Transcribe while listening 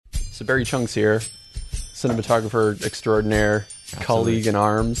So Barry Chung's here, cinematographer extraordinaire, Absolutely. colleague in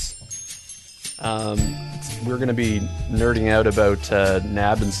arms. We're going to be nerding out about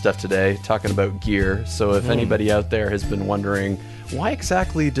NAB and stuff today, talking about gear. So if anybody out there has been wondering, why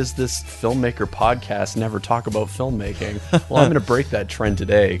exactly does this filmmaker podcast never talk about filmmaking? Well, I'm going to break that trend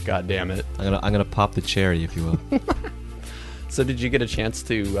today, God damn it. I'm gonna pop the cherry, if you will. So did you get a chance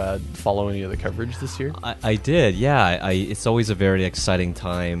to follow any of the coverage this year? I did, yeah. It's always a very exciting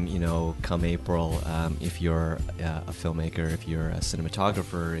time, come April, if you're a filmmaker, if you're a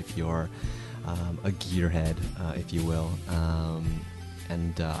cinematographer, if you're a gearhead, if you will.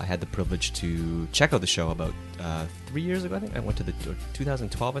 And I had the privilege to check out the show about 3 years ago, I think. I went to the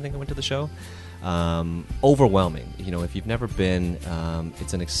 2012, I think I went to the show. Overwhelming. If you've never been,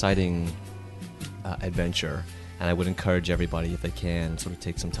 it's an exciting adventure. And I would encourage everybody, if they can, sort of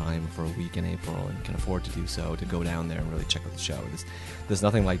take some time for a week in April and can afford to do so, to go down there and really check out the show. There's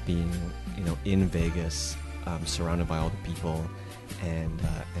nothing like being, in Vegas, surrounded by all the people, and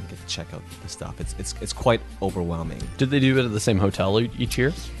get to check out the stuff. It's quite overwhelming. Did they do it at the same hotel each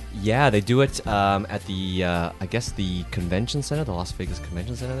year? Yeah, they do it at the I guess the convention center, the Las Vegas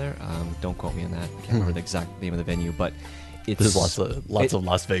Convention Center. There, don't quote me on that. I can't remember the exact name of the venue, but there's lots of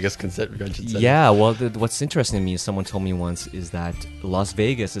Las Vegas convention centers. Yeah, well, what's interesting to me is someone told me once is that Las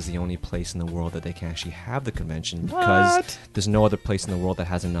Vegas is the only place in the world that they can actually have the convention because there's no other place in the world that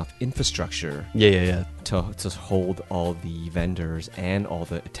has enough infrastructure. Yeah. To hold all the vendors and all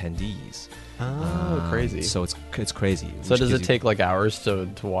the attendees. Oh, crazy! So it's crazy. So does it take like hours to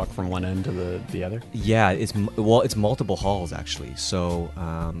walk from one end to the other? Yeah, it's multiple halls actually. So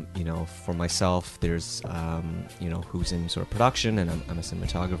for myself, there's who's in sort of production, and I'm a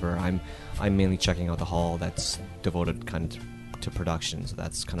cinematographer. I'm mainly checking out the hall that's devoted kind of to production. So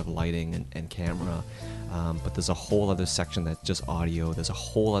that's kind of lighting and camera. But there's a whole other section that's just audio. There's a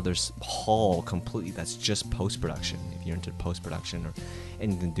whole other hall completely that's just post-production. If you're into post-production or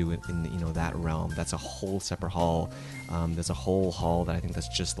anything to do it in that realm, that's a whole separate hall. There's a whole hall that I think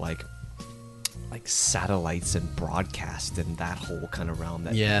that's just like satellites and broadcast and that whole kind of realm.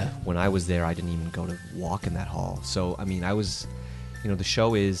 That when I was there, I didn't even go to walk in that hall. So I mean, I was. The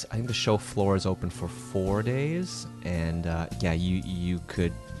show is. I think the show floor is open for 4 days, and you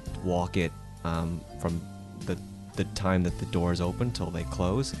could walk it from the time that the doors open till they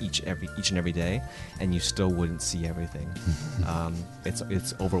close each and every day, and you still wouldn't see everything.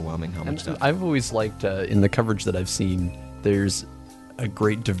 It's overwhelming how much stuff. I've always liked in the coverage that I've seen, there's a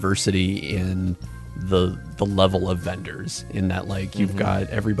great diversity in the level of vendors, in that you've got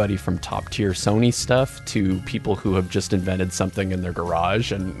everybody from top tier Sony stuff to people who have just invented something in their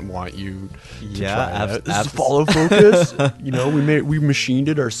garage and want you to try it out. This is follow focus. We machined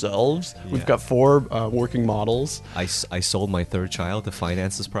it ourselves. Yeah. We've got 4 working models. I sold my 3rd child to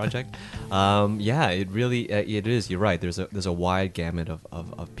finance this project. It really it is. You're right. There's a wide gamut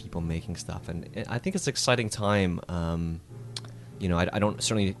of people making stuff, and I think it's an exciting time. I don't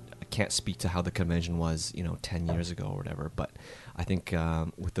certainly. Can't speak to how the convention was 10 years ago or whatever, but I think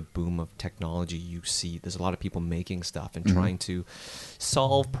with the boom of technology, you see there's a lot of people making stuff and trying to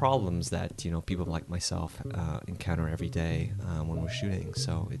solve problems that people like myself encounter every day when we're shooting.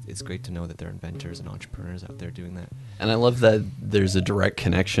 So it's great to know that there are inventors and entrepreneurs out there doing that. And I love that there's a direct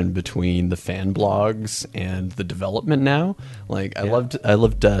connection between the fan blogs and the development now. I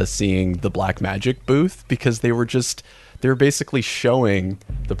loved seeing the Blackmagic booth, because they were basically showing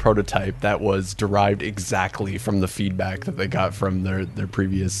the prototype that was derived exactly from the feedback that they got from their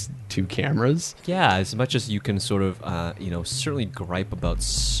previous 2 cameras. Yeah, as much as you can sort of, certainly gripe about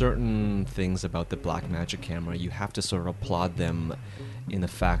certain things about the Blackmagic camera, you have to sort of applaud them in the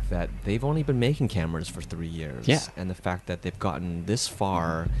fact that they've only been making cameras for 3 years. Yeah. And the fact that they've gotten this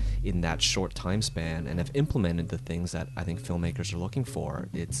far in that short time span and have implemented the things that I think filmmakers are looking for.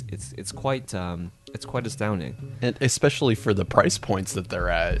 It's quite astounding. And especially for the price points that they're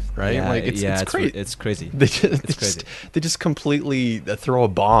at, right? Yeah, it's crazy. It's crazy. They just completely throw a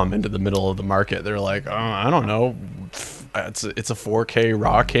bomb into the middle of the market. They're like, oh, I don't know. It's a 4K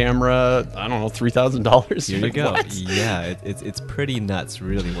RAW camera. I don't know, $3,000. Here you go. What? Yeah, it's pretty nuts,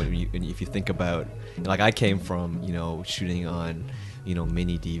 really. If you think about, I came from shooting on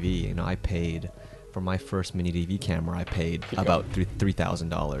mini DV. I paid for my first mini DV camera. I paid about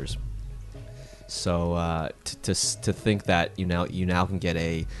 $3,000. So to think that you now can get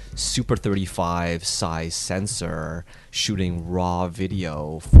a Super 35 size sensor shooting raw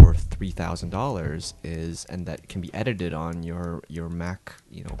video for $3,000 and that can be edited on your Mac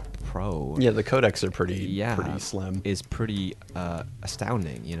Pro. Yeah, the codecs are pretty slim. Is pretty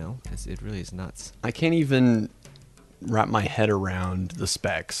astounding. It really is nuts. I can't even wrap my head around the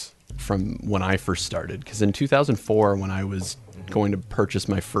specs from when I first started. Because in 2004, when I was going to purchase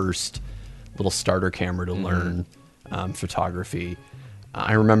my first little starter camera to learn photography,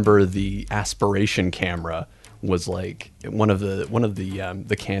 I remember the Aspiration camera was like one of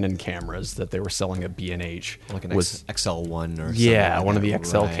the Canon cameras that they were selling at B&H. Like an was XL1 or yeah, something like one of that. the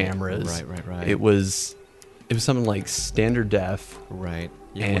XL Right, cameras. Right. It was something like standard def, Right.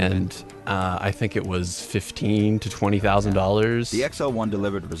 Yeah, it would've and I think it was $15,000 to $20,000. The XL1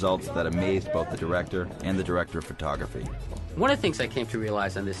 delivered results that amazed both the director and the director of photography. One of the things I came to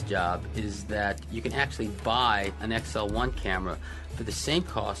realize on this job is that you can actually buy an XL1 camera for the same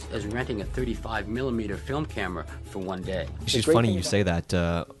cost as renting a 35mm film camera for one day. It's funny you say that.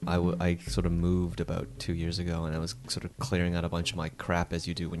 I sort of moved about 2 years ago, and I was sort of clearing out a bunch of my crap, as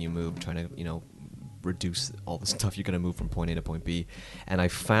you do when you move, trying to, reduce all the stuff you're going to move from point A to point B. And I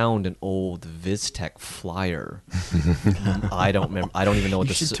found an old Viztech flyer. I don't even know what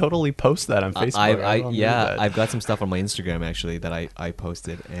You this should totally post that on Facebook. I've got some stuff on my Instagram actually that I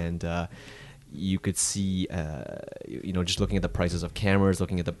posted, and you could see, just looking at the prices of cameras,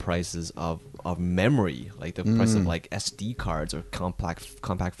 looking at the prices of memory, like the price of like SD cards or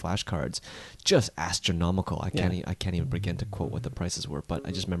compact flash cards, just astronomical. I can't even begin to quote what the prices were, but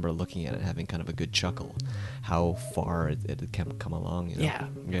I just remember looking at it, having kind of a good chuckle, how far it had come along.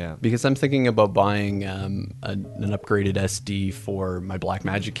 Yeah. Because I'm thinking about buying an upgraded SD for my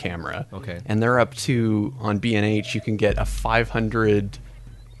Blackmagic camera. Okay. And they're up to, on B&H, you can get a 500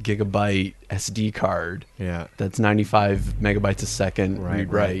 gigabyte SD card. Yeah. That's 95 megabytes a second Right,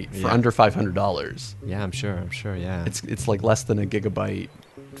 read-write right, for yeah. under $500. Yeah, I'm sure. Yeah. It's like less than a gigabyte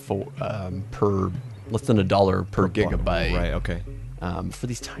for per less than $1 per gigabyte. Right. Okay. For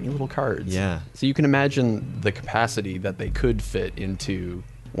these tiny little cards. Yeah. So you can imagine the capacity that they could fit into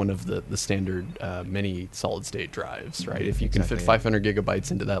one of the standard mini solid state drives, right? If you can Exactly, fit yeah. 500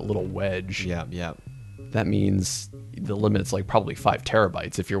 gigabytes into that little wedge, Yeah. that means the limit's like probably 5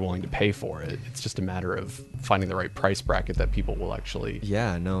 terabytes if you're willing to pay for it. It's just a matter of finding the right price bracket that people will actually.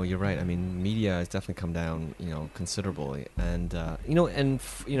 Yeah, no, you're right. I mean, media has definitely come down, considerably, and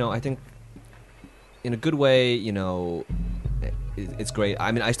I think in a good way, it's great.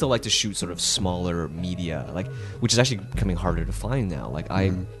 I mean, I still like to shoot sort of smaller media, which is actually becoming harder to find now. Like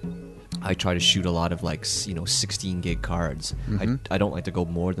I try to shoot a lot of 16 gig cards. I don't like to go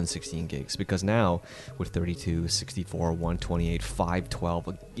more than 16 gigs, because now with 32, 64, 128, 512,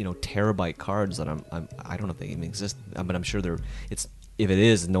 terabyte cards that I don't know if they even exist, but I'm sure if it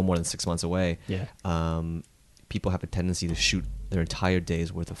is no more than 6 months away. Yeah. People have a tendency to shoot their entire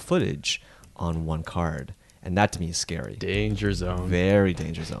day's worth of footage on one card, and that to me is scary. Danger zone. Very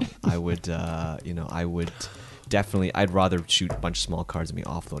danger zone. I would definitely, I'd rather shoot a bunch of small cards and be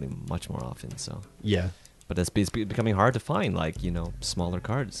offloading much more often. So Yeah. but it's becoming hard to find smaller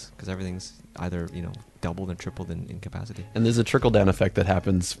cards, because everything's either doubled and tripled in capacity. And there's a trickle-down effect that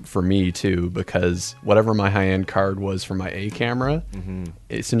happens for me, too, because whatever my high-end card was for my A camera,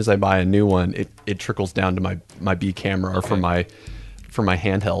 as soon as I buy a new one, it trickles down to my B camera, or for my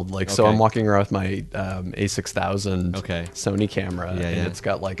handheld. So I'm walking around with my A6000 Sony camera, and it's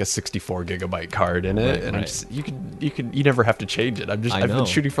got like a 64 gigabyte card in it, and I'm just, you never have to change it. I've been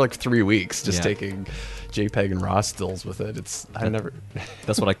shooting for like 3 weeks, just taking JPEG and RAW stills with it.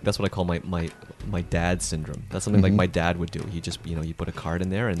 That's what I call my dad syndrome. That's something like my dad would do. He just you put a card in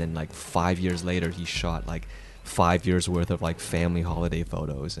there, and then 5 years later he shot 5 years worth of family holiday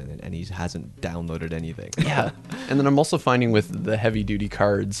photos, and he hasn't downloaded anything. Yeah. And then I'm also finding with the heavy duty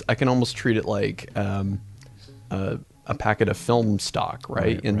cards, I can almost treat it like a packet of film stock,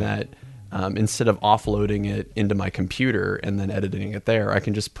 right? That instead of offloading it into my computer and then editing it there, I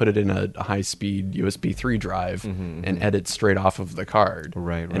can just put it in a high-speed USB 3 drive and edit straight off of the card,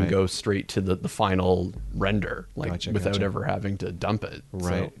 and go straight to the final render, without ever having to dump it.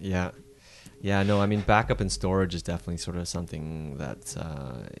 Right. So, yeah, no, I mean, backup and storage is definitely sort of something that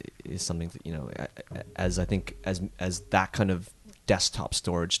is something that, as I think as that kind of desktop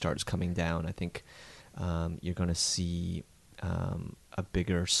storage starts coming down, I think you're going to see a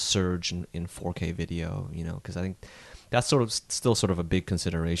bigger surge in 4K video, because I think that's still sort of a big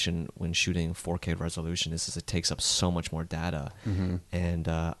consideration when shooting 4K resolution, is it takes up so much more data. And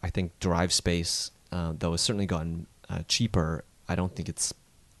I think drive space, though has certainly gotten cheaper, I don't think it's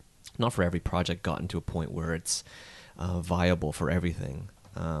not for every project gotten to a point where it's viable for everything.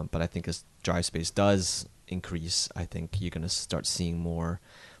 But I think as drive space does increase, I think you're going to start seeing more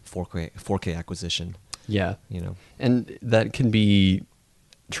 4K acquisition. Yeah. And that can be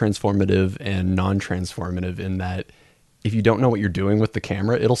transformative and non-transformative in that if you don't know what you're doing with the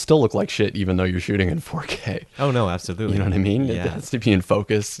camera, it'll still look like shit even though you're shooting in 4K. Oh no, absolutely. You know what I mean? It Yeah. has to be in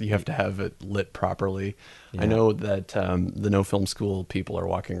focus. You have to have it lit properly. Yeah. I know that the No Film School people are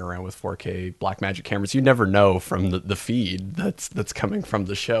walking around with 4K Blackmagic cameras. You never know from the feed that's coming from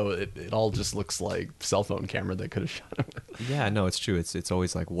the show. It all just looks like cell phone camera they could have shot it with. Yeah, no, it's true. It's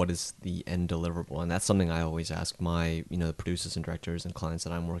always like, what is the end deliverable? And that's something I always ask my, the producers and directors and clients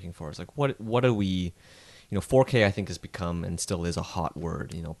that I'm working for. It's like, what are we, 4K I think has become and still is a hot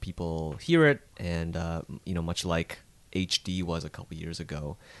word. People hear it, and much like HD was a couple years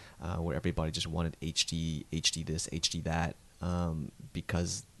ago, where everybody just wanted HD this, HD that,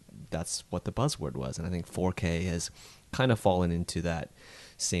 because that's what the buzzword was. And I think 4K has kind of fallen into that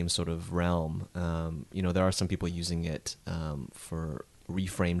same sort of realm. There are some people using it for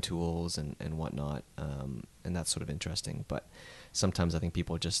reframe tools and whatnot, and that's sort of interesting. But sometimes I think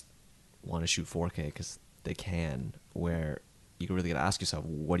people just want to shoot 4K because they can, where you really got to ask yourself,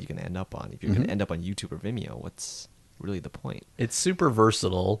 what are you going to end up on? If you're going to end up on YouTube or Vimeo, what's really the point? It's super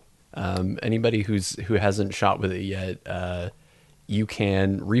versatile. Anybody who hasn't shot with it yet, you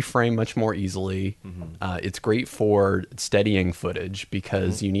can reframe much more easily. It's great for steadying footage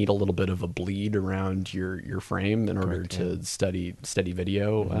because you need a little bit of a bleed around your frame in order to steady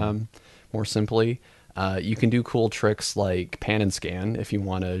video more simply. You can do cool tricks like pan and scan if you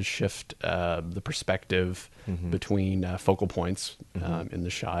want to shift the perspective between focal points in the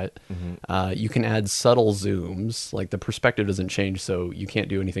shot. You can add subtle zooms, like the perspective doesn't change, so you can't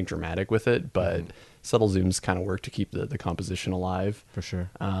do anything dramatic with it, but subtle zooms kind of work to keep the composition alive. For sure.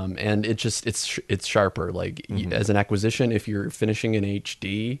 And it's sharper. Like as an acquisition, if you're finishing in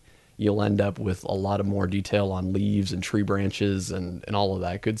HD, you'll end up with a lot of more detail on leaves and tree branches and all of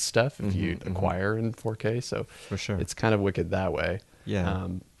that good stuff if you acquire in 4K. So For sure. it's kind of wicked that way. Yeah.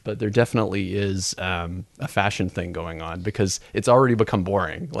 But there definitely is a fashion thing going on because it's already become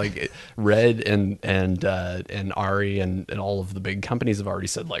boring. Like Red and Ari and all of the big companies have already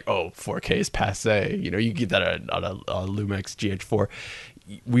said like, oh, 4K is passe. You get that on a Lumix GH4.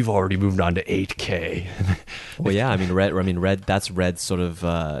 We've already moved on to 8K. Well, yeah, Red. That's Red's sort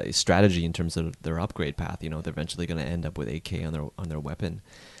of strategy in terms of their upgrade path. They're eventually going to end up with 8K on their weapon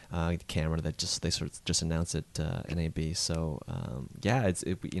camera that they sort of just announced at NAB. So yeah, and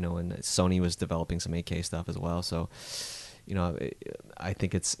Sony was developing some 8K stuff as well. So I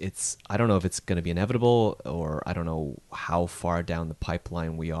think it's I don't know if it's going to be inevitable, or I don't know how far down the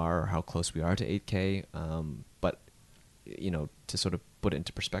pipeline we are or how close we are to 8K. But to sort of put it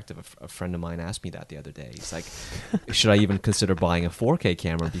into perspective, a friend of mine asked me that the other day. He's like, should I even consider buying a 4K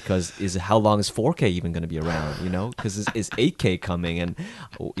camera? Because how long is 4K even going to be around? Because is 8K coming? And,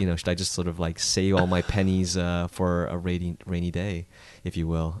 should I just sort of like save all my pennies for a rainy day, if you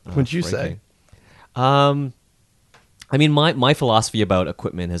will? What'd you say? My philosophy about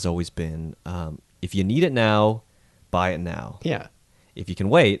equipment has always been, if you need it now, buy it now. Yeah. If you can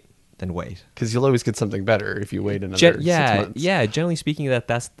wait, then wait. Because you'll always get something better if you wait another 6 months. Yeah. Generally speaking,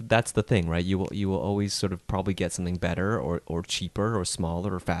 that's the thing, right? You will always sort of probably get something better or cheaper or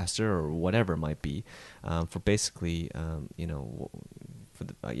smaller or faster or whatever it might be, for basically at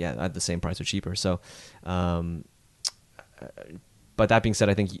the same price or cheaper. So, but that being said,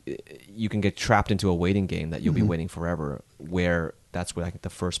 I think you can get trapped into a waiting game that you'll be waiting forever. Where that's where I think the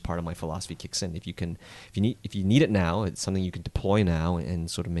first part of my philosophy kicks in. If you need it now, it's something you can deploy now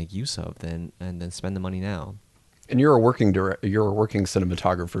and sort of make use of. Then spend the money now. And you're a working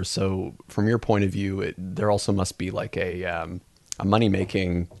cinematographer, so from your point of view, there also must be like a money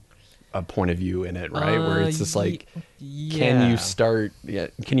making point of view in it, right? Where it's just like, can you start? Yeah,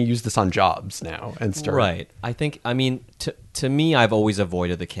 can you use this on jobs now and start? Right. I think. To me, I've always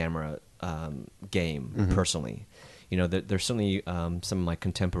avoided the camera game personally. There's certainly some of my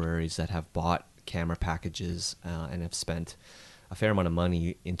contemporaries that have bought camera packages and have spent a fair amount of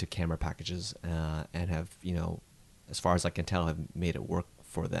money into camera packages and have, as far as I can tell, have made it work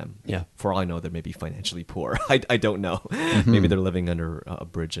for them. Yeah. For all I know, they may be financially poor. I don't know. Maybe they're living under a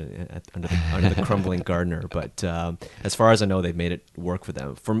bridge under the crumbling Gardner. But as far as I know, they've made it work for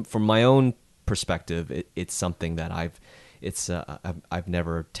them. From my own perspective, it's something that I've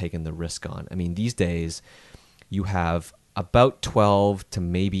never taken the risk on. I mean, these days, you have about 12 to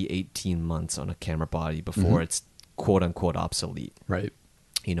maybe 18 months on a camera body before it's quote unquote obsolete. Right.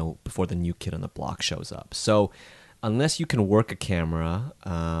 Before the new kid on the block shows up. So unless you can work a camera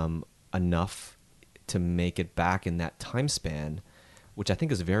enough to make it back in that time span, which I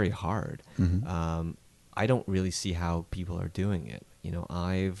think is very hard, I don't really see how people are doing it.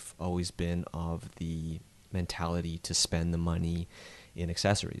 I've always been of the mentality to spend the money in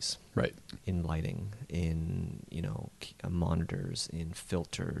accessories, Right. in lighting, in monitors, in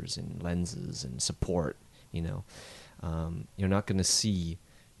filters, in lenses, and support. You're not going to see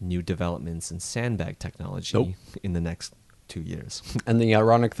new developments in sandbag technology Nope. in the next 2 years. And the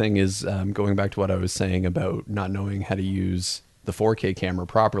ironic thing is, going back to what I was saying about not knowing how to use the 4K camera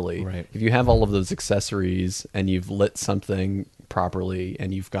properly. Right. If you have all of those accessories and you've lit something properly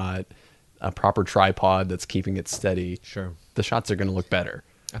and you've got a proper tripod that's keeping it steady, Sure. the shots are going to look better.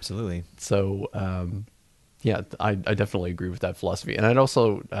 Absolutely. So, yeah, I definitely agree with that philosophy. And I'd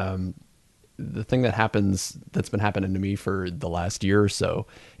also, the thing that's been happening to me for the last year or so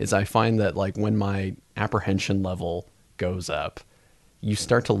is I find that like when my apprehension level goes up, you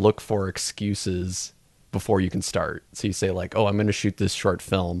start to look for excuses before you can start. So you say like, oh, I'm going to shoot this short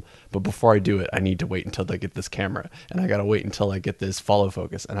film, but before I do it, I need to wait until I get this camera, and I got to wait until I get this follow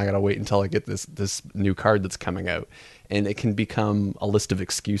focus, and I got to wait until I get this new card that's coming out. And it can become a list of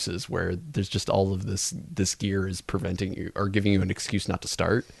excuses where there's just all of this gear is preventing you or giving you an excuse not to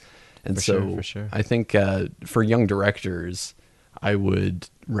start. And For sure. I think for young directors, I would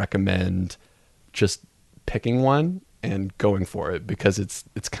recommend just picking one and going for it, because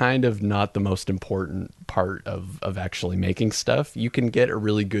it's kind of not the most important part of actually making stuff. You can get a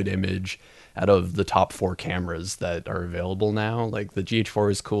really good image out of the top 4 cameras that are available now. Like the GH4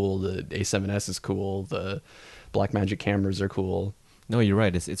 is cool, the A7S is cool, the Blackmagic cameras are cool. No, you're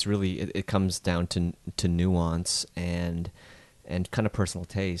right. It's really it comes down to nuance and kind of personal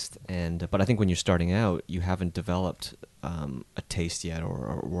taste. But I think when you're starting out, you haven't developed a taste yet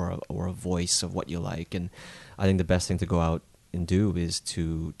or a voice of what you like. And I think the best thing to go out and do is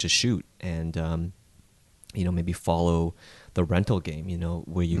to shoot and maybe follow the rental game.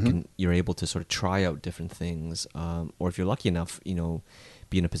 Where you're able to sort of try out different things, or if you're lucky enough,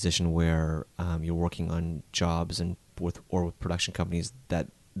 be in a position where you're working on jobs and with production companies that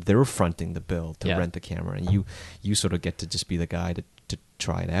they're fronting the bill to rent the camera, and you sort of get to just be the guy to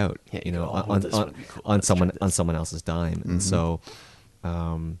try it out, on someone else's dime. And so,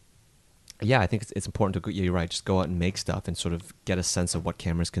 I think it's important to go. Yeah, you're right. Just go out and make stuff and sort of get a sense of what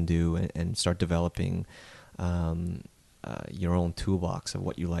cameras can do, and start developing your own toolbox of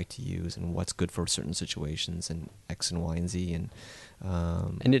what you like to use and what's good for certain situations, and X and Y and Z, and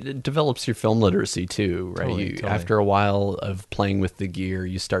it develops your film literacy too, right? Totally. After a while of playing with the gear,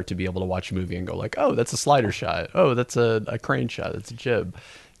 you start to be able to watch a movie and go like, oh, that's a slider shot. Oh, that's a crane shot. That's a jib.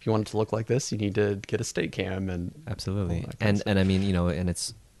 If you want it to look like this, you need to get a Steadicam and absolutely. And I mean, and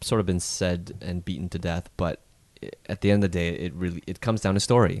it's sort of been said and beaten to death, but at the end of the day, it comes down to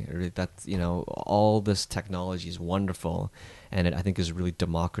story. That's all this technology is wonderful, and I think has really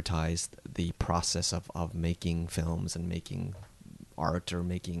democratized the process of making films and making art or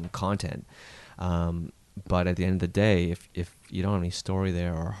making content. But at the end of the day, if you don't have any story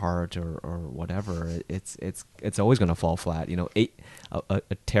there or heart or whatever, it's always going to fall flat. A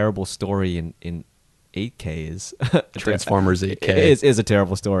terrible story in 8K is Transformers 8K is a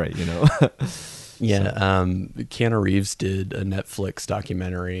terrible story. Yeah, Keanu Reeves did a Netflix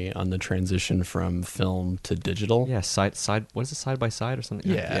documentary on the transition from film to digital. Yeah, side. What is it, side by side or something?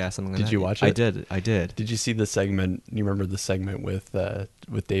 Yeah, something like that. Did you watch it? I did. Did you see the segment? You remember the segment with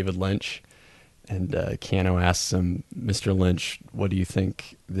David Lynch, and Keanu asks him, "Mr. Lynch, what do you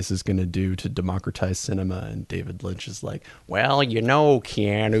think this is going to do to democratize cinema?" And David Lynch is like, "Well,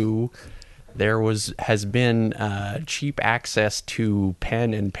 Keanu, there has been cheap access to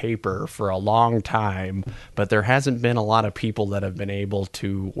pen and paper for a long time, but there hasn't been a lot of people that have been able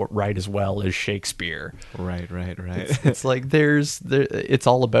to write as well as Shakespeare." Right. It's like it's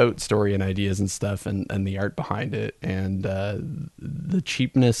all about story and ideas and stuff, and the art behind it, and the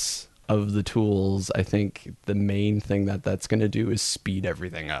cheapness of the tools. I think the main thing that's going to do is speed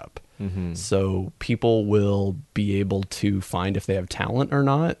everything up. Mm-hmm. So people will be able to find if they have talent or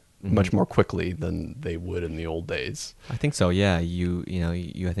not much more quickly than they would in the old days. I think so. Yeah,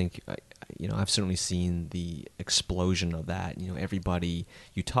 I think I've certainly seen the explosion of that. Everybody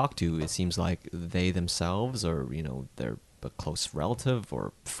you talk to, it seems like they themselves or their a close relative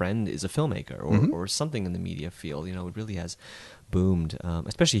or friend is a filmmaker or something in the media field. It really has boomed,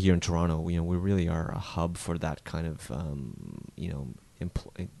 especially here in Toronto. We really are a hub for that kind of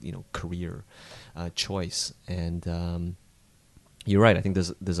career choice. And you're right. I think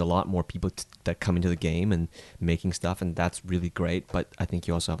there's a lot more people that come into the game and making stuff, and that's really great. But I think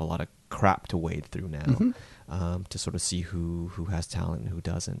you also have a lot of crap to wade through now to sort of see who has talent and who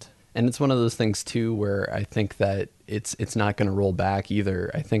doesn't. And it's one of those things too where I think that it's not going to roll back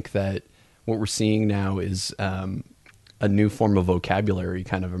either. I think that what we're seeing now is a new form of vocabulary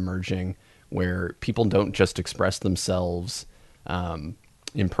kind of emerging, where people don't just express themselves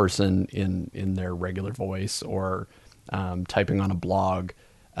in person in their regular voice or typing on a blog.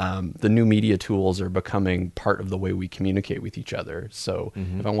 The new media tools are becoming part of the way we communicate with each other. So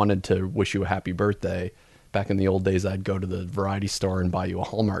if I wanted to wish you a happy birthday, back in the old days, I'd go to the variety store and buy you a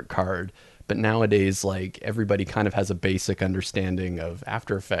Hallmark card. But nowadays, like, everybody kind of has a basic understanding of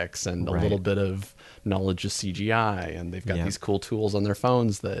After Effects and a Right. little bit of knowledge of CGI, and they've got Yeah. these cool tools on their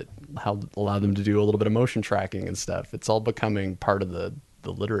phones that allow them to do a little bit of motion tracking and stuff. It's all becoming part of the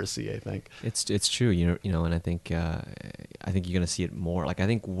literacy, I think. It's true, and I think you're gonna see it more. Like, I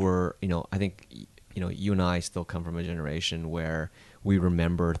think you and I still come from a generation where we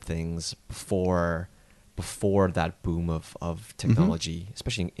remember things before that boom of technology,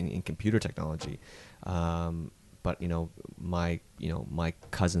 especially in computer technology. But my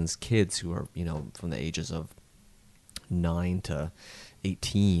cousins' kids who are from the ages of 9 to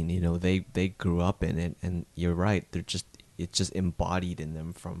 18, they grew up in it, and you're right, it's just embodied in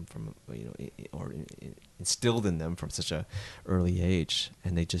them from or instilled in them from such a early age,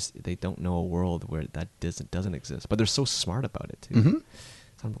 and they don't know a world where that doesn't exist. But they're so smart about it too.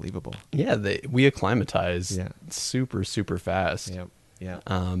 It's unbelievable. Yeah, we acclimatize Yeah. super, super fast. Yeah.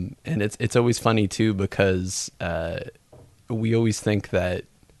 And it's always funny too, because we always think that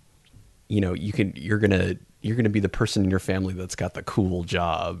you're gonna be the person in your family that's got the cool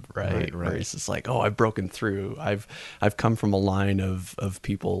job, right? Where it's just like, oh, I've broken through. I've come from a line of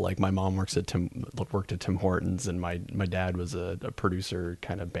people, like my mom worked at Tim Hortons, and my dad was a producer,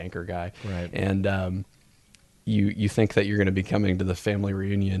 kind of banker guy, Right. And you think that you're going to be coming to the family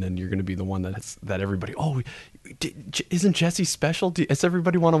reunion and you're going to be the one that everybody, isn't Jesse special? Does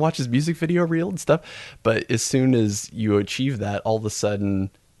everybody want to watch his music video reel and stuff? But as soon as you achieve that, all of a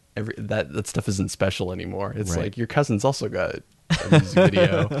sudden that stuff isn't special anymore. It's Right. like, your cousin's also got a music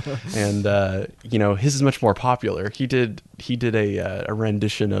video, and his is much more popular. He did a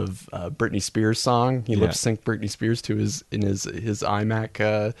rendition of Britney Spears song. He lip synced Britney Spears to his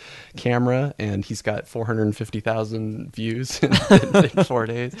iMac camera, and he's got 450,000 views in 4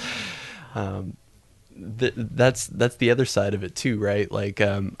 days. That's the other side of it too, right? Like,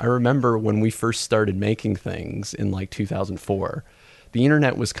 I remember when we first started making things in like 2004, the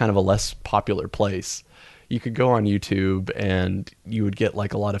internet was kind of a less popular place. You could go on YouTube and you would get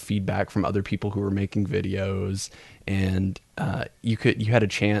like a lot of feedback from other people who were making videos, and you had a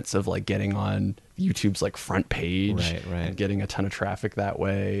chance of like getting on YouTube's like front page, Right. and getting a ton of traffic that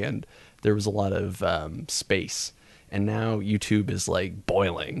way, and there was a lot of space. And now YouTube is like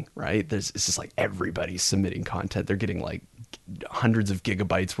boiling, right? It's just like everybody's submitting content. They're getting like hundreds of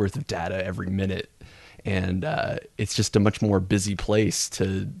gigabytes worth of data every minute, and it's just a much more busy place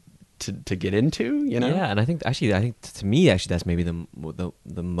to get into, Yeah, and I think to me that's maybe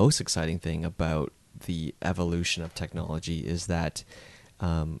the most exciting thing about the evolution of technology is that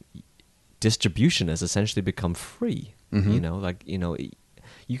distribution has essentially become free.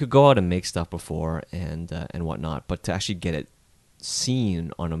 You could go out and make stuff before and whatnot, but to actually get it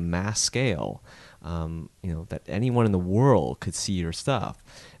seen on a mass scale, that anyone in the world could see your stuff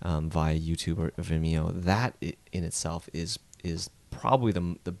via YouTube or Vimeo, that in itself is probably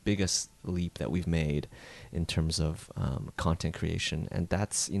the biggest leap that we've made in terms of content creation. And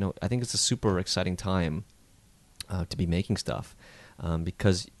that's, I think it's a super exciting time to be making stuff,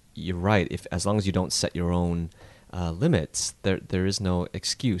 because you're right, as long as you don't set your own limits, there is no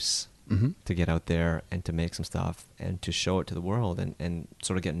excuse to get out there and to make some stuff and to show it to the world and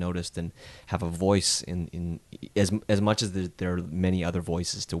sort of get noticed and have a voice in as much as there are many other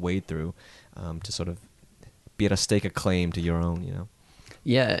voices to wade through, to sort of be able to stake a claim to your own,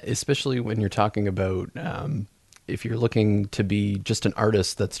 Yeah, especially when you're talking about if you're looking to be just an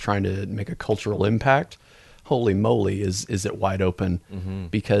artist that's trying to make a cultural impact. Holy moly, is it wide open?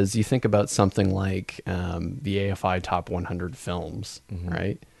 Because you think about something like the AFI Top 100 films,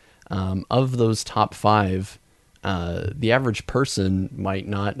 right? Of those top 5, the average person might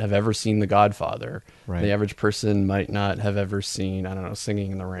not have ever seen The Godfather. Right. The average person might not have ever seen, I don't know,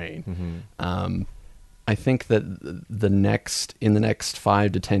 Singing in the Rain. I think that in the next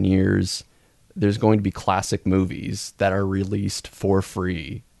 5 to 10 years, there's going to be classic movies that are released for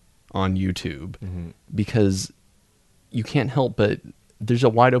free on YouTube, because you can't help but there's a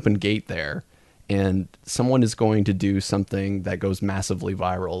wide open gate there, and someone is going to do something that goes massively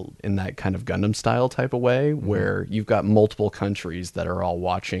viral in that kind of Gundam style type of way, where you've got multiple countries that are all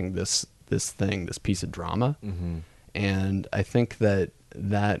watching this piece of drama. And I think that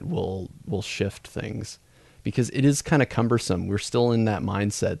will shift things, because it is kind of cumbersome. We're still in that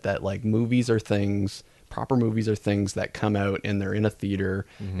mindset that like movies are things Proper movies are things that come out and they're in a theater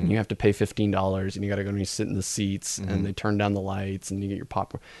and you have to pay $15 and you got to go and you sit in the seats and they turn down the lights and you get your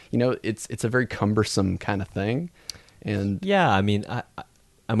popcorn. You know, it's a very cumbersome kind of thing. And yeah, I mean,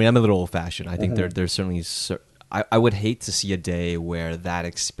 I'm a little old-fashioned. I think there's certainly I would hate to see a day where that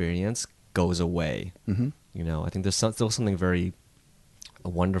experience goes away. You know, I think there's still something very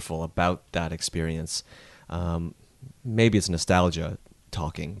wonderful about that experience. Maybe it's nostalgia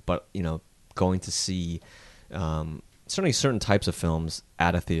talking, but you know, going to see certainly certain types of films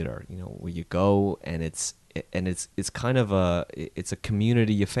at a theater, you know, where you go and it's kind of a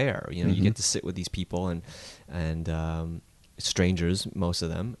community affair. You know, you get to sit with these people and strangers, most of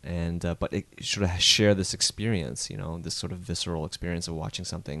them, and but it sort of share this experience, you know, this sort of visceral experience of watching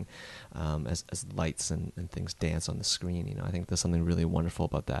something as lights and things dance on the screen. You know, I think there's something really wonderful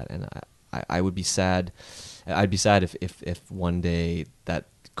about that, and I would be sad. I'd be sad if one day that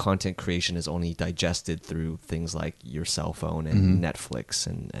content creation is only digested through things like your cell phone and Netflix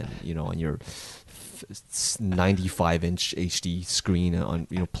and you know, on your 95-inch HD screen on,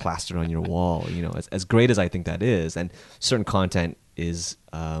 you know, plastered on your wall. You know, as great as I think that is, and certain content is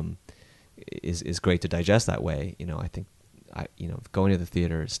great to digest that way. You know, I think going to the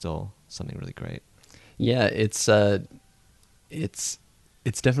theater is still something really great. Yeah, it's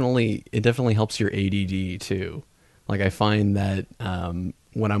definitely, it definitely helps your ADD too. Like I find that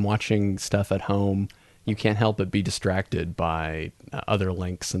when I'm watching stuff at home, you can't help but be distracted by other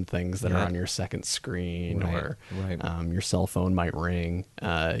links and things that are on your second screen, or your cell phone might ring.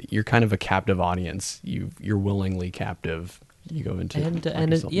 You're kind of a captive audience. You're willingly captive. You go into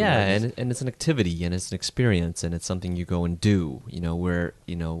and it's an activity and it's an experience and it's something you go and do. You know, where,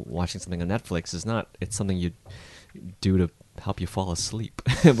 you know, watching something on Netflix is not. It's something you do to help you fall asleep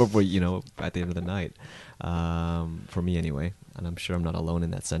before, you know, at the end of the night. For me anyway, and I'm sure I'm not alone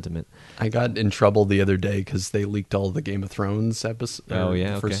in that sentiment. I got in trouble the other day because they leaked all the Game of Thrones episodes.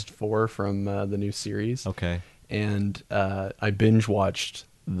 The first 4 from the new series. Okay. And I binge watched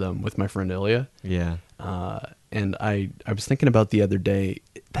them with my friend Ilya. Yeah. And I was thinking about the other day,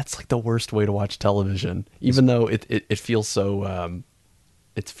 that's like the worst way to watch television, even though it feels so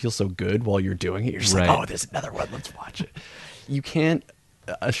good while you're doing it. You're just like, oh, there's another one, let's watch it. You can't,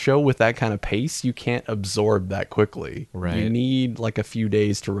 a show with that kind of pace, you can't absorb that quickly. Right. You need like a few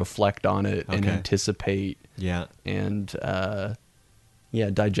days to reflect on it and anticipate. Yeah. And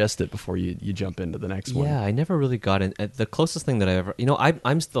digest it before you jump into the next one. Yeah, I never really got in. The closest thing that I ever, you know,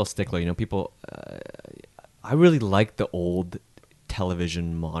 I'm still a stickler. You know, people, I really like the old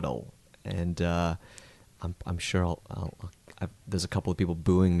television model, and I'm sure there's a couple of people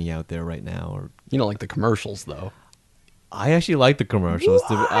booing me out there right now, or you know, like the commercials though. I actually like the commercials.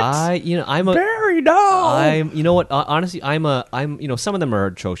 What? I'm a Barry, no. you know what? Honestly, I'm you know, some of them are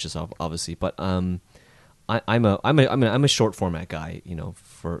atrocious, obviously, but I'm a short format guy. You know,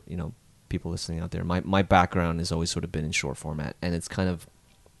 for, you know, people listening out there, my background has always sort of been in short format, and it's kind of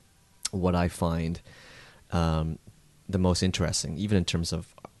what I find the most interesting, even in terms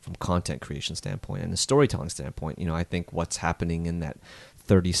of from content creation standpoint and a storytelling standpoint. You know, I think what's happening in that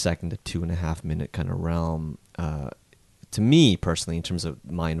 30-second to 2.5 minute kind of realm, to me personally, in terms of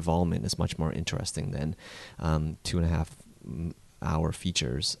my involvement, is much more interesting than 2.5 hour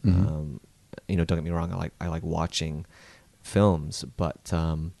features. You know, don't get me wrong, I like watching films, but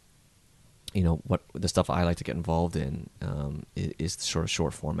you know, what the stuff I like to get involved in is sort of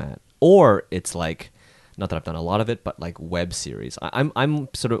short format, or it's like, not that I've done a lot of it, but like web series. I'm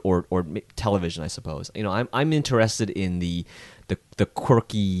sort of, or television, I suppose. You know, I'm interested in the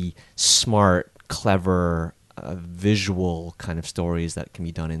quirky, smart, clever, visual kind of stories that can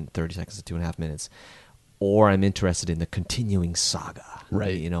be done in 30 seconds to 2.5 minutes, or I'm interested in the continuing saga.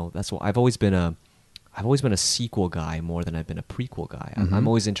 Right. You know, that's what I've always been a sequel guy more than I've been a prequel guy. I'm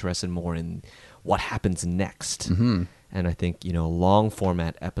always interested more in what happens next. And I think, you know, long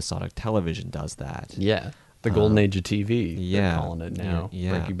format episodic television does that. Yeah. The golden age of TV. Yeah. They're calling it now.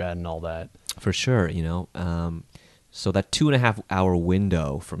 Yeah. Breaking Bad and all that. For sure, you know. So that 2.5 hour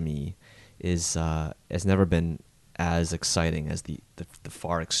window for me has never been as exciting as the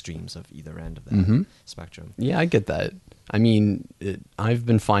far extremes of either end of that spectrum. Yeah, I get that. I mean, I've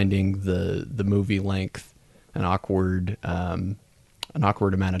been finding the movie length an awkward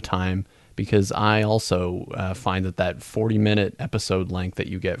amount of time, because I also find that 40-minute episode length that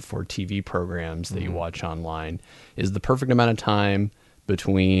you get for TV programs that you watch online is the perfect amount of time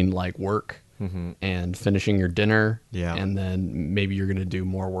between like work and finishing your dinner. Yeah. And then maybe you're going to do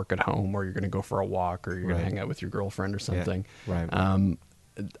more work at home, or you're going to go for a walk, or you're going to hang out with your girlfriend or something. Yeah. Right.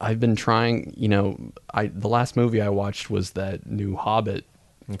 I've been trying, you know, the last movie I watched was that new Hobbit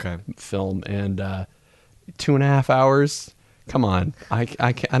film, and 2.5 hours. Come on, I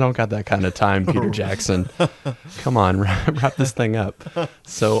don't got that kind of time, Peter Jackson. Come on, wrap this thing up.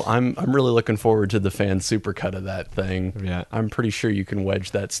 So I'm really looking forward to the fan supercut of that thing. Yeah. I'm pretty sure you can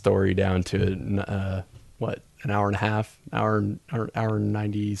wedge that story down to an hour and a half, hour and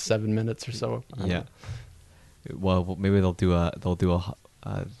 97 minutes or so. I don't Yeah. know. Well, maybe they'll do a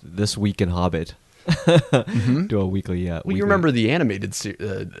This Week in Hobbit. Do a weekly. Well, weekly. you remember the animated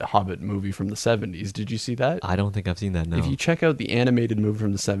Hobbit movie from the 70s? Did you see that? I don't think I've seen that. No. If you check out the animated movie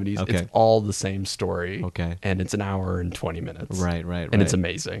from the 70s, Okay. it's all the same story. Okay. And it's an hour and 20 minutes. Right. And it's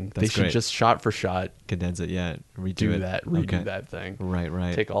amazing. They That's should great. just shot for shot Condense it. Yeah. redo Okay. that thing.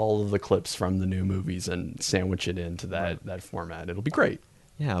 Right. Take all of the clips from the new movies and sandwich it into that format. It'll be great.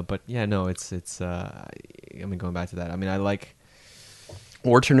 Yeah, but yeah, no, it's. I mean, going back to that. I mean, I like.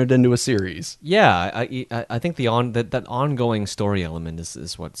 Or turn it into a series. Yeah, I think that ongoing story element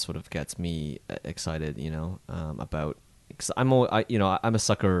is what sort of gets me excited, about. Cause I'm a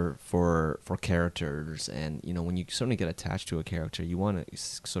sucker for characters, and when you certainly get attached to a character, you want to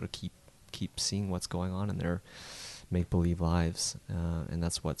sort of keep seeing what's going on in their make believe lives, and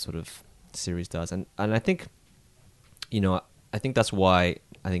that's what sort of series does, and I think, I think that's why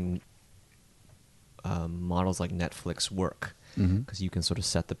I think models like Netflix work. Because you can sort of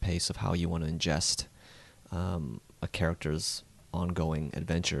set the pace of how you want to ingest a character's ongoing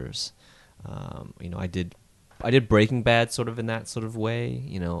adventures. I did Breaking Bad sort of in that sort of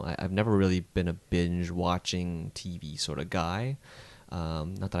way. I've never really been a binge watching TV sort of guy.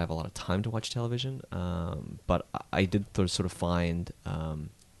 Not that I have a lot of time to watch television, but I did sort of find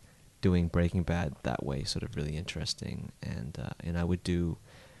doing Breaking Bad that way sort of really interesting, and I would do.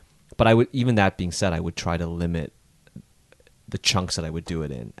 But I would, even that being said, I would try to limit the chunks that I would do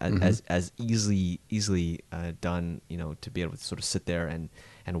it in as easily done, to be able to sort of sit there and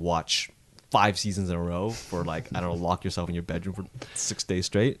watch 5 seasons in a row for lock yourself in your bedroom for 6 days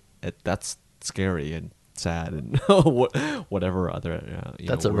straight. That's scary and sad and whatever other.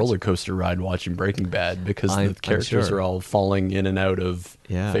 That's a words. roller coaster ride watching Breaking Bad because the characters sure. are all falling in and out of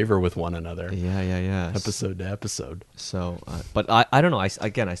Yeah. favor with one another. Yeah. Episode to episode. So, but I don't know. I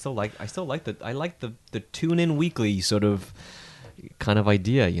still like the tune in weekly sort of kind of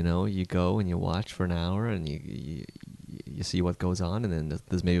idea. You go and you watch for an hour and you see what goes on, and then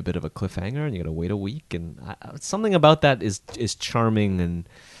there's maybe a bit of a cliffhanger, and you got to wait a week. And something about that is charming and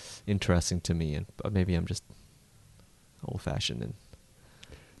interesting to me. And maybe I'm just old fashioned. And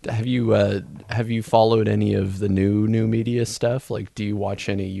Have you followed any of the new media stuff? Like, do you watch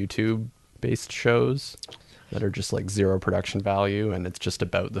any YouTube based shows that are just like zero production value and it's just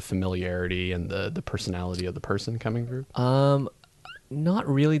about the familiarity and the personality of the person coming through? Not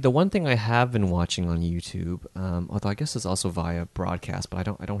really. The one thing I have been watching on YouTube, although I guess it's also via broadcast, but I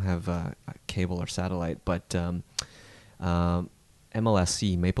don't have cable or satellite. But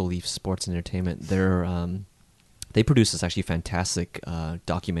MLSC, Maple Leaf Sports and Entertainment, they produce this actually fantastic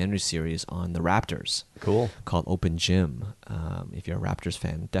documentary series on the Raptors. Cool. Called Open Gym. If you're a Raptors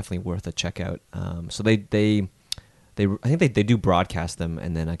fan, definitely worth a check out. So I think they do broadcast them,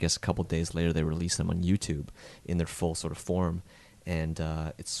 and then I guess a couple days later they release them on YouTube in their full sort of form. And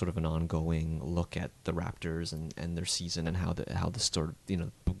it's sort of an ongoing look at the Raptors and their season and how the story,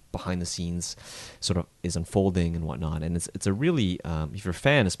 behind the scenes sort of is unfolding and whatnot. And it's a really, if you're a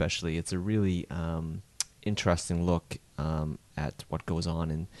fan especially, it's a really interesting look at what goes on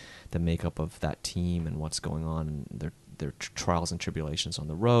in the makeup of that team and what's going on and their trials and tribulations on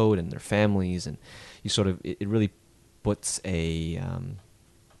the road and their families. And you sort of, it really puts it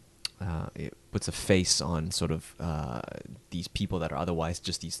puts a face on sort of these people that are otherwise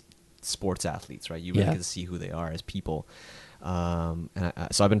just these sports athletes, right? You really get to see who they are as people. So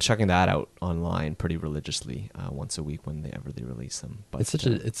I've been checking that out online pretty religiously once a week whenever they release them. But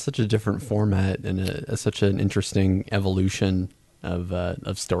It's such a different format and such an interesting evolution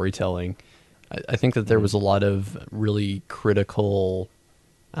of storytelling. I think that there was a lot of really critical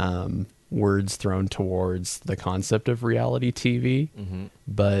words thrown towards the concept of reality TV,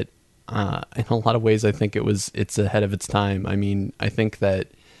 but in a lot of ways, I think it's ahead of its time. I mean, I think that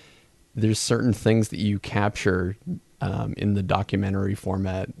there's certain things that you capture in the documentary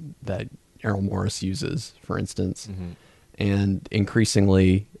format that Errol Morris uses, for instance. And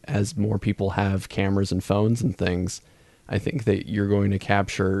increasingly, as more people have cameras and phones and things, I think that you're going to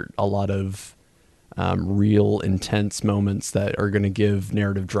capture a lot of real intense moments that are going to give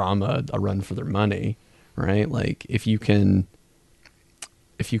narrative drama a run for their money, right? Like if you can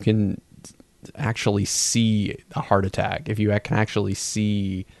actually see a heart attack, if you can actually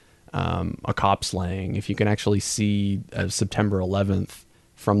see a cop slaying, if you can actually see a September 11th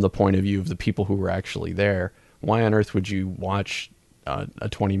from the point of view of the people who were actually there, why on earth would you watch a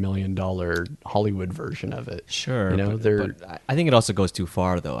 $20 million Hollywood version of it? Sure, you know, but I think it also goes too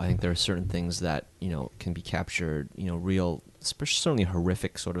far, though. I think there are certain things that, you know, can be captured, you know, real, certainly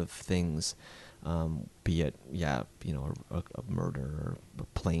horrific sort of things, be it, you know, a murder or a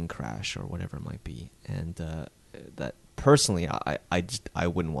plane crash or whatever it might be, and that personally, I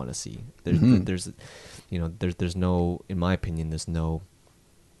wouldn't want to see. There's, you know, there's no, in my opinion, there's no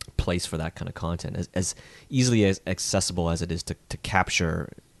place for that kind of content as easily as accessible as it is to capture.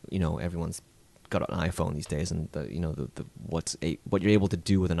 You know, everyone's got an iPhone these days, and the, you know, what you're able to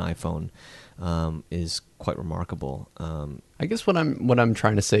do with an iPhone is quite remarkable. I guess what I'm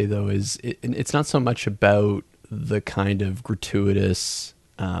trying to say though is it's not so much about the kind of gratuitous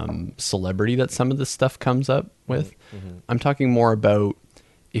celebrity that some of this stuff comes up with. Mm-hmm. I'm talking more about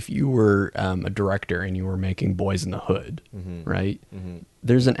if you were a director and you were making Boys in the Hood, Mm-hmm. right? Mm-hmm.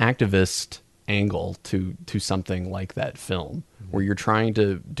 There's an activist angle to something like that film, Mm-hmm. where you're trying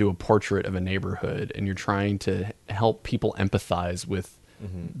to do a portrait of a neighborhood and you're trying to help people empathize with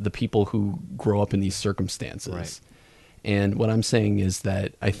Mm-hmm. the people who grow up in these circumstances. Right. And what I'm saying is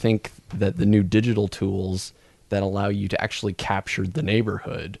that I think that the new digital tools that allow you to actually capture the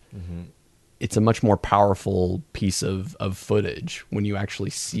neighborhood, Mm-hmm. it's a much more powerful piece of footage when you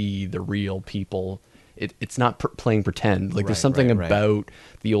actually see the real people. It's not playing pretend. Like, there's Right, something right. about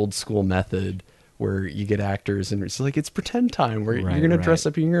the old school method where you get actors and it's like, it's pretend time where Right, you're going to dress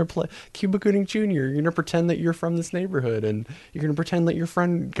right. up, you're going to play Cuba Gooding Jr., you're going to pretend that you're from this neighborhood and you're going to pretend that your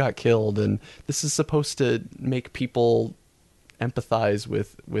friend got killed. And this is supposed to make people empathize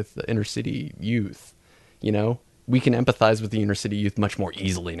with the inner city youth. You know, we can empathize with the inner city youth much more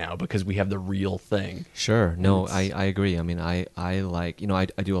easily now because we have the real thing. Sure. No, it's- I agree. I mean, I like, you know, I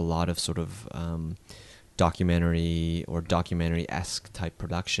do a lot of sort of documentary or documentary-esque type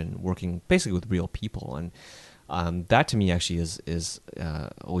production, working basically with real people, and that to me actually is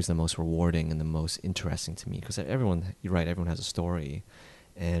always the most rewarding and the most interesting to me, because everyone, you're right, everyone has a story,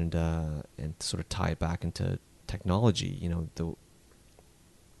 and to sort of tie it back into technology, you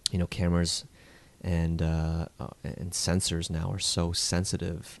know, cameras and sensors now are so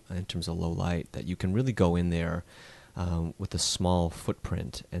sensitive in terms of low light that you can really go in there with a small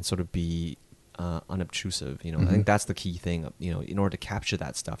footprint and sort of be unobtrusive. You know, I think that's the key thing. You know, in order to capture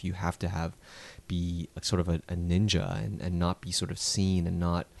that stuff, you have to be sort of a ninja and not be sort of seen, and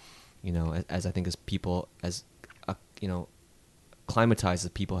not, you know, as I think as people, as you know, climatized as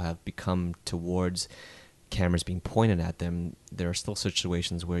people have become towards cameras being pointed at them, there are still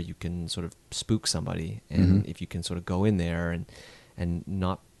situations where you can sort of spook somebody, and if you can sort of go in there and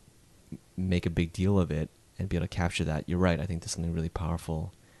not make a big deal of it and be able to capture that, you're right. I think there's something really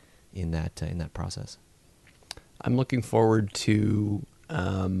powerful in that process. I'm looking forward to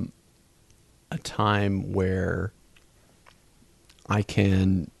a time where I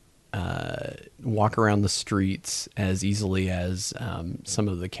can walk around the streets as easily as some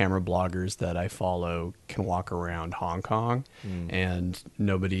of the camera bloggers that I follow can walk around Hong Kong, and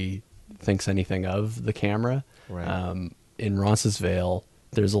nobody thinks anything of the camera. Right. In Roncesvalles,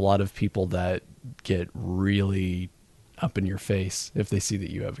 there's a lot of people that get really up in your face if they see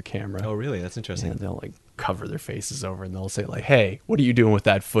that you have a camera. Oh, really? That's interesting. And they'll like cover their faces over and they'll say like, "Hey, what are you doing with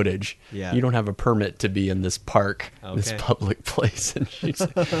that footage? Yeah. You don't have a permit to be in this park, this Okay. public place." And she's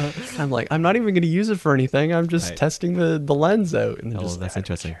like, I'm like, "I'm not even going to use it for anything. I'm just Right. testing the lens out." And they're Oh, just, that's "I don't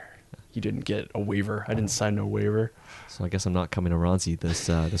interesting. care. You didn't get a waiver. I didn't sign no waiver." So I guess I'm not coming to Ronzi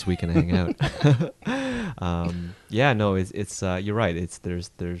this weekend to hang out. Yeah, no, it's you're right.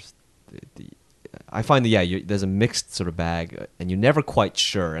 There's I find that there's a mixed sort of bag, and you're never quite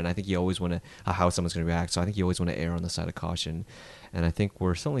sure. And I think you always want to how someone's going to react. So I think you always want to err on the side of caution. And I think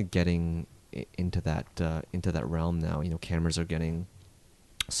we're certainly getting into that realm now. You know, cameras are getting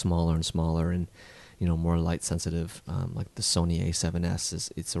smaller and smaller, and you know, more light sensitive. Like the Sony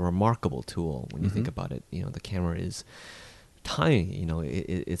A7S it's a remarkable tool when you think about it. You know, the camera is tiny. You know,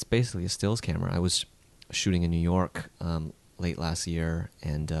 it's basically a stills camera. I was shooting in New York late last year,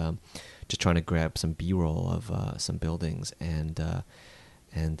 and just trying to grab some B-roll of some buildings, and you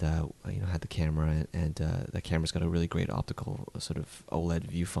know, had the camera, and the camera's got a really great optical sort of OLED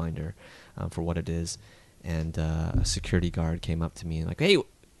viewfinder for what it is. And a security guard came up to me and like, "Hey, what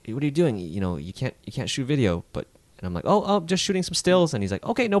are you doing? You know, you can't shoot video." And I'm like, "Oh, just shooting some stills." And he's like,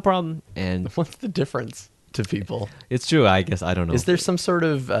 "Okay, no problem." And What's the difference? to people. It's true. I guess I don't know. Is there some sort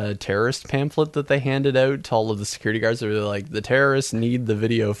of terrorist pamphlet that they handed out to all of the security guards? Where they're like, the terrorists need the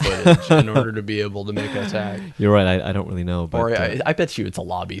video footage in order to be able to make an attack. You're right. I don't really know. But, Or I bet you it's a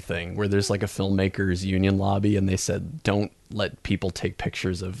lobby thing where there's like a filmmakers union lobby, and they said don't let people take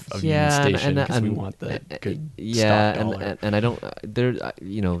pictures of Union Station because we want the good stock dollar. and I don't there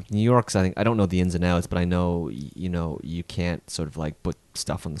New York's, I don't know the ins and outs, but I know you can't sort of like put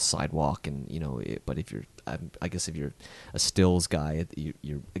stuff on the sidewalk, and but if you're I guess if you're a stills guy,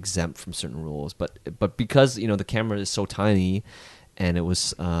 you're exempt from certain rules, but because the camera is so tiny and it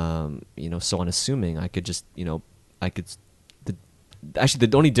was so unassuming, I could just Actually,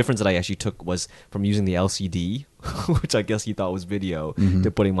 the only difference that I actually took was from using the LCD, which I guess he thought was video,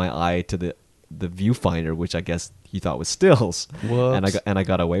 to putting my eye to the viewfinder, which I guess he thought was stills. Whoops. And I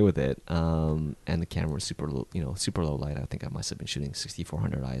got away with it. And the camera was super low light. I think I must have been shooting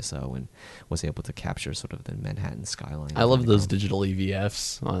 6400 ISO and was able to capture sort of the Manhattan skyline. I love those digital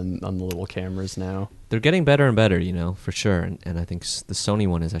EVFs on the little cameras now. They're getting better and better, for sure. And I think the Sony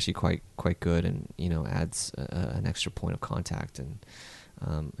one is actually quite good, and adds an extra point of contact, and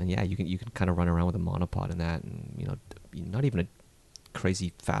yeah, you can kind of run around with a monopod in that, and not even a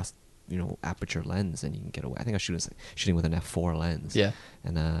crazy fast aperture lens, and you can get away. I think I was shooting with an f4 lens. Yeah,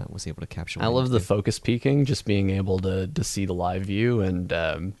 and was able to capture. I love the focus peaking, just being able to see the live view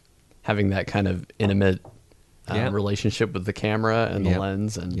and having that kind of intimate relationship with the camera and the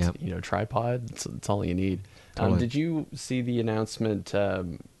lens and tripod. It's all you need. Totally. Did you see the announcement?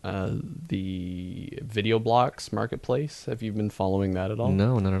 The Video Blocks marketplace. Have you been following that at all?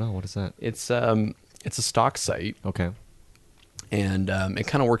 No, not at all. What is that? It's a stock site. Okay. And it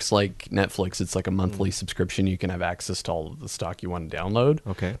kind of works like Netflix. It's like a monthly subscription. You can have access to all of the stock you want to download.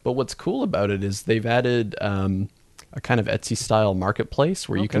 Okay. But what's cool about it is they've added a kind of Etsy-style marketplace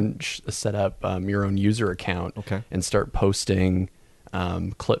where you can set up your own user account and start posting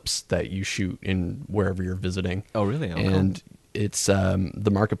clips that you shoot in wherever you're visiting. Oh, really? Okay. And it's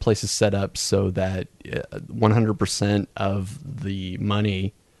the marketplace is set up so that 100% of the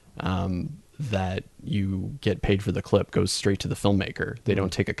money that you get paid for the clip goes straight to the filmmaker. They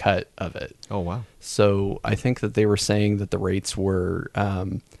don't take a cut of it. Oh, wow. So I think that they were saying that the rates were,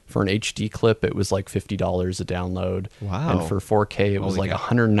 for an HD clip, it was like $50 a download. Wow. And for 4K, it was like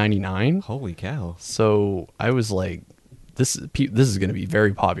 $199. Holy cow. So I was like, this is going to be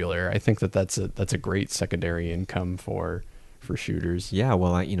very popular. I think that that's a great secondary income for shooters. Yeah,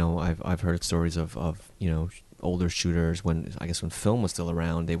 well, I've heard stories of older shooters when film was still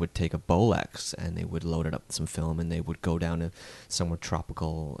around. They would take a Bolex and they would load it up with some film, and they would go down to somewhere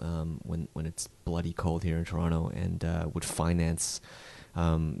tropical when it's bloody cold here in Toronto, and would finance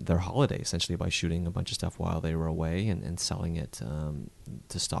their holiday essentially by shooting a bunch of stuff while they were away and selling it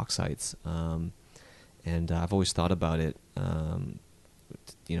to stock sites. And I've always thought about it,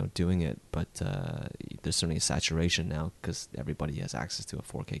 doing it, but there's certainly a saturation now because everybody has access to a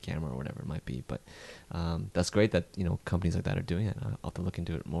 4K camera or whatever it might be. But that's great that companies like that are doing it. I'll have to look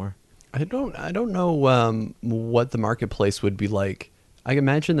into it more. I don't know what the marketplace would be like. I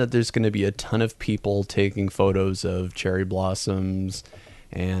imagine that there's going to be a ton of people taking photos of cherry blossoms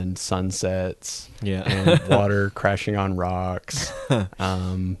and sunsets and water crashing on rocks.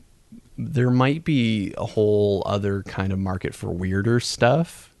 There might be a whole other kind of market for weirder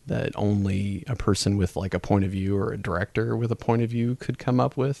stuff that only a person with like a point of view or a director with a point of view could come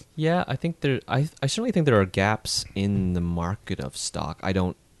up with. Yeah, I think I certainly think there are gaps in the market of stock. I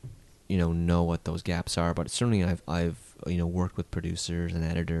don't know what those gaps are, but certainly I've worked with producers and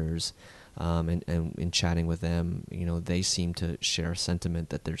editors, and in chatting with them, they seem to share a sentiment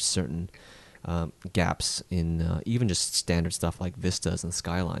that there's certain gaps in even just standard stuff like vistas and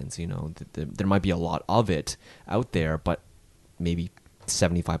skylines. There might be a lot of it out there, but maybe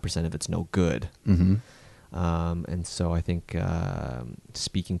 75% of it's no good. Mm-hmm. And so I think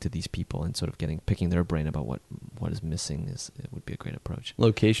speaking to these people and sort of picking their brain about what is missing it would be a great approach.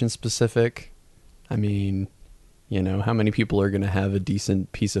 Location specific. I mean, how many people are going to have a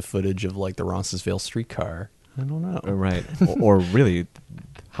decent piece of footage of like the Roncesvalles streetcar? I don't know. Right. or really,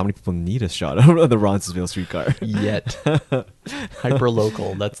 how many people need a shot of the Roncesvalles streetcar? Yet.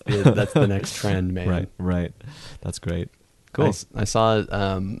 Hyper-local. That's the next trend, man. Right. That's great. Cool. I saw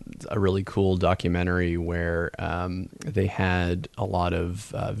a really cool documentary where they had a lot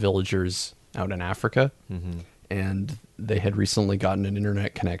of villagers out in Africa, and they had recently gotten an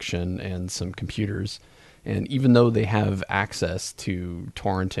internet connection and some computers. And even though they have access to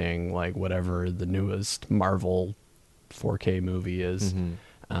torrenting, like whatever the newest Marvel 4K movie is,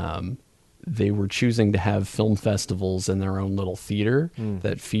 they were choosing to have film festivals in their own little theater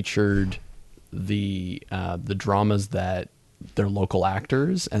that featured the dramas that their local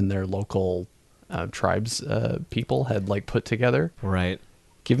actors and their local tribes people had like put together. Right.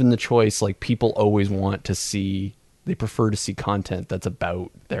 Given the choice, like people always want to see, they prefer to see content that's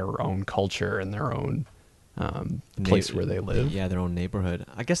about their own culture and their own place where they live. Yeah, their own neighborhood.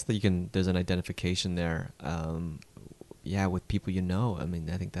 I guess that there's an identification there. Yeah, with people you know. I mean,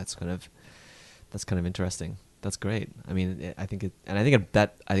 I think that's kind of interesting. That's great. I mean, I think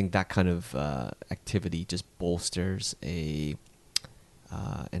that kind of activity just bolsters and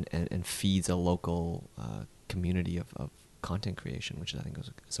feeds a local community of content creation, which I think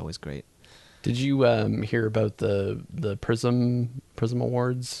is always great. Did you hear about the Prism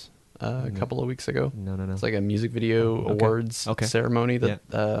Awards a couple of weeks ago? No. It's like a music video awards ceremony that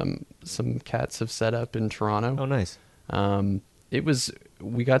some cats have set up in Toronto. Oh, nice.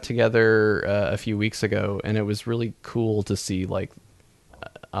 We got together a few weeks ago, and it was really cool to see like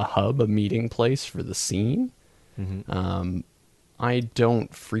a meeting place for the scene. Mm-hmm. I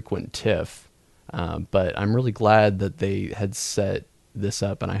don't frequent TIFF, but I'm really glad that they had set this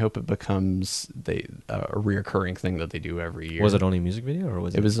up, and I hope it becomes a reoccurring thing that they do every year. Was it only music video, or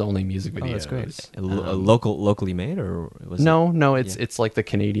was it? It was only music videos. Oh, that's great. Locally made, or was No, it's like the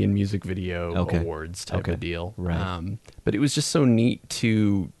Canadian Music Video Awards type of deal. Right. But it was just so neat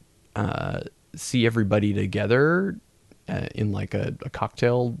to see everybody together in like a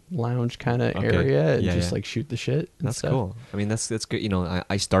cocktail lounge kind of area and just like shoot the shit. That's stuff. cool. I mean, that's good. You know,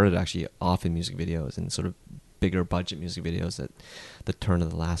 I started actually off in music videos and sort of bigger budget music videos at the turn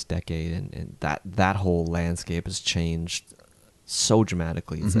of the last decade, and that whole landscape has changed so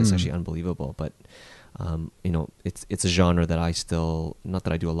dramatically. It's actually unbelievable. But you know, it's a genre that I still, not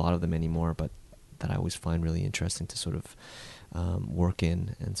that I do a lot of them anymore, but that I always find really interesting to sort of work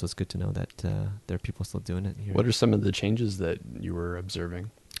in. And so it's good to know that there are people still doing it here. What are some of the changes that you were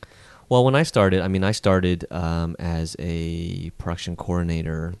observing? Well, when I started, as a production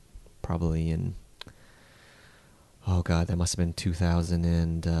coordinator, probably in, oh God, that must have been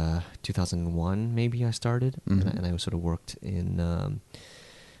 2001 maybe I started. Mm-hmm. And I sort of worked in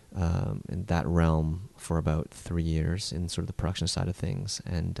that realm for about 3 years in sort of the production side of things.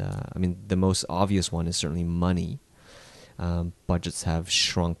 And I mean, the most obvious one is certainly money. Budgets have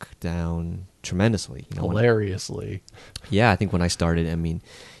shrunk down tremendously. You know, Hilariously. I think when I started, I mean,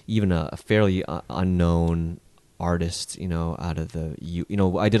 even a fairly unknown artist, you know, out of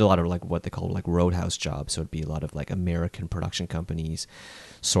I did a lot of like what they call like roadhouse jobs. So it'd be a lot of like American production companies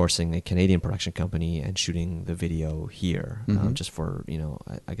sourcing a Canadian production company and shooting the video here, just for, you know,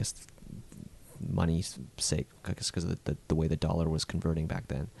 I guess money's sake, I guess because of the way the dollar was converting back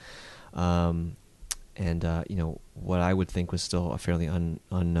then. And you know, what I would think was still a fairly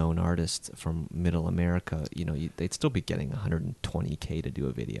unknown artist from Middle America, you know, they'd still be getting $120K to do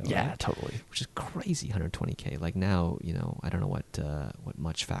a video. Yeah, right? totally. Which is crazy, $120K. Like now, you know, I don't know what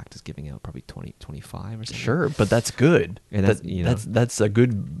Much Fact is giving out, probably 25 or something. Sure, but that's good. And that's a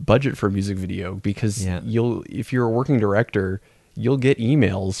good budget for a music video, because if you're a working director, you'll get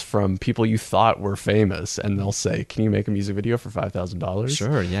emails from people you thought were famous, and they'll say, "Can you make a music video for $5,000?"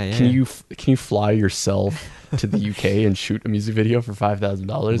 Sure, yeah. Can you fly yourself to the UK and shoot a music video for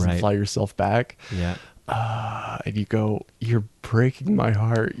 $5,000 and fly yourself back? Yeah. And you go, "You're breaking my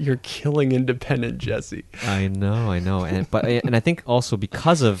heart. You're killing independent Jesse." I know, and I think also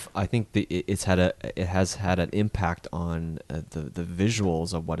because of, I think it has had an impact on the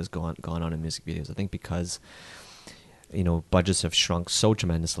visuals of what has gone on in music videos. I think because, you know, budgets have shrunk so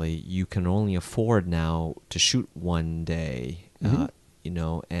tremendously, you can only afford now to shoot one day, you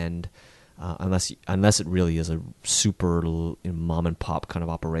know, and unless it really is a super mom and pop kind of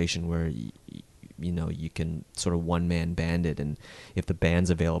operation where you know, you can sort of one man band it, and if the band's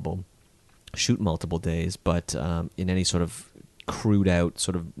available, shoot multiple days. But in any sort of crude out,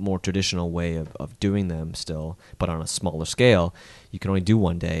 sort of more traditional way of doing them still, but on a smaller scale, you can only do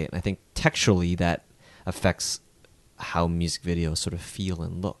one day. And I think texturally that affects how music videos sort of feel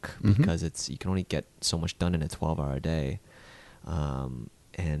and look, because you can only get so much done in a 12-hour day, and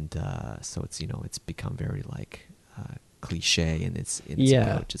so it's, you know, it's become very like cliche in its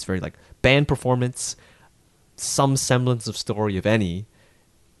approach. It's very like band performance, some semblance of story, if any,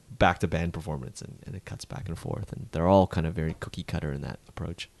 back to band performance, and it cuts back and forth, and they're all kind of very cookie cutter in that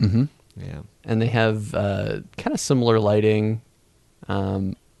approach. Yeah, and they have kind of similar lighting.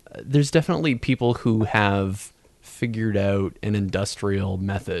 There's definitely people who have figured out an industrial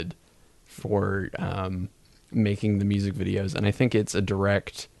method for making the music videos, and I think it's a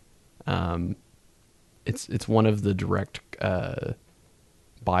direct it's one of the direct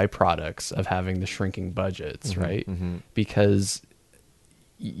byproducts of having the shrinking budgets, right? Because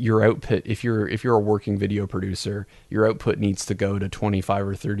your output, if you're a working video producer, your output needs to go to 25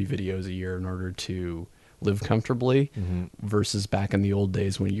 or 30 videos a year in order to live comfortably, versus back in the old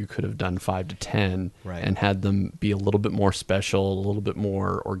days when you could have done 5 to 10 Right. and had them be a little bit more special, a little bit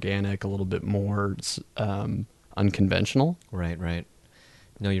more organic, a little bit more unconventional. Right.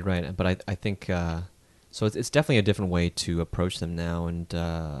 No, you're right. But I think so. It's definitely a different way to approach them now, and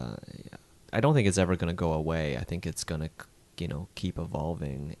I don't think it's ever going to go away. I think it's going to, keep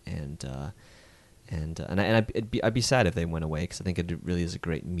evolving, and I'd be sad if they went away, because I think it really is a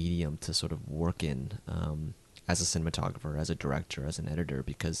great medium to sort of work in as a cinematographer, as a director, as an editor,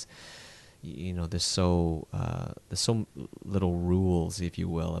 because there's so little rules, if you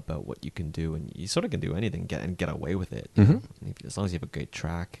will, about what you can do, and you sort of can do anything and get away with it, as long as you have a great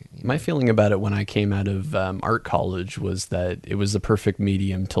track. My feeling about it when I came out of art college was that it was the perfect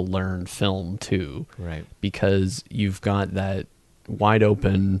medium to learn film too, Right. because you've got that wide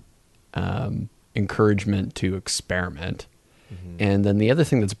open encouragement to experiment. And then the other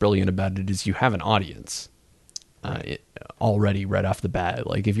thing that's brilliant about it is you have an audience already right off the bat.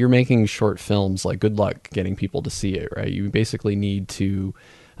 Like if you're making short films, like good luck getting people to see it, right? You basically need to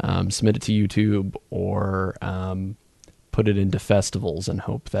submit it to YouTube or put it into festivals and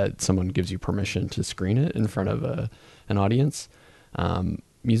hope that someone gives you permission to screen it in front of an audience.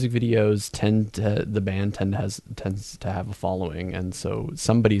 Music videos tends to have a following, and so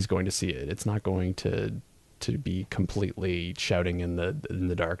somebody's going to see it. It's not going to be completely shouting in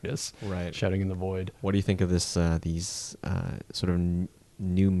the darkness, Right. shouting in the void. What do you think of these sort of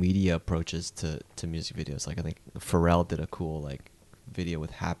new media approaches to music videos? Like I think Pharrell did a cool video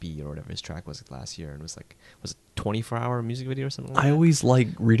with Happy or whatever his track was last year, and was it 24-hour music video or something like I that? always like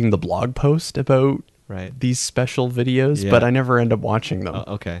reading the blog post about Right. these special videos, Yeah. but I never end up watching them.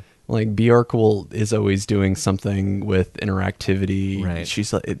 Okay. Like Bjork is always doing something with interactivity. Right.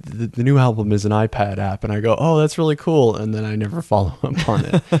 She's like, the new album is an iPad app, and I go, oh, that's really cool, and then I never follow up on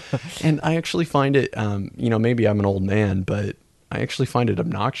it. And I actually find it, maybe I'm an old man, but I actually find it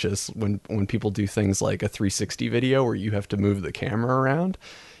obnoxious when people do things like a 360 video where you have to move the camera around,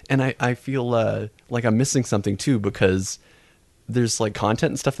 and I feel like I'm missing something too, because there's like content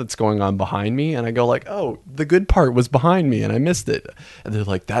and stuff that's going on behind me, and I go like, oh, the good part was behind me and I missed it, and they're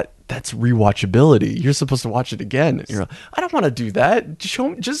like, that's rewatchability, you're supposed to watch it again. And you're like, I don't want to do that.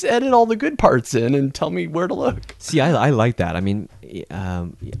 Just edit all the good parts in and tell me where to look. See, I like that. I mean,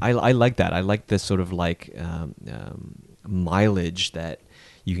 I like that. I like this sort of mileage that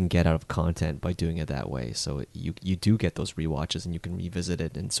you can get out of content by doing it that way. So you do get those rewatches, and you can revisit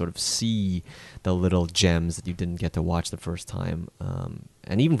it and sort of see the little gems that you didn't get to watch the first time.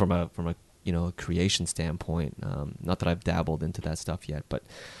 And even from a creation standpoint, not that I've dabbled into that stuff yet, but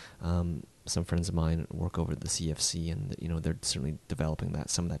some friends of mine work over at the CFC, and they're certainly developing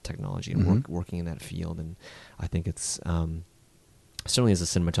some of that technology and working in that field. And I think it's certainly, as a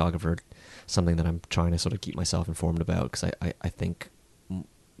cinematographer, something that I'm trying to sort of keep myself informed about, because I think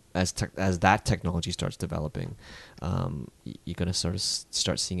as that technology starts developing, you're going to sort of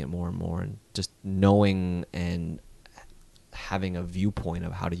start seeing it more and more, and just knowing and having a viewpoint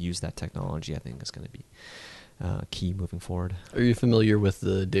of how to use that technology, I think, is going to be key moving forward. Are you familiar with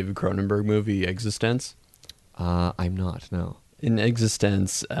the David Cronenberg movie Existence? I'm not, no. In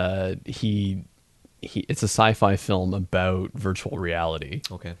Existence, it's a sci-fi film about virtual reality.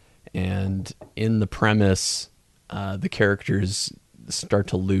 Okay. And in the premise, the characters start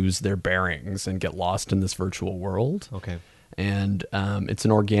to lose their bearings and get lost in this virtual world. Okay. And it's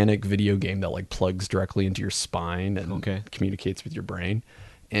an organic video game that plugs directly into your spine and communicates with your brain.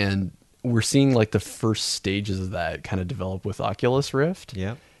 And we're seeing the first stages of that kind of develop with Oculus Rift.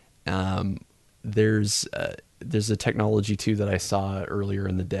 Yeah. There's a technology too that I saw earlier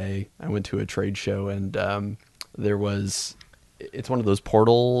in the day. I went to a trade show, and it's one of those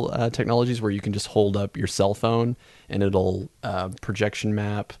portal technologies where you can just hold up your cell phone and it'll projection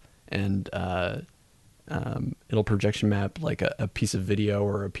map, and it'll projection map a piece of video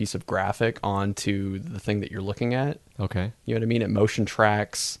or a piece of graphic onto the thing that you're looking at. Okay. You know what I mean? It motion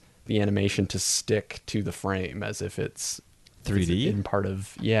tracks the animation to stick to the frame as if it's 3D in part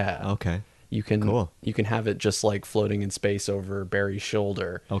of, yeah. Okay. You can Cool. You can have it just floating in space over Barry's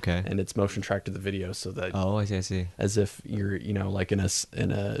shoulder. Okay. And it's motion tracked to the video, so that I see. as if you're like in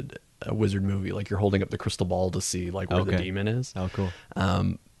a wizard movie, like you're holding up the crystal ball to see where the demon is. Oh, cool.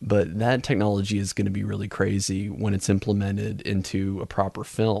 But that technology is going to be really crazy when it's implemented into a proper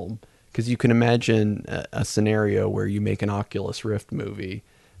film, because you can imagine a scenario where you make an Oculus Rift movie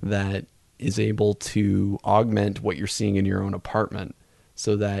that is able to augment what you're seeing in your own apartment,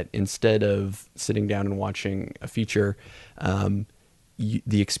 so that instead of sitting down and watching a feature,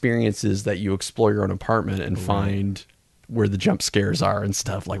 the experience is that you explore your own apartment and find where the jump scares are and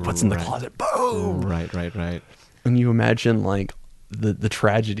stuff, like what's in the closet, boom. Right. And you imagine like the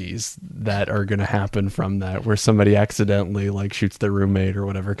tragedies that are going to happen from that, where somebody accidentally like shoots their roommate or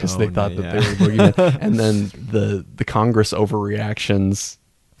whatever because they thought that they were boogeyman, and then the Congress overreactions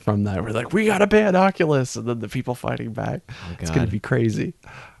from that. We're like, we got to ban Oculus, and then the people fighting back. It's going to be crazy.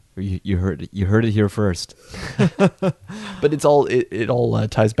 You heard it here first. But it all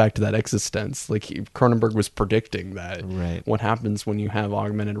ties back to that existence. Like Cronenberg was predicting that. Right. What happens when you have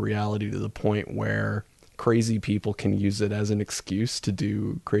augmented reality to the point where crazy people can use it as an excuse to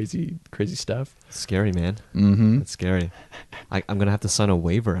do crazy stuff. It's scary, man. Mm-hmm. It's scary. I'm gonna have to sign a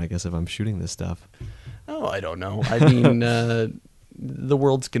waiver, I guess, if I'm shooting this stuff. Oh, I don't know. I mean, the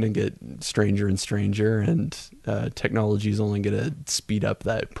world's gonna get stranger and stranger, and technology is only gonna speed up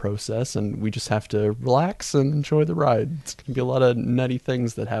that process, and we just have to relax and enjoy the ride. It's gonna be a lot of nutty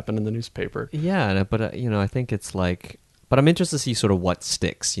things that happen in the newspaper. Yeah, but I think it's like. But I'm interested to see sort of what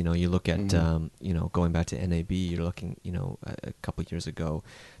sticks. You look at, going back to NAB, you're looking, a couple of years ago,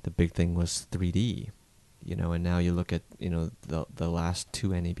 the big thing was 3D, and now you look at, the last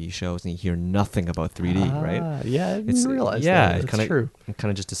 2 NAB shows and you hear nothing about 3D, right? Yeah, I didn't realize that. That's true. It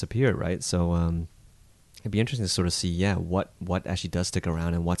kind of just disappeared, right? So it'd be interesting to sort of see, what actually does stick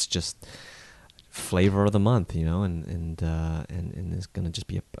around and what's just flavor of the month, and it's gonna just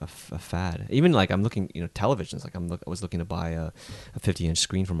be a fad. Even like I'm looking, televisions. Like I was looking to buy a 50-inch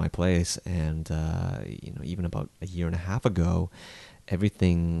screen for my place, and even about a year and a half ago,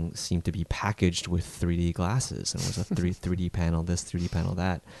 everything seemed to be packaged with 3D glasses, and it was a 3D panel this, 3D panel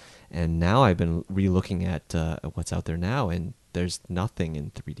that. And now I've been re-looking at what's out there now, and there's nothing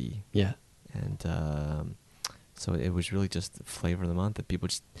in 3D. Yeah, and so it was really just the flavor of the month that people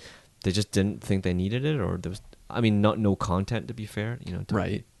they just didn't think they needed it, or there was, no content, to be fair,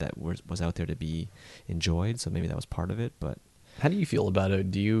 right, that was out there to be enjoyed. So maybe that was part of it. But how do you feel about it?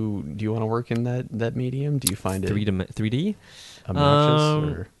 Do you want to work in that medium? Do you find 3D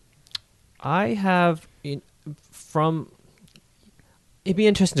obnoxious? Or? I have it'd be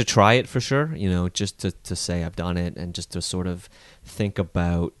interesting to try it for sure. Just to say I've done it, and just to sort of think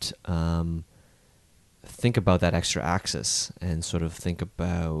about that extra axis, and sort of think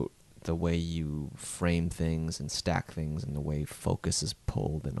about the way you frame things and stack things, and the way focus is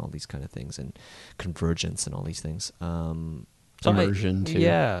pulled, and all these kind of things, and convergence and all these things. Immersion too.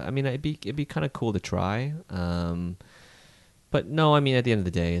 Yeah, it'd be kind of cool to try. But no, at the end of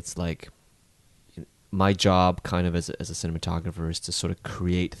the day, it's like my job, kind of as a cinematographer, is to sort of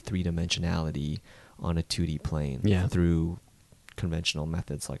create 3-dimensionality on a 2D plane through conventional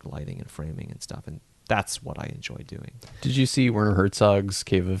methods like lighting and framing and stuff, and that's what I enjoy doing. Did you see Werner Herzog's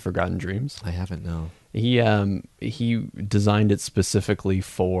Cave of Forgotten Dreams? I haven't, no. He designed it specifically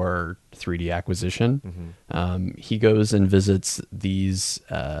for 3D acquisition. Mm-hmm. He goes and visits these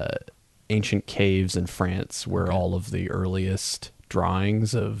ancient caves in France where all of the earliest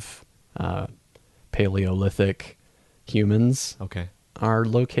drawings of Paleolithic humans are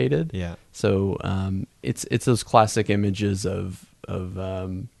located. Yeah. So it's those classic images of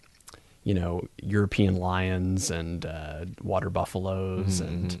European lions and water buffaloes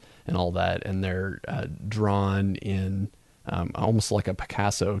and all that, and they're drawn in almost like a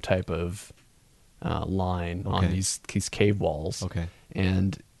Picasso type of line on these cave walls. Okay.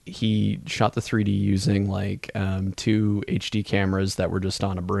 And he shot the 3D using like 2 HD cameras that were just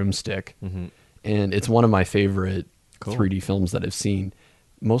on a broomstick. Mm-hmm. And it's one of my favorite 3D films that I've seen,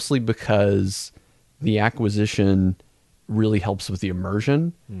 mostly because the acquisition really helps with the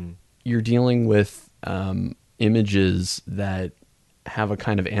immersion. You're dealing with images that have a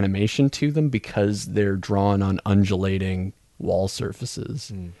kind of animation to them because they're drawn on undulating wall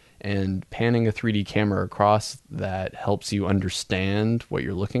surfaces. And panning a 3D camera across that helps you understand what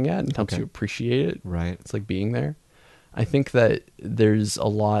you're looking at and helps you appreciate it. Right. It's like being there. I think that there's a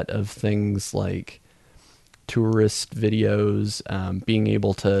lot of things like tourist videos, being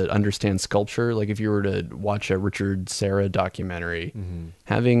able to understand sculpture. Like if you were to watch a Richard Serra documentary,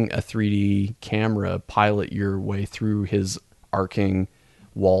 having a 3D camera pilot your way through his arcing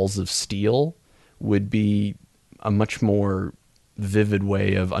walls of steel would be a much more vivid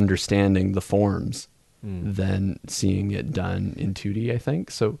way of understanding the forms than seeing it done in 2D, I think.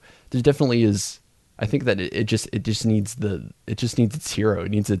 So there definitely is. I think that it just needs its hero.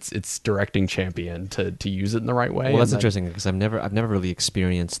 It needs its directing champion to use it in the right way. Well, that's interesting because I've never really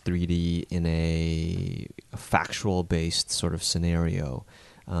experienced 3D in a factual based sort of scenario.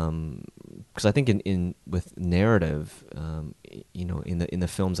 Because I think in with narrative, in the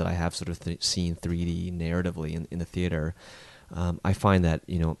films that I have sort of seen 3D narratively in the theater, I find that,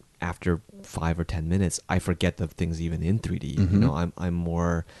 after 5 or 10 minutes, I forget the things even in 3D. I'm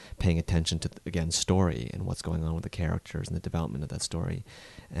more paying attention to, again, story and what's going on with the characters and the development of that story,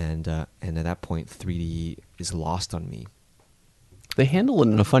 and at that point, 3D is lost on me. They handle it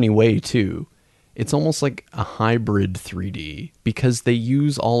in a funny way too. It's almost like a hybrid 3D because they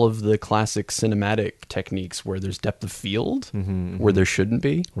use all of the classic cinematic techniques where there's depth of field where there shouldn't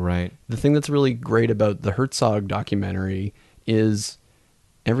be. Right. The thing that's really great about the Herzog documentary is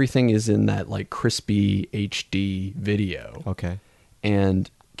everything is in that like crispy HD video. Okay.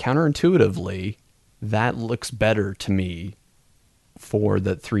 And counterintuitively, that looks better to me for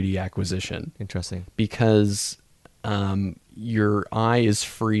that 3D acquisition. Interesting. Because your eye is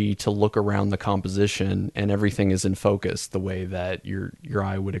free to look around the composition and everything is in focus the way that your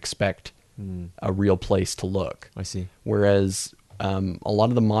eye would expect a real place to look. I see. Whereas a lot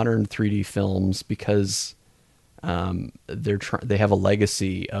of the modern 3D films, because they have a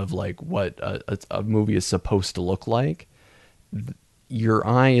legacy of like what a movie is supposed to look like, your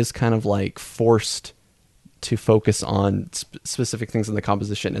eye is kind of like forced to focus on specific things in the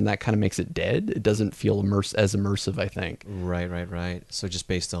composition, and that kind of makes it dead. It doesn't feel as immersive, I think. Right. So just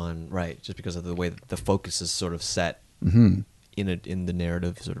based on, just because of the way that the focus is sort of set in the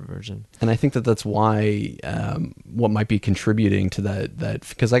narrative sort of version. And I think that that's why what might be contributing to that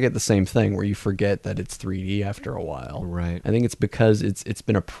because I get the same thing where you forget that it's 3D after a while. Right. I think it's because it's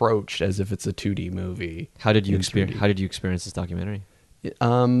been approached as if it's a 2D movie. How did you experience this documentary?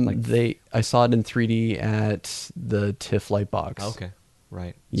 I saw it in 3D at the TIFF Lightbox. Oh, okay.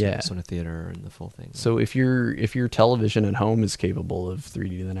 Right. Yeah. So in a theater and the full thing. So if your television at home is capable of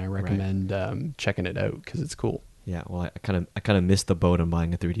 3D, then I recommend checking it out because it's cool. Yeah. Well, I kind of missed the boat on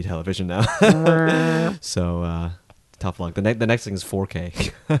buying a 3D television now. So tough luck. The next thing is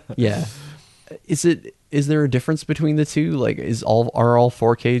 4K. Yeah. Is there a difference between the two? Like, are all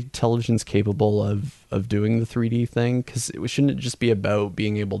 4K televisions capable of doing the 3D thing? Because shouldn't it just be about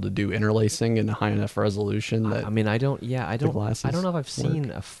being able to do interlacing in a high enough resolution that? I mean, I don't know if I've seen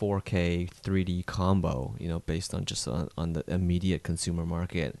work? a 4K 3D combo. Based on just on the immediate consumer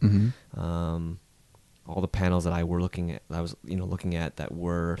market. All the panels that I was looking at that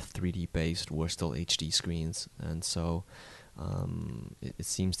were 3D based were still HD screens, and so. It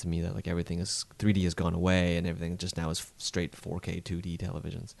seems to me that like everything is 3D has gone away and everything just now is straight 4K 2D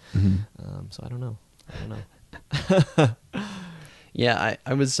televisions. So I don't know. Yeah,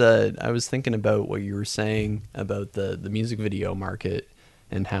 I was thinking about what you were saying about the music video market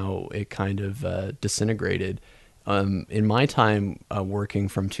and how it kind of disintegrated. In my time working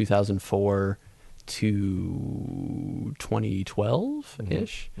from 2004 to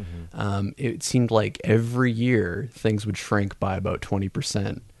 2012-ish, it seemed like every year things would shrink by about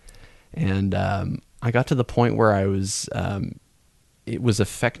 20%. And I got to the point where I was, it was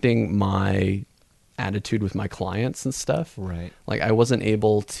affecting my attitude with my clients and stuff. Right. Like I wasn't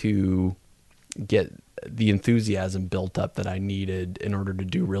able to get the enthusiasm built up that I needed in order to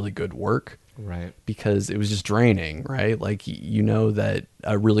do really good work. Right. Because it was just draining, right? Like, that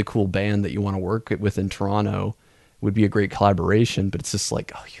a really cool band that you want to work with in Toronto would be a great collaboration, but it's just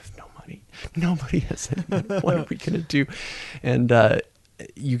like, oh, you have no money. Nobody has any money. What are we going to do? And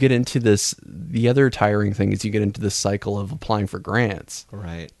you get into this, the other tiring thing is you get into this cycle of applying for grants.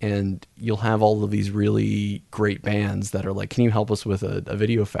 Right. And you'll have all of these really great bands that are like, can you help us with a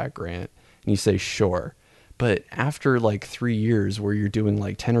VideoFact grant? And you say, sure. But after like 3 years where you're doing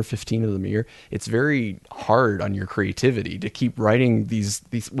like 10 or 15 of them a year, it's very hard on your creativity to keep writing these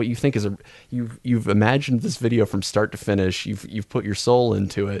what you think is you've imagined this video from start to finish. You've put your soul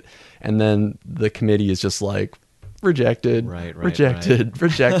into it. And then the committee is just like, rejected, rejected.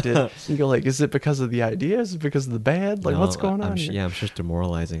 You go like, is it because of the idea? Is it because of the band? Like, what's going on here? Yeah, I'm sure it's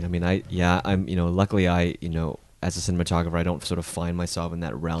demoralizing. I mean, I'm luckily as a cinematographer, I don't sort of find myself in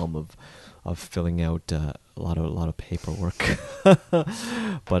that realm of filling out a lot of paperwork.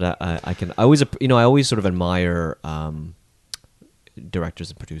 But I always sort of admire directors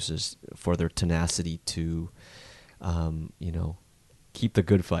and producers for their tenacity to keep the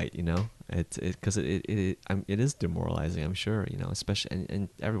good fight. Because it is demoralizing, I'm sure. Especially and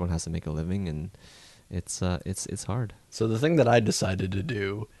everyone has to make a living, and it's hard. So the thing that I decided to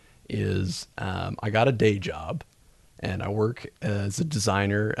do is I got a day job. And I work as a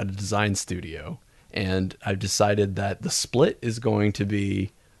designer at a design studio. And I've decided that the split is going to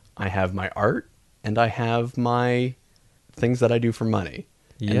be, I have my art and I have my things that I do for money.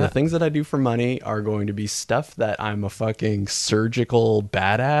 And Yeah. the things that I do for money are going to be stuff that I'm a fucking surgical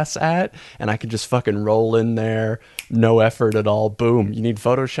badass at, and I can just fucking roll in there, no effort at all. Boom. You need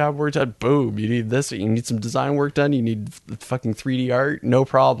Photoshop work done? Boom. You need this. You need some design work done? You need fucking 3D art? No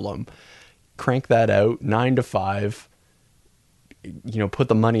problem. Crank that out, 9 to 5. Put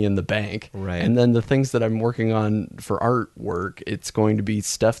the money in the bank. Right. And then the things that I'm working on for artwork, it's going to be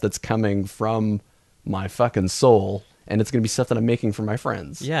stuff that's coming from my fucking soul, and it's going to be stuff that I'm making for my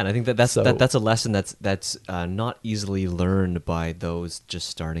friends. Yeah, and I think that's So- that's a lesson that's not easily learned by those just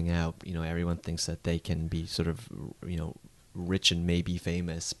starting out. Everyone thinks that they can be sort of rich and maybe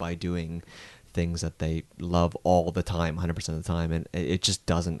famous by doing things that they love all the time, 100% of the time, and it just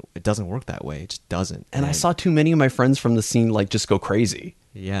doesn't work that way. It just doesn't. And I saw too many of my friends from the scene just go crazy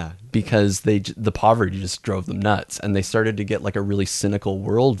yeah, because the poverty just drove them nuts, and they started to get a really cynical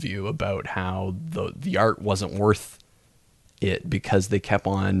worldview about how the art wasn't worth it because they kept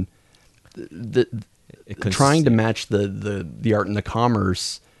on trying to match the art and the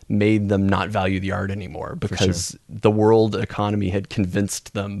commerce made them not value the art anymore because the world economy had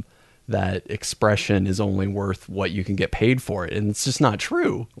convinced them that expression is only worth what you can get paid for it. And it's just not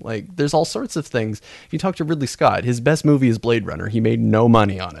true. There's all sorts of things. If you talk to Ridley Scott, his best movie is Blade Runner. He made no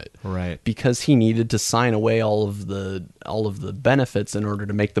money on it. Right. Because he needed to sign away all of the benefits in order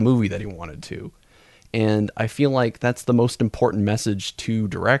to make the movie that he wanted to. And I feel like that's the most important message to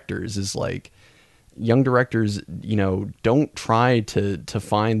directors is young directors, don't try to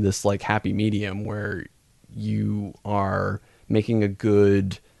find this happy medium where you are making a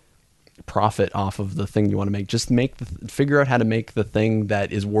good profit off of the thing you want to make. Just figure out how to make the thing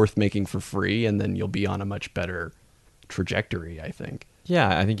that is worth making for free, and then you'll be on a much better trajectory, I think.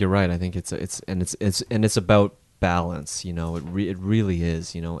 Yeah, I think you're right. I think it's about balance. It really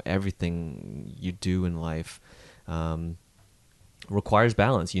is. Everything you do in life requires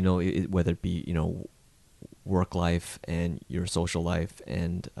balance. Whether it be work life and your social life,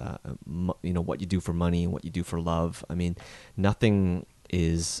 and what you do for money and what you do for love. I mean, nothing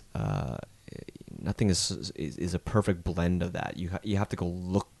is a perfect blend of that. You have to go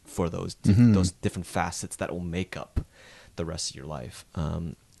look for those different facets that will make up the rest of your life.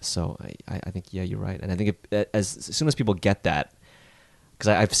 So I think you're right, and I think as soon as people get that, because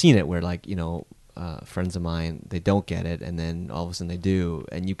I've seen it where friends of mine, they don't get it, and then all of a sudden they do,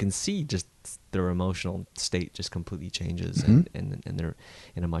 and you can see just their emotional state just completely changes, and they're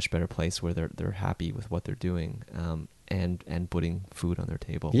in a much better place where they're happy with what they're doing, and putting food on their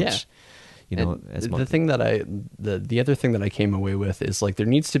table. Yeah. Which, the thing that the other thing that I came away with is there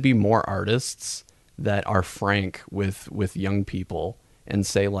needs to be more artists that are frank with young people and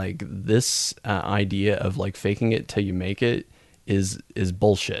say this idea of faking it till you make it is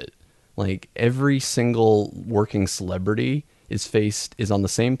bullshit. Every single working celebrity is on the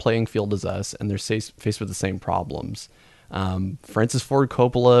same playing field as us, and they're faced with the same problems. Francis Ford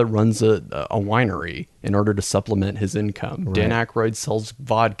Coppola runs a winery in order to supplement his income. Right. Dan Aykroyd sells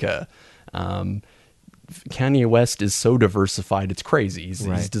vodka. Kanye West is so diversified, it's crazy.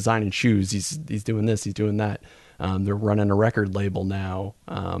 He's designing shoes. He's doing this. He's doing that. They're running a record label now.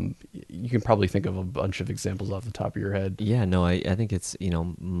 You can probably think of a bunch of examples off the top of your head. Yeah, no, I think it's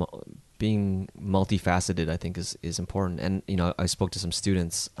being multifaceted, I think is important. And I spoke to some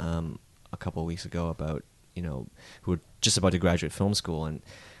students a couple of weeks ago about who were just about to graduate film school, and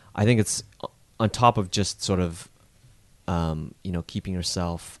I think it's on top of just sort of keeping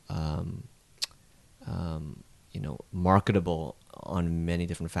yourself marketable on many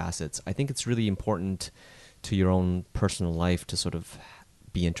different facets. I think it's really important to your own personal life to sort of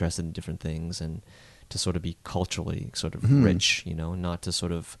be interested in different things and to sort of be culturally sort of rich, not to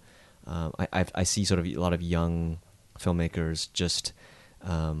sort of I see sort of a lot of young filmmakers just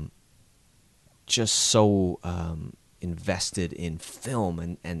so invested in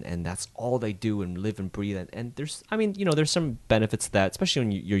film and that's all they do and live and breathe, and there's some benefits to that, especially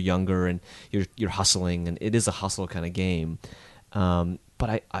when you're younger and you're hustling, and it is a hustle kind of game,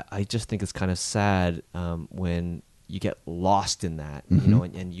 but I just think it's kind of sad when you get lost in that,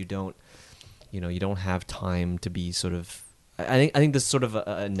 and you don't have time to be sort of, I think there's sort of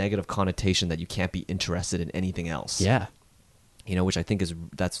a negative connotation that you can't be interested in anything else. Yeah. Which I think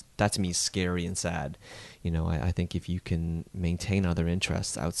that to me is scary and sad. I think if you can maintain other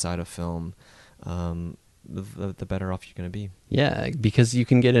interests outside of film, the better off you're going to be. Yeah, because you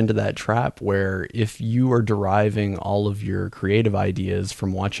can get into that trap where if you are deriving all of your creative ideas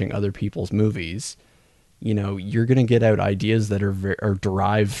from watching other people's movies, you're going to get out ideas that are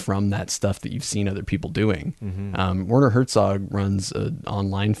derived from that stuff that you've seen other people doing. Mm-hmm. Werner Herzog runs an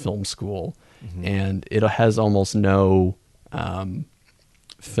online film school, and it has almost no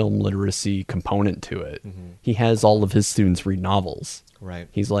film literacy component to it. He has all of his students read novels. Right.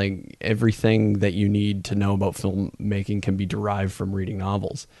 He's like, everything that you need to know about filmmaking can be derived from reading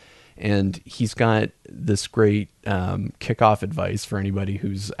novels. And he's got this great kickoff advice for anybody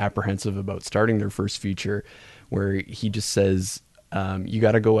who's apprehensive about starting their first feature, where he just says, you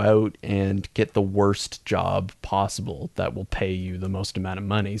got to go out and get the worst job possible that will pay you the most amount of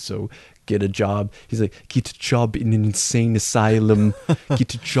money. So get a job. He's like, get a job in an insane asylum.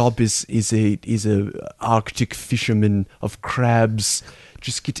 Get a job as a Arctic fisherman of crabs.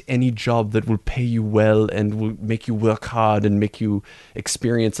 Just get any job that will pay you well and will make you work hard and make you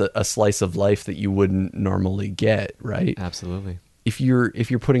experience a slice of life that you wouldn't normally get, right? Absolutely. If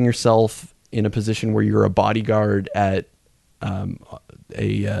you're putting yourself in a position where you're a bodyguard at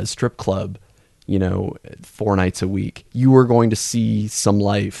a strip club, 4 nights a week, you are going to see some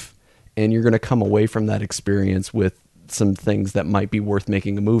life, and you're going to come away from that experience with some things that might be worth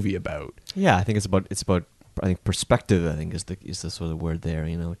making a movie about. Yeah, I think it's about I think perspective, I think is the sort of word there,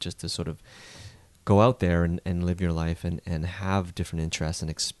 just to sort of go out there and live your life and have different interests and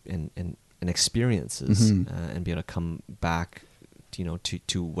experiences, and be able to come back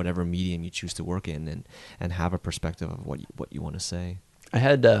to whatever medium you choose to work in and have a perspective of what you want to say. I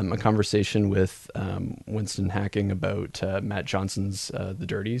had a conversation with Winston Hacking about Matt Johnson's The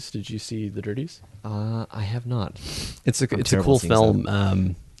Dirties. Did you see The Dirties? I have not. It's a cool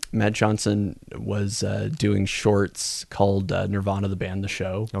film. Matt Johnson was doing shorts called Nirvana the Band the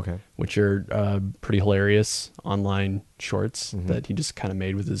Show, which are pretty hilarious online shorts that he just kind of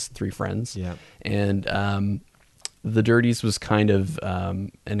made with his 3 friends. Yeah. And The Dirties was kind of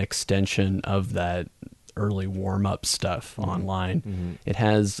an extension of that early warm-up stuff online. It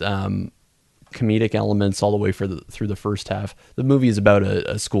has comedic elements all the way through the first half. The movie is about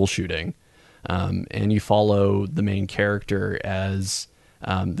a school shooting, and you follow the main character as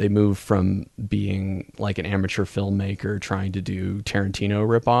they move from being like an amateur filmmaker trying to do Tarantino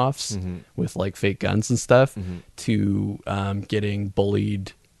ripoffs with like fake guns and stuff to getting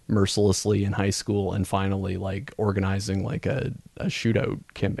bullied mercilessly in high school and finally like organizing like a shootout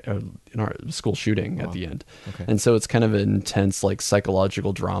in our school shooting at the end. And so it's kind of an intense like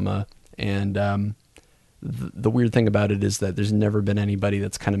psychological drama. And the weird thing about it is that there's never been anybody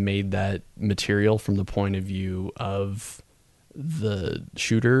that's kind of made that material from the point of view of the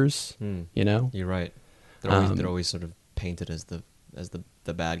shooters. You're right. They're always sort of painted as the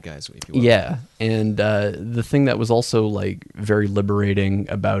bad guys, if you will. Yeah. And the thing that was also like very liberating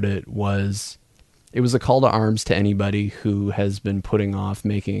about it was a call to arms to anybody who has been putting off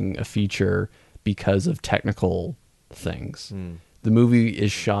making a feature because of technical things. The movie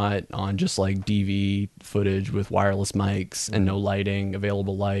is shot on just like DV footage with wireless mics and no lighting,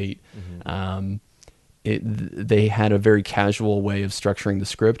 available light. They had a very casual way of structuring the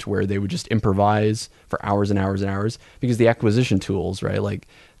script where they would just improvise for hours and hours and hours, because the acquisition tools, right? Like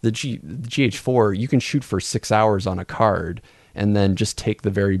the GH4, you can shoot for 6 hours on a card and then just take the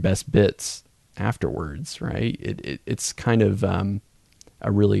very best bits afterwards, right? It's kind of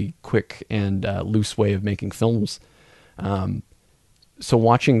a really quick and loose way of making films. So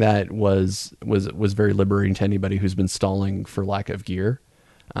watching that was very liberating to anybody who's been stalling for lack of gear.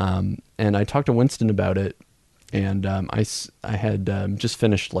 And I talked to Winston about it, and I had just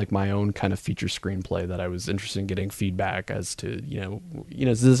finished like my own kind of feature screenplay that I was interested in getting feedback as to,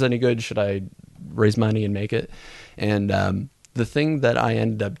 is this any good? Should I raise money and make it? And the thing that I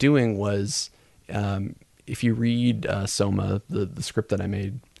ended up doing was, if you read Soma, the script that I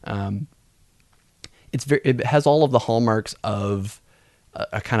made, it has all of the hallmarks of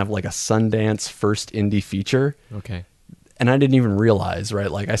a kind of like a Sundance first indie feature. Okay. And I didn't even realize,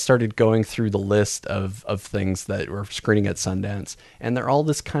 right? Like I started going through the list of things that were screening at Sundance, and they're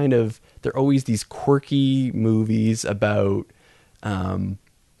always these quirky movies about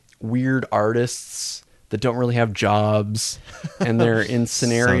weird artists that don't really have jobs, and they're in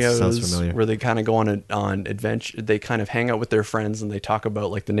scenarios sounds where they kind of go on adventure. They kind of hang out with their friends and they talk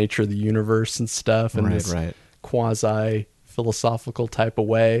about like the nature of the universe and stuff in this quasi philosophical type of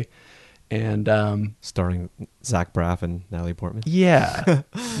way. And starring Zach Braff and Natalie Portman. Yeah.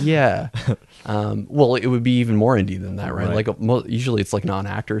 Well, it would be even more indie than that, right? Like usually it's like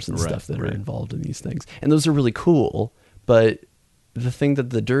non-actors and stuff that are involved in these things, and those are really cool. But the thing that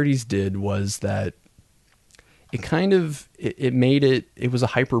The Dirties did was that it kind of it made it was a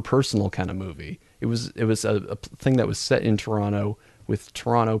hyper personal kind of movie. It was a thing that was set in Toronto with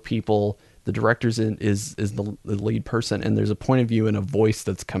Toronto people. The director is the lead person, and there's a point of view and a voice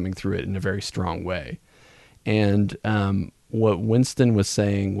that's coming through it in a very strong way. And what Winston was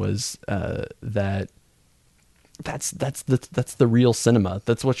saying was that that's the real cinema.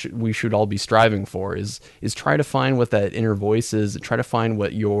 That's what we should all be striving for, is try to find what that inner voice is, try to find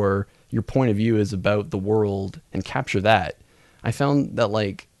what your point of view is about the world and capture that. I found that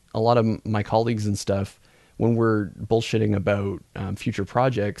like a lot of my colleagues and stuff, when we're bullshitting about future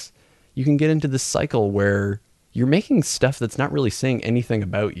projects, you can get into this cycle where you're making stuff that's not really saying anything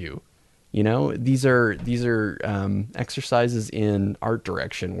about you. You know, these are exercises in art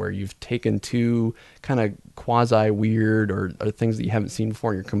direction where you've taken two kind of quasi weird or things that you haven't seen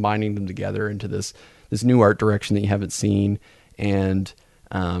before, and you're combining them together into this new art direction that you haven't seen, and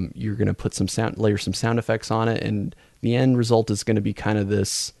you're going to put layer some sound effects on it, and the end result is going to be kind of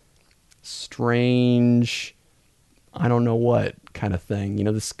this strange, I don't know what kind of thing. You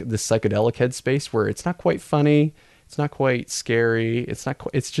know, this psychedelic headspace where it's not quite funny, it's not quite scary,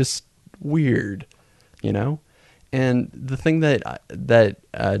 it's just weird, you know? And the thing that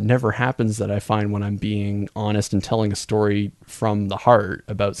never happens that I find when I'm being honest and telling a story from the heart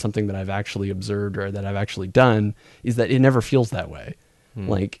about something that I've actually observed or that I've actually done is that it never feels that way.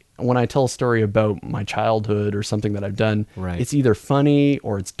 Like when I tell a story about my childhood or something that I've done, it's either funny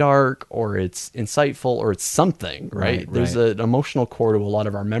or it's dark or it's insightful or it's something, right? There's an emotional core to a lot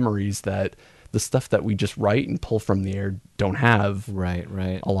of our memories that the stuff that we just write and pull from the air don't have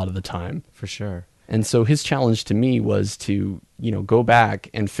a lot of the time. For sure. And so his challenge to me was to, you know, go back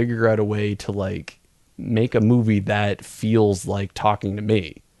and figure out a way to like make a movie that feels like talking to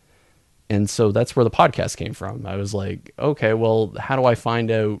me. And so that's where the podcast came from. I was like, okay, well, how do I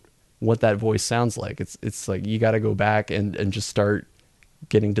find out what that voice sounds like? It's like you got to go back and just start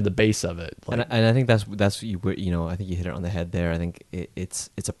getting to the base of it. Like, and I think that's you know, I think you hit it on the head there. I think it's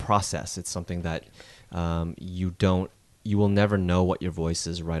a process. It's something that you will never know what your voice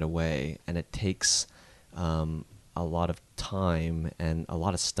is right away, and it takes a lot of time and a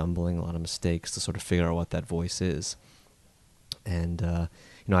lot of stumbling, a lot of mistakes to sort of figure out what that voice is. And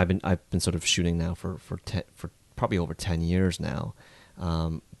you know, I've been sort of shooting now for probably over 10 years now,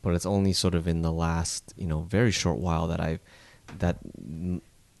 but it's only sort of in the last, you know, very short while that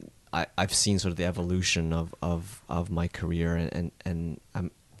I've seen sort of the evolution of my career, and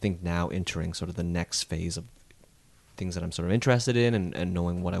I'm think now entering sort of the next phase of things that I'm sort of interested in, and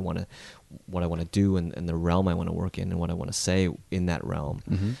knowing what I want to do, and the realm I want to work in, and what I want to say in that realm.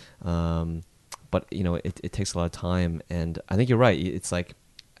 mm-hmm. But you know, it takes a lot of time, and I think you're right. It's like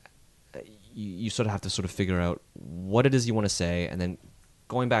you sort of have to sort of figure out what it is you want to say, and then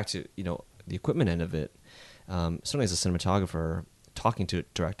going back to, you know, the equipment end of it. Certainly as a cinematographer, talking to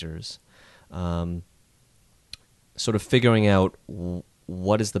directors, sort of figuring out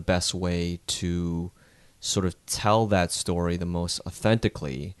what is the best way to sort of tell that story the most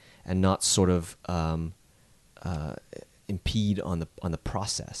authentically, and not sort of impede on the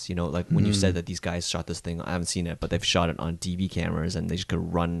process. You know, like when you said that these guys shot this thing, I haven't seen it, but they've shot it on DV cameras and they just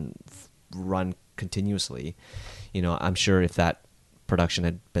could run continuously. You know, I'm sure if that production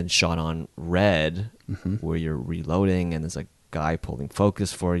had been shot on Red, where you're reloading and there's a guy pulling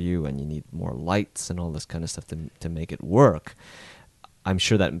focus for you and you need more lights and all this kind of stuff to make it work, I'm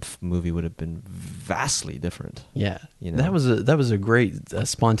sure that movie would have been vastly different. Yeah, you know? that was a great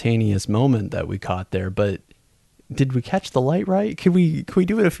spontaneous moment that we caught there. But did we catch the light right? Could we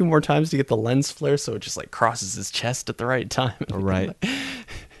do it a few more times to get the lens flare so it just like crosses his chest at the right time? Right.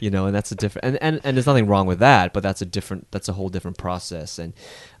 You know, and that's a different, and there's nothing wrong with that, but that's a whole different process. And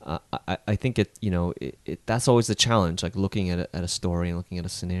I think that's always the challenge, like looking at a story and looking at a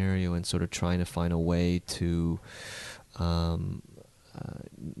scenario and sort of trying to find a way to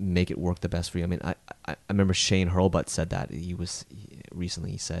make it work the best for you. I mean, I remember Shane Hurlbut said that. He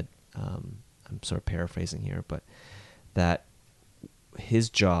recently said, I'm sort of paraphrasing here, but that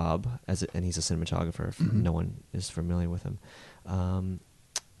his job and he's a cinematographer, if no one is familiar with him,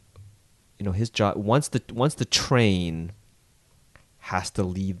 you know, his job, once the train has to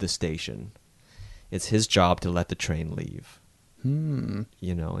leave the station, it's his job to let the train leave. You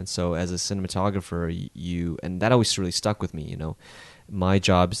know, and so as a cinematographer, and that always really stuck with me. You know, my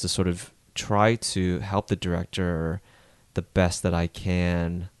job is to sort of try to help the director the best that I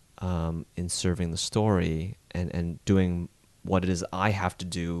can in serving the story and doing what it is I have to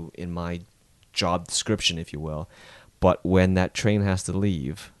do in my job description, if you will. But when that train has to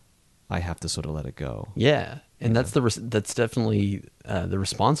leave, I have to sort of let it go. Yeah, and that's definitely the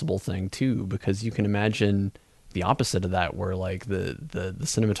responsible thing too, because you can imagine the opposite of that, where like the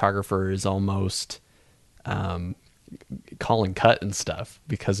cinematographer is almost calling cut and stuff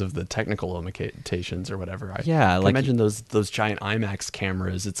because of the technical limitations or whatever. I can imagine those giant IMAX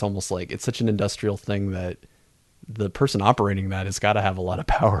cameras. It's almost like it's such an industrial thing that the person operating that has got to have a lot of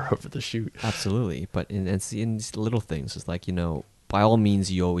power over the shoot. Absolutely, but in these little things, it's like, by all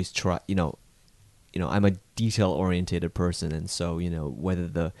means, you always try. I'm a detail oriented person, and so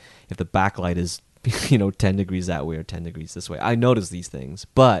whether if the backlight is 10 degrees that way or 10 degrees this way, I notice these things.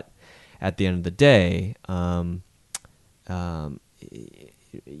 But at the end of the day,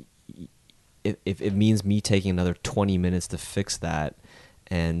 if it means me taking another 20 minutes to fix that,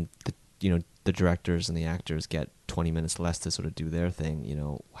 and the directors and the actors get 20 minutes less to sort of do their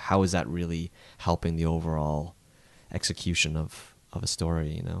thing, how is that really helping the overall execution of a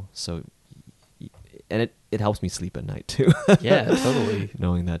story? So, and it helps me sleep at night too. Yeah, totally.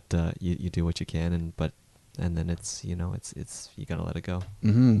 Knowing that you do what you can, and then it's it's you gotta let it go.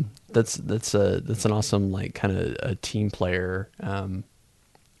 Mm-hmm. That's an awesome, like, kind of a team player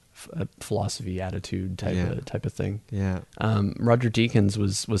a philosophy, attitude type of thing. Yeah. Roger Deakins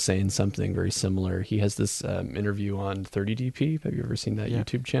was saying something very similar. He has this interview on 30DP. Have you ever seen that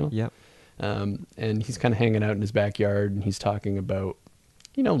YouTube channel? Yep. And he's kind of hanging out in his backyard, and he's talking about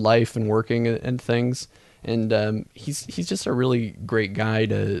life and working and things. And he's just a really great guy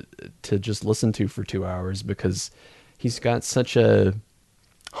to just listen to for 2 hours, because he's got such a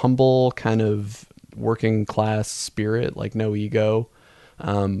humble kind of working class spirit, like no ego.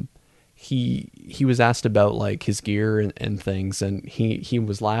 He was asked about like his gear and things, and he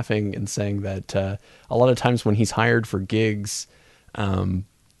was laughing and saying that a lot of times when he's hired for gigs,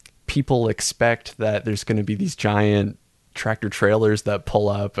 people expect that there's going to be these giant tractor trailers that pull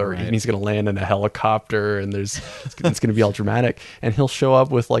up, or Right. he's going to land in a helicopter, and it's going to be all dramatic, and he'll show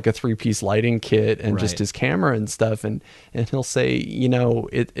up with like a 3-piece lighting kit and just Right. his camera and stuff, and he'll say,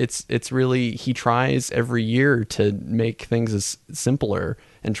 it's really, he tries every year to make things as simpler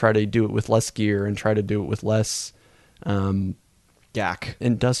and try to do it with less gear and try to do it with less Gack.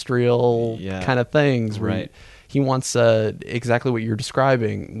 industrial Yeah. kind of things. Where Right. he wants exactly what you're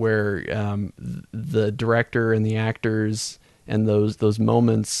describing, where the director and the actors and those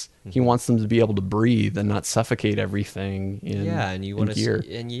moments, he wants them to be able to breathe and not suffocate everything in, And you in want gear.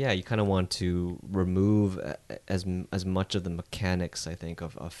 you kind of want to remove as much of the mechanics, I think,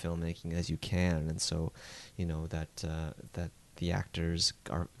 of filmmaking as you can, and so that the actors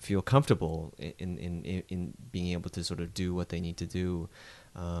feel comfortable in being able to sort of do what they need to do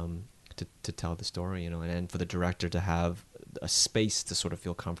to tell the story, and for the director to have a space to sort of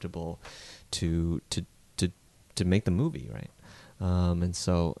feel comfortable to make the movie, right? And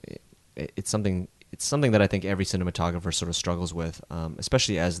so it's something that I think every cinematographer sort of struggles with,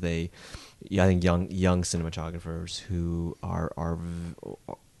 especially as I think young cinematographers who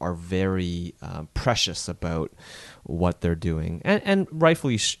are very precious about what they're doing, and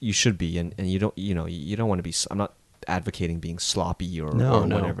rightfully you should be, and you don't want to be. I'm not advocating being sloppy or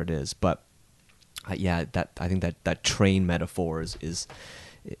whatever it is, but I think that train metaphor is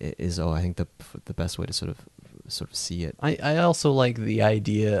I think the best way to sort of see it. I also like the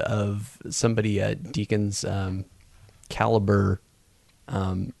idea of somebody at Deacon's caliber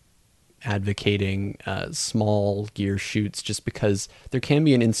advocating small gear shoots, just because there can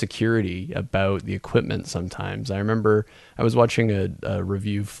be an insecurity about the equipment sometimes. I remember I was watching a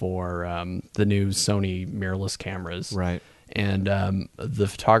review for the new Sony mirrorless cameras, Right. and the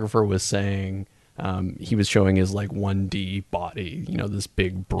photographer was saying, he was showing his like 1D body, this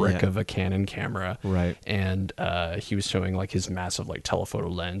big brick Yeah. of a Canon camera, Right. and he was showing like his massive like telephoto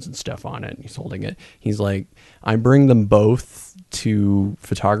lens and stuff on it, and he's holding it. He's like, I bring them both to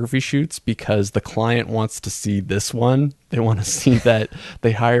photography shoots because the client wants to see this one. They want to see that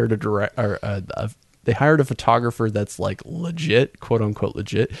they hired they hired a photographer that's like legit, quote unquote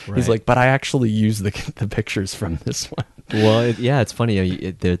legit. He's Right. like, but I actually use the pictures from this one. Well, it's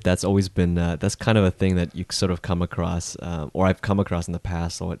funny. That's always been that's kind of a thing that you sort of come across, or I've come across in the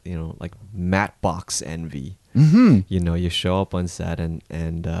past. So like matte box envy. Mm-hmm. You show up on set and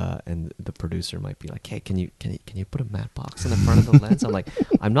the producer might be like, hey, can you put a matte box in the front of the lens? I'm like,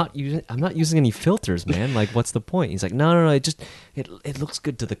 I'm not using any filters, man. Like, what's the point? He's like, no. It looks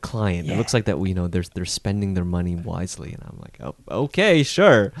good to the client. Yeah. It looks like that they're spending their money wisely. And I'm like, oh, okay,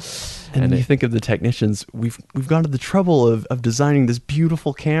 sure. And you think of the technicians, we've gone to the trouble of designing this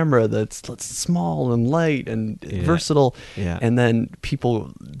beautiful camera that's small and light and versatile. Yeah. And then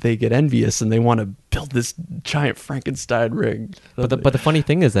people, they get envious and they want to build this giant Frankenstein rig. But the funny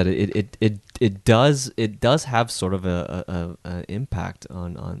thing is that it does have sort of a impact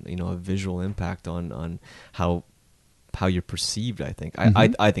on a visual impact on how you're perceived. I think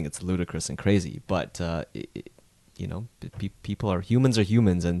I think it's ludicrous and crazy, but people are humans,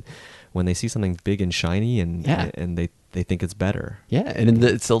 and when they see something big and shiny, and they think it's better. Yeah, and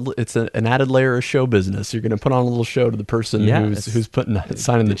it's an added layer of show business. You're going to put on a little show to the person who's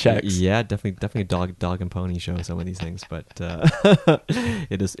signing the checks. Yeah, definitely dog and pony show, some of these things, but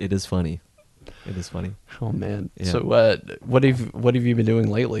it is funny. It is funny. Oh man! Yeah. So what have you been doing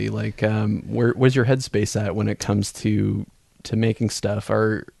lately? Like, where's your headspace at when it comes to making stuff?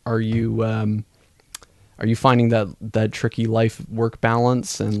 Are you finding that tricky life work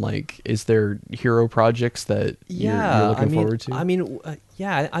balance, and like, is there hero projects that you're looking forward to? I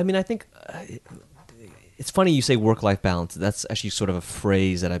think it's funny you say work-life balance. That's actually sort of a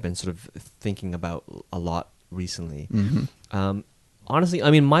phrase that I've been sort of thinking about a lot recently. Mm-hmm. Honestly, I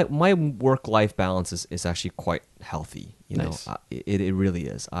mean, my work-life balance is actually quite healthy. Nice. It really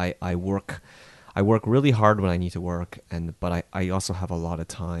is. I work really hard when I need to work, but I also have a lot of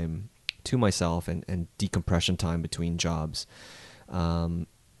time to myself and decompression time between jobs.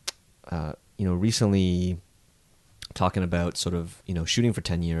 Recently talking about sort of, shooting for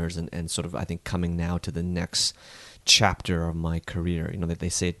 10 years and sort of, I think, coming now to the next chapter of my career. That they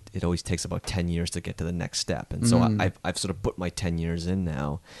say it always takes about 10 years to get to the next step. And so I've sort of put my 10 years in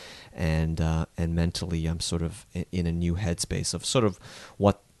now, and mentally I'm sort of in a new headspace of sort of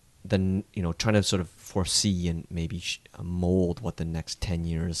what trying to sort of foresee and maybe mold what the next 10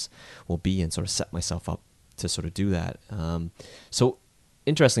 years will be, and sort of set myself up to sort of do that. So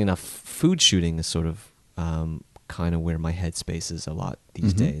interestingly enough, food shooting is sort of kind of where my headspace is a lot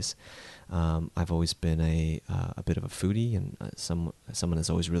these days. I've always been a bit of a foodie, and someone has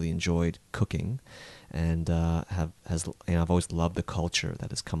always really enjoyed cooking, and I've always loved the culture that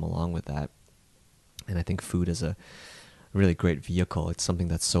has come along with that. And I think food is a really great vehicle. It's something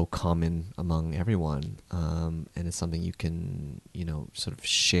that's so common among everyone, and it's something you can sort of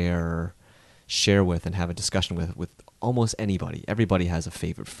share with and have a discussion with almost anybody. Everybody has a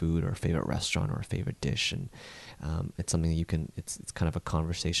favorite food or a favorite restaurant or a favorite dish, and it's something that you can. It's kind of a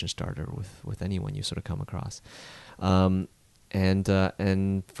conversation starter with anyone you sort of come across. And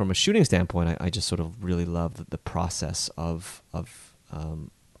from a shooting standpoint, I just sort of really love the process of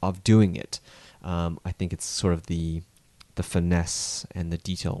doing it. I think it's sort of the finesse and the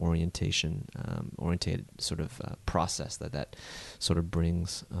detail orientated sort of process that sort of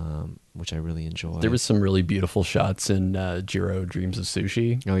brings, which I really enjoy. There was some really beautiful shots in Jiro Dreams of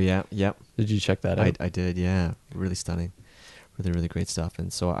Sushi. Oh yeah, yep. Did you check that out? I did, yeah. Really stunning. Really, really great stuff.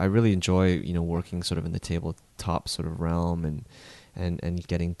 And so I really enjoy, working sort of in the tabletop sort of realm, and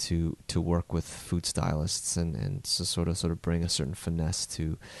getting to work with food stylists and to sort of bring a certain finesse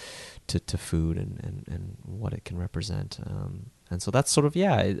to food and what it can represent. And so that's sort of,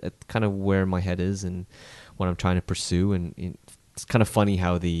 it kind of where my head is and what I'm trying to pursue. And it's kind of funny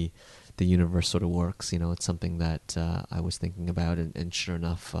how the universe sort of works. It's something that I was thinking about, and sure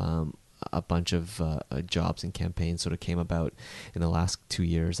enough, a bunch of jobs and campaigns sort of came about in the last 2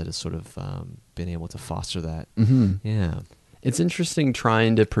 years that has sort of been able to foster that. Mm-hmm. Yeah. It's interesting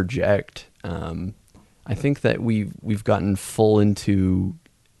trying to project. I think that we've gotten full into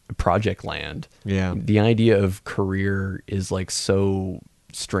project land. Yeah. The idea of career is like so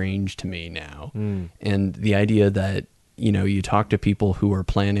strange to me now. And the idea that, you talk to people who are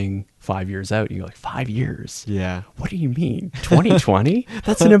planning 5 years out, you're like, 5 years? Yeah. What do you mean? 2020?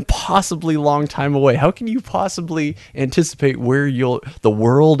 That's an impossibly long time away. How can you possibly anticipate where the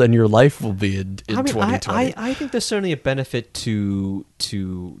world and your life will be in 2020? I think there's certainly a benefit to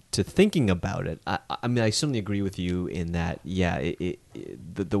thinking about it. I mean, I certainly agree with you in that,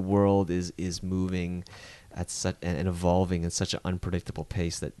 the world is moving at such and evolving at such an unpredictable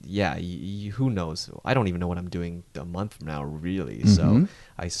pace that who knows? I don't even know what I'm doing a month from now, really. Mm-hmm. So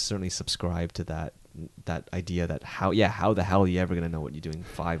I certainly subscribe to that idea that how the hell are you ever going to know what you're doing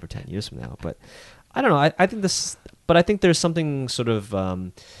 5 or 10 years from now? But I don't know. I think there's something sort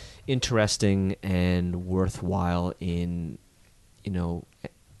of interesting and worthwhile in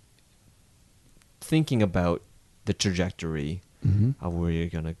thinking about the trajectory of where you're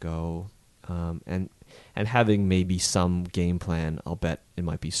going to go, and having maybe some game plan. I'll bet it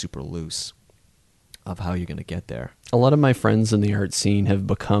might be super loose of how you're going to get there. A lot of my friends in the art scene have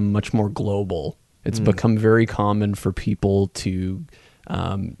become much more global. It's become very common for people to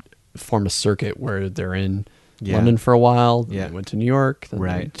form a circuit where they're in London for a while, then they went to New York, then they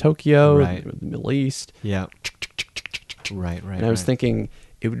went to Tokyo, the Middle East. Yeah. Right. And I was thinking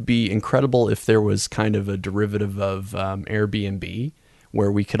it would be incredible if there was kind of a derivative of Airbnb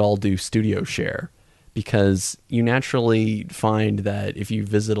where we could all do studio share. because you naturally find that if you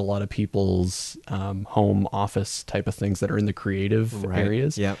visit a lot of people's home office type of things that are in the creative Right.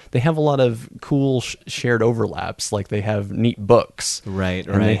 areas, Yep. they have a lot of cool shared overlaps. Like they have neat books, Right,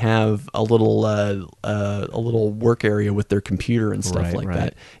 and they right. have a little work area with their computer and stuff Right, like right.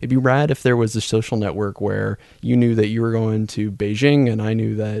 that. It'd be rad if there was a social network where you knew that you were going to Beijing and I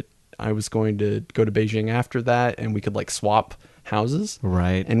knew that I was going to go to Beijing after that, and we could like swap houses,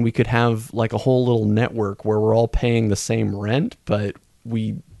 Right. and we could have like a whole little network where we're all paying the same rent, but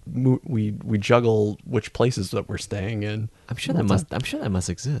we juggle which places that we're staying in. I'm sure that must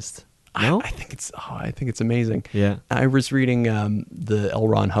exist. No? I think it's amazing. Yeah. I was reading the L.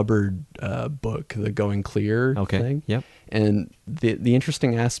 Ron Hubbard book, The Going Clear Okay. thing. Yep. And the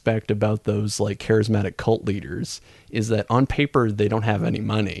interesting aspect about those like charismatic cult leaders is that on paper they don't have any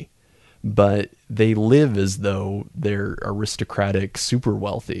money, but they live as though they're aristocratic, super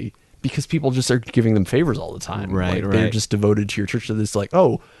wealthy, because people just are giving them favors all the time. Right, Like, they're right. just devoted to your church. So it's like,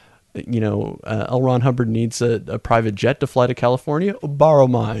 oh, L. Ron Hubbard needs a private jet to fly to California. Oh, borrow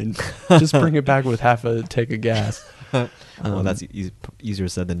mine. Just bring it back with half a tank of gas. Well, that's easier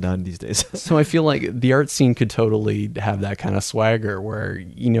said than done these days. So I feel like the art scene could totally have that kind of swagger where,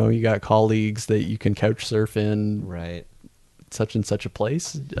 you got colleagues that you can couch surf in Right. such and such a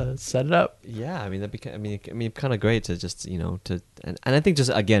place, set it up. Yeah, I mean kind of great to just and I think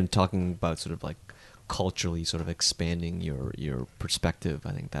just again talking about sort of like culturally sort of expanding your perspective.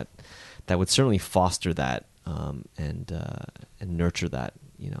 I think that would certainly foster that and nurture that.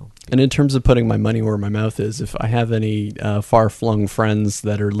 And in terms of putting my money where my mouth is, if I have any far-flung friends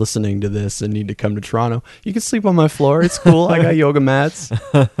that are listening to this and need to come to Toronto, you can sleep on my floor. It's cool. I got yoga mats.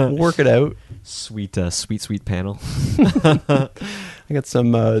 We'll work it out. Sweet panel. I got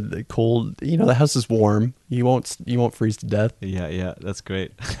some cold. The house is warm. You won't freeze to death. Yeah, that's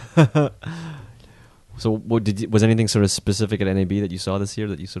great. So, was anything sort of specific at NAB that you saw this year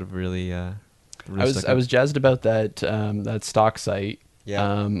that you sort of really? I was jazzed about that stock site.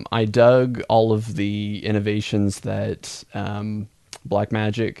 Yeah. I dug all of the innovations that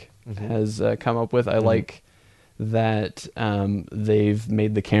Blackmagic has come up with. I like that they've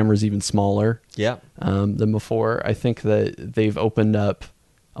made the cameras even smaller Yeah. than before. I think that they've opened up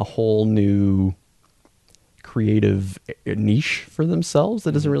a whole new creative niche for themselves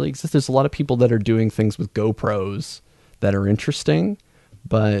that doesn't really exist. There's a lot of people that are doing things with GoPros that are interesting,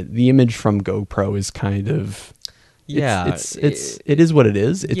 but the image from GoPro is kind of it is what it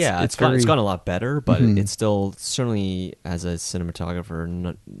is. It's gone a lot better, but it's still certainly as a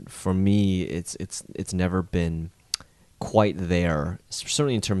cinematographer. For me, it's never been quite there.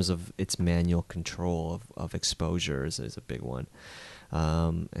 Certainly in terms of its manual control of exposures is a big one.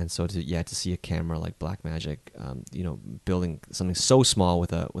 And so to see a camera like Blackmagic, building something so small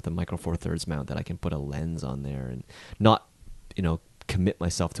with a Micro Four Thirds mount that I can put a lens on there and not commit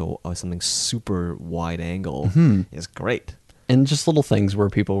myself to something super wide angle is great. And just little things where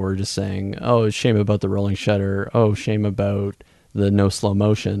people were just saying, oh, shame about the rolling shutter. Oh, shame about the no slow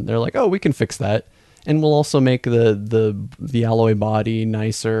motion. They're like, oh, we can fix that. And we'll also make the alloy body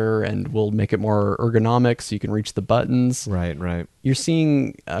nicer, and we'll make it more ergonomic so you can reach the buttons. Right. You're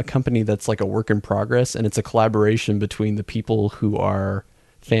seeing a company that's like a work in progress, and it's a collaboration between the people who are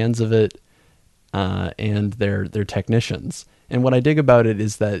fans of it and their technicians. And what I dig about it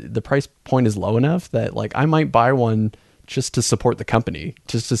is that the price point is low enough that like I might buy one just to support the company,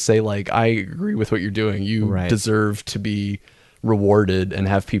 just to say like, I agree with what you're doing. You deserve to be rewarded and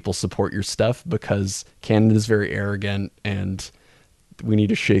have people support your stuff, because Canon is very arrogant and we need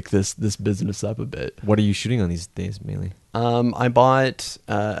to shake this business up a bit. What are you shooting on these days mainly? I bought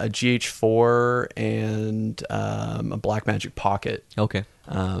a GH4 and a Blackmagic Pocket. Okay.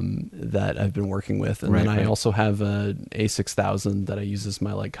 That I've been working with, and then I also have an A6000 that I use as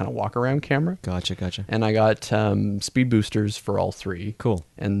my like kind of walk around camera. Gotcha. And I got speed boosters for all three. Cool.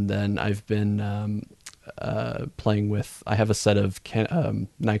 And then I've been playing with. I have a set of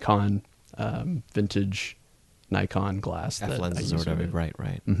Nikon vintage Nikon glass F lenses or whatever.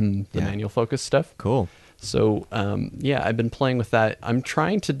 Right. The manual focus stuff. Cool. So I've been playing with that. I'm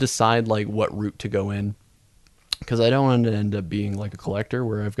trying to decide like what route to go in, because I don't want to end up being like a collector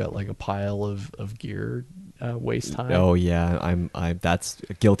where I've got like a pile of gear waste time. Oh yeah, I'm that's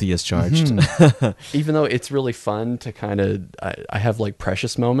guilty as charged. Even though it's really fun to kind of, I have like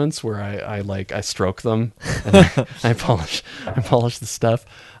precious moments where I stroke them and I polish the stuff.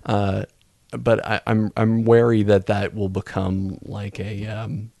 But I'm wary that will become like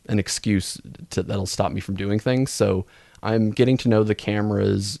an excuse that'll stop me from doing things. So I'm getting to know the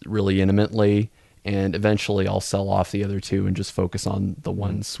cameras really intimately, and eventually I'll sell off the other two and just focus on the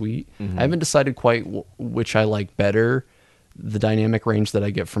one suite. I haven't decided quite which I like better, the dynamic range that I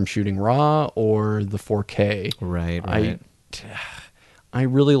get from shooting RAW or the 4K. Right. I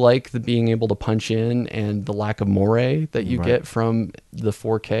really like the being able to punch in and the lack of moire that you get from the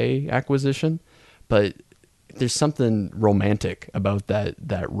 4K acquisition, but there's something romantic about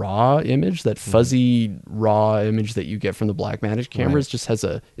that raw image, that fuzzy raw image that you get from the Blackmagic cameras. Just has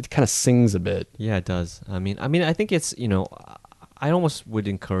it kind of sings a bit. Yeah, it does. I mean, I think it's, I almost would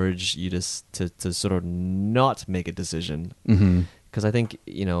encourage you to sort of not make a decision, because I think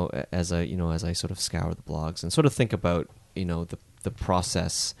as I sort of scour the blogs and sort of think about the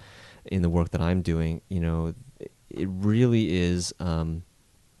process in the work that I'm doing, it really is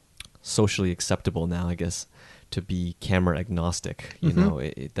socially acceptable now, I guess, to be camera agnostic.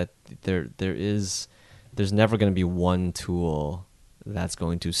 That there's never going to be one tool that's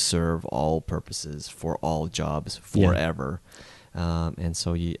going to serve all purposes for all jobs forever. And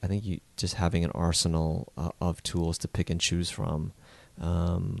so I think you just having an arsenal of tools to pick and choose from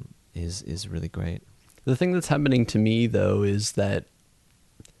is really great. The thing that's happening to me though is that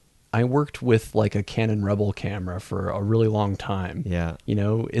I worked with like a Canon Rebel camera for a really long time. Yeah.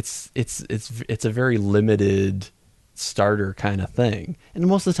 It's a very limited starter kind of thing. And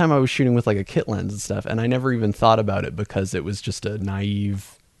most of the time I was shooting with like a kit lens and stuff, and I never even thought about it because it was just a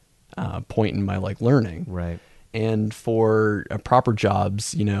naive point in my like learning. Right. And for proper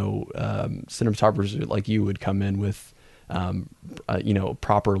jobs, cinematographers like you would come in with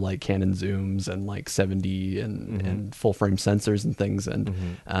proper like Canon zooms and like 70 and full frame sensors and things,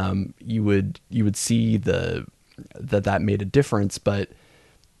 and you would see that made a difference. But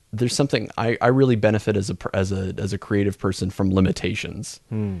there's something I really benefit as a creative person from limitations,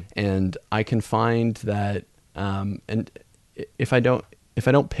 and I can find that and if I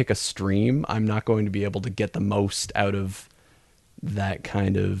don't pick a stream, I'm not going to be able to get the most out of that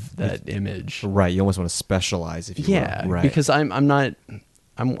kind of image. Right. You almost want to specialize if you will. Right. Because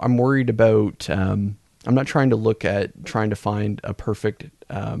I'm worried about, I'm not trying to find a perfect,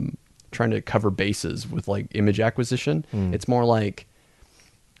 trying to cover bases with like image acquisition. It's more like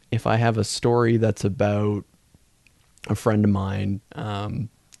if I have a story that's about a friend of mine,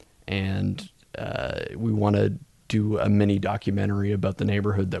 and we want to do a mini documentary about the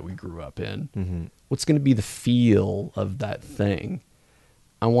neighborhood that we grew up in. What's going to be the feel of that thing?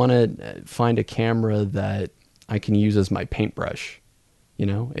 I want to find a camera that I can use as my paintbrush.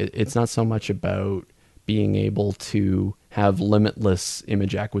 It's not so much about being able to have limitless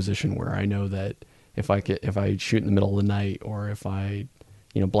image acquisition where I know that if I shoot in the middle of the night, or if I,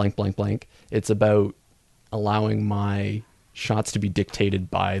 blank, blank, blank, it's about allowing my shots to be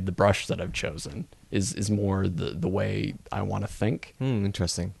dictated by the brush that I've chosen is more the way I want to think.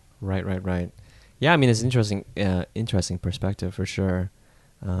 Interesting. Right. Yeah, I mean, it's interesting perspective for sure.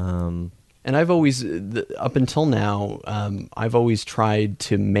 And I've always, up until now, I've always tried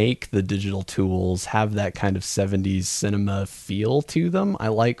to make the digital tools have that kind of 70s cinema feel to them. I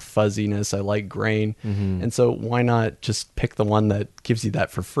like fuzziness, I like grain, and so why not just pick the one that gives you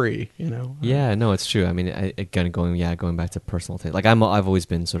that for free? Yeah, no, it's true. I mean, going back to personal taste. Like I've always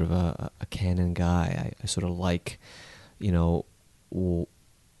been sort of a Canon guy. I sort of like,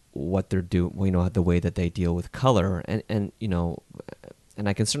 what they're doing, the way that they deal with color, and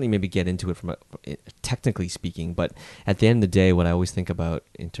I can certainly maybe get into it from technically speaking, but at the end of the day, what I always think about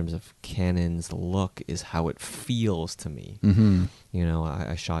in terms of Canon's look is how it feels to me.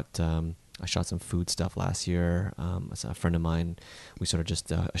 I shot some food stuff last year. A friend of mine, we sort of just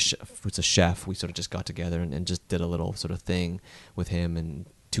who's a chef, we sort of just got together and just did a little sort of thing with him and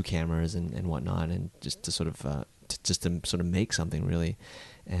two cameras and whatnot, and just to sort of make something really.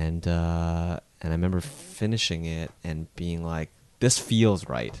 And I remember finishing it and being like, this feels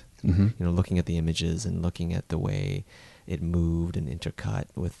right. Looking at the images and looking at the way it moved and intercut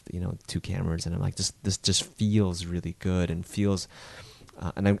with two cameras, and I'm like, this just feels really good and feels,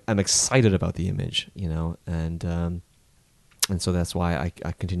 and I'm excited about the image, and so that's why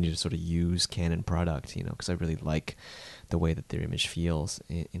I continue to sort of use Canon product, because I really like the way that their image feels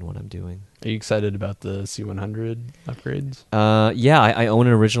in what I'm doing. Are you excited about the C100 upgrades? Yeah, I own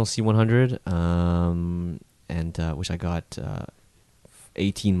an original C100, and which I got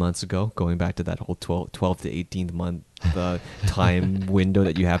 18 months ago, going back to that whole 12 to 18th month time window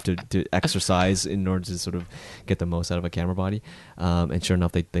that you have to exercise in order to sort of get the most out of a camera body. And sure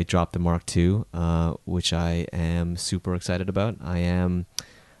enough, they dropped the Mark II, which I am super excited about.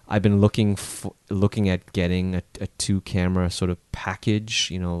 I've been looking at getting a two camera sort of package.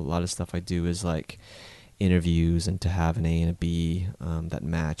 A lot of stuff I do is like interviews and to have an A and a B that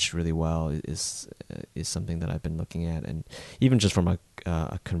match really well is something that I've been looking at. And even just from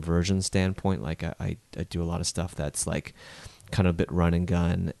a conversion standpoint, like I do a lot of stuff that's like kind of a bit run and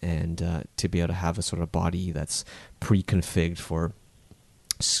gun, and to be able to have a sort of body that's pre-configured for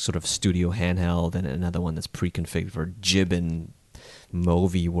sort of studio handheld, and another one that's pre-configured for jib and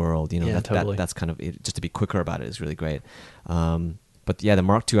Movi world, totally. that's kind of it, just to be quicker about it is really great. But yeah, the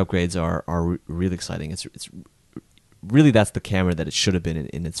Mark II upgrades are really exciting. It's really, that's the camera that it should have been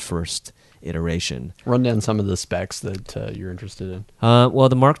in its first iteration. Run down some of the specs that you're interested in. Well,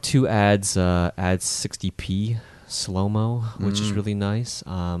 the Mark II adds 60p slow-mo, which is really nice.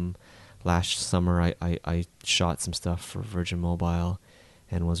 Last summer, I shot some stuff for Virgin Mobile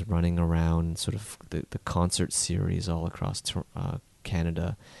and was running around sort of the concert series all across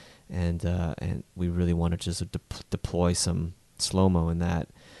Canada, and we really wanted to just deploy some slow-mo in that.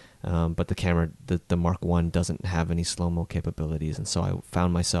 But the camera, the Mark I doesn't have any slow-mo capabilities, and so I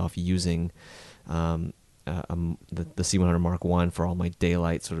found myself using the C100 Mark I for all my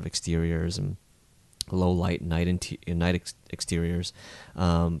daylight sort of exteriors and low light night exteriors.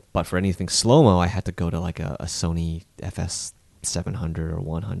 But for anything slow-mo, I had to go to like a Sony FS 700 or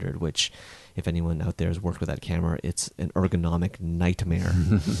 100, which, if anyone out there has worked with that camera, it's an ergonomic nightmare,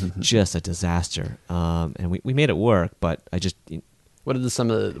 just a disaster. And we made it work, but I just. What are some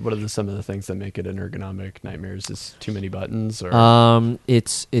of the things that make it an ergonomic nightmare? Is this too many buttons, or I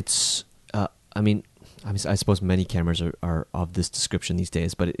suppose many cameras are of this description these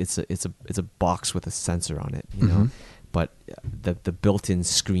days, but it's a box with a sensor on it, you know. But the built-in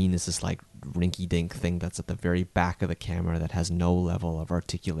screen is this like rinky-dink thing that's at the very back of the camera that has no level of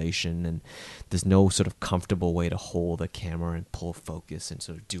articulation, and there's no sort of comfortable way to hold the camera and pull focus and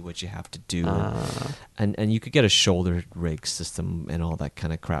sort of do what you have to do. And you could get a shoulder rig system and all that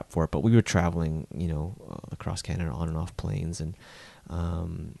kind of crap for it, but we were traveling, across Canada on and off planes, and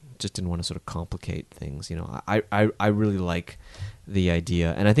just didn't want to sort of complicate things. I really like the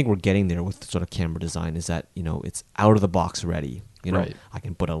idea, and I think we're getting there with sort of camera design, is that, it's out of the box ready. Right. I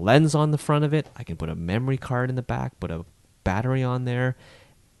can put a lens on the front of it, I can put a memory card in the back, put a battery on there,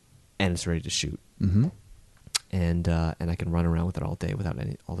 and it's ready to shoot. And I can run around with it all day without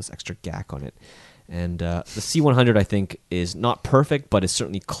all this extra gack on it. And the C100, I think, is not perfect, but is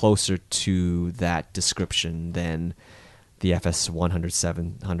certainly closer to that description than the FS 100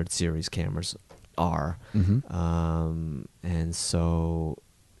 700 series cameras are. And so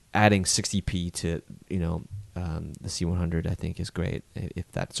adding 60p to the C100, I think, is great if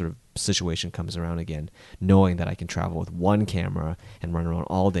that sort of situation comes around again, knowing that I can travel with one camera and run around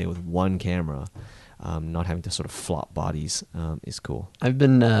all day with one camera. Not having to sort of flop bodies is cool. I've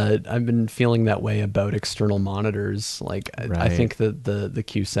been feeling that way about external monitors. Like I think that the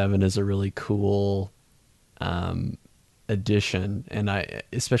Q7 is a really cool addition, and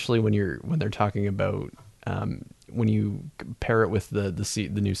especially when they're talking about when you pair it with the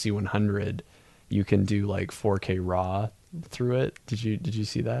new C100, you can do like 4K RAW through it. Did you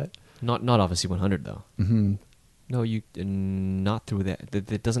see that? Not off a C100 though. No, you not through that.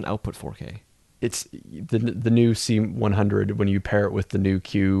 It doesn't output 4K. It's the new C100. When you pair it with the new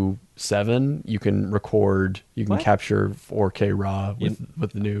Q7, you can record. You can capture 4K RAW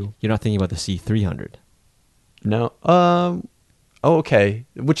with the new. You're not thinking about the C300. No. Okay.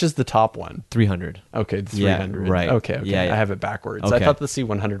 Which is the top one? 300. Okay, the 300. Yeah, right. Okay. Yeah. I have it backwards. Okay. I thought the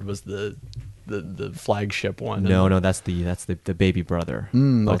C100 was the flagship one. No, that's the baby brother.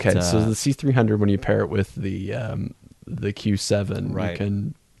 Okay, so the C300, when you pair it with the Q7, you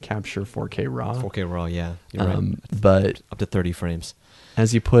can capture 4K RAW. 4K RAW, yeah. You're right. But up to 30 frames.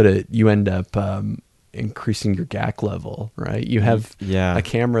 As you put it, you end up increasing your GAC level, right? You have a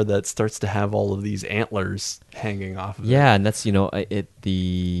camera that starts to have all of these antlers hanging off of it. Yeah, and that's I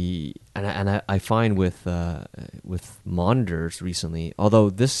find with monitors recently, although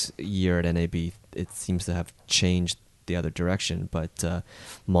this year at NAB it seems to have changed the other direction, but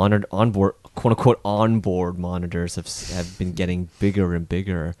onboard, quote unquote, onboard monitors have been getting bigger and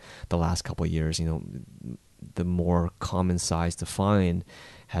bigger the last couple of years. The more common size to find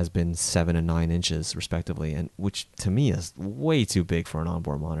has been 7 and 9 inches respectively, and which to me is way too big for an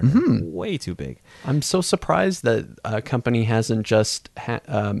onboard monitor. Way too big. I'm so surprised that a company hasn't just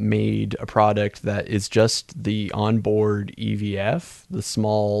made a product that is just the onboard EVF, the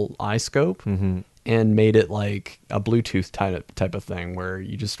small iScope, and made it like a Bluetooth type of thing where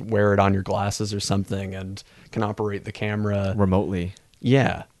you just wear it on your glasses or something and can operate the camera remotely.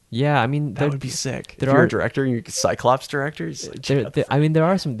 Yeah. Yeah, I mean that would be sick. If you're a director, you're a Cyclops director. There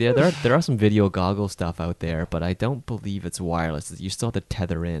are some video goggle stuff out there, but I don't believe it's wireless. You still have to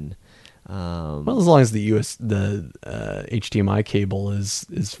tether in. Well, as long as the HDMI cable is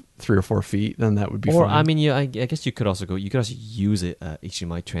 3 or 4 feet, then that would be Or fine. I mean, yeah, I guess you could also use it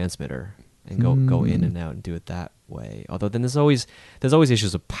HDMI transmitter and go in and out and do it that way. Although then there's always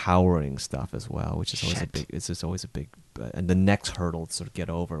issues of powering stuff as well, which is always a big and the next hurdle to sort of get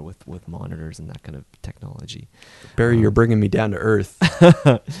over with monitors and that kind of technology. Barry, you're bringing me down to earth.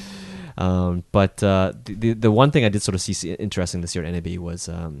 But the one thing I did sort of see interesting this year at NAB was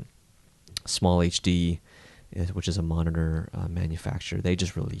Small HD, which is a monitor manufacturer. They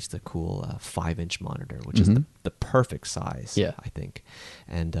just released a cool 5-inch monitor, which is the perfect size, I think.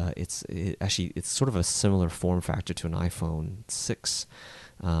 And it's sort of a similar form factor to an iPhone 6,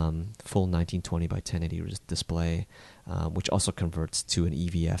 full 1920 by 1080 display, which also converts to an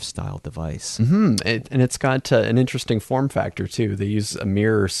EVF style device. And it's got an interesting form factor too. They use a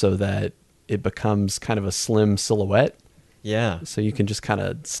mirror so that it becomes kind of a slim silhouette. Yeah. So you can just kind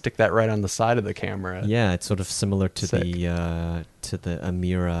of stick that right on the side of the camera. Yeah, it's sort of similar to Sick. the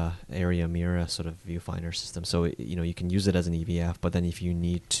Area Mira sort of viewfinder system. So you can use it as an EVF, but then if you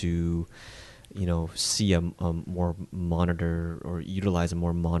need to, see a more monitor or utilize a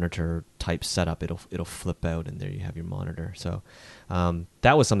more monitor type setup, it'll flip out, and there you have your monitor. So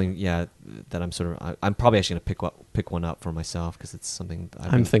that was something, that I'm probably actually gonna pick one up for myself because it's something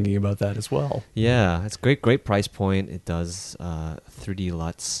I'm thinking about that as well. Yeah, it's great price point. It does 3D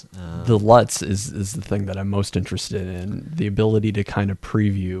LUTs. The LUTs is the thing that I'm most interested in. The ability to kind of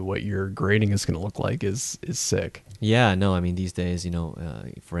preview what your grading is going to look like is sick. Yeah, no, I mean these days,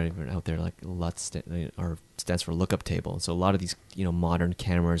 for anyone out there, like LUT stands for lookup table. So a lot of these, modern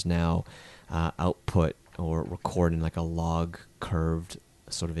cameras now output or record in like a log curved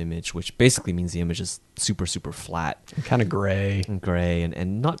sort of image, which basically means the image is super flat, Kind of gray.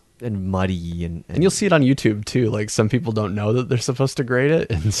 and not and muddy and And you'll see it on YouTube too. Like some people don't know that they're supposed to grade it,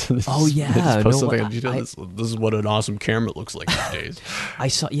 and so they Oh, just- yeah, they just post no, something I- on YouTube. This is what an awesome camera looks like these days. I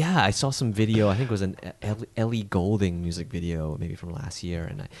saw some video. I think it was an Ellie Goulding music video, maybe from last year,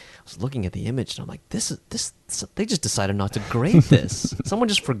 and I was looking at the image, and I'm like, this. They just decided not to grade this. Someone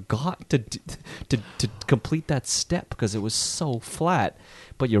just forgot to complete that step because it was so flat.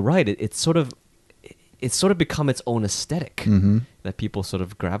 But you're right. It's sort of become its own aesthetic that people sort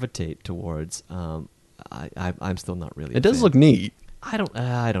of gravitate towards. I'm still not really. It does look neat. I don't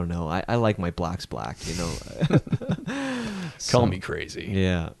know. I like my blacks black. Call me crazy.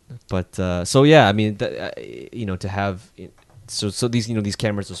 Yeah, but I mean, to have so these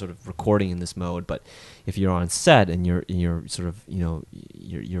cameras are sort of recording in this mode. But if you're on set and you're sort of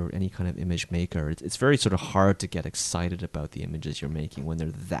you're any kind of image maker, it's very sort of hard to get excited about the images you're making when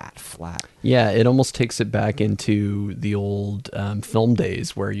they're that flat. Yeah, it almost takes it back into the old film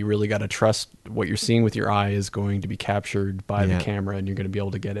days where you really got to trust what you're seeing with your eye is going to be captured by the camera, and you're going to be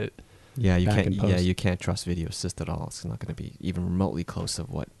able to get it. Yeah, you back can't. in post. Yeah, you can't trust Video Assist at all. It's not going to be even remotely close of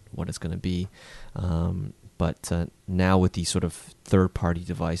what it's going to be. But now with these sort of third-party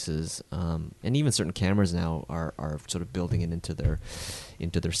devices, and even certain cameras now are sort of building it into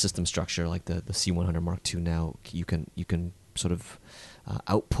their system structure, like the C100 Mark II. Now you can sort of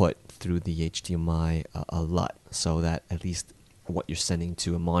output through the HDMI a LUT, so that at least what you're sending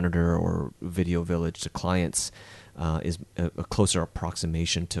to a monitor or Video Village to clients is a closer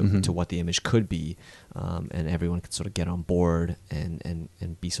approximation to what the image could be, and everyone can sort of get on board and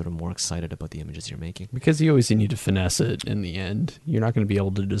be sort of more excited about the images you're making. Because you always need to finesse it in the end. You're not going to be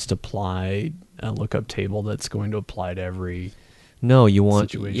able to just apply a lookup table that's going to apply to every No, you want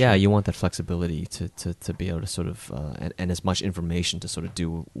situation. you want that flexibility to be able to sort of and as much information to sort of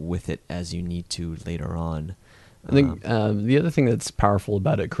do with it as you need to later on. I think the other thing that's powerful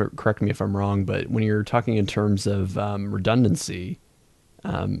about it, correct me if I'm wrong, but when you're talking in terms of redundancy,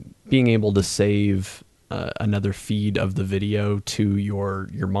 being able to save another feed of the video to your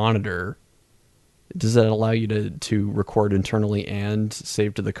monitor, does that allow you to record internally and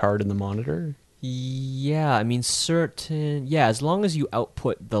save to the card in the monitor? Yeah, I mean as long as you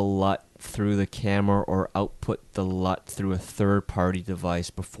output the LUT through the camera or output the LUT through a third-party device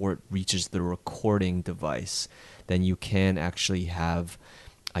before it reaches the recording device, then you can actually have,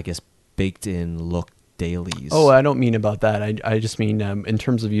 I guess, baked-in look dailies. Oh, I don't mean about that. I just mean in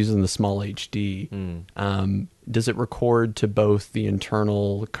terms of using the small HD. Does it record to both the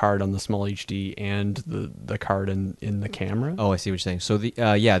internal card on the small HD and the card in the camera? Oh, I see what you're saying. So So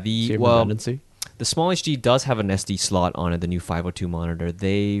you have redundancy? The Small HD does have an SD slot on it, the new 502 monitor.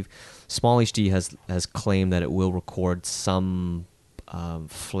 Small HD has claimed that it will record some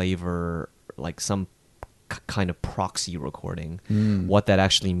flavor, like some kind of proxy recording. What that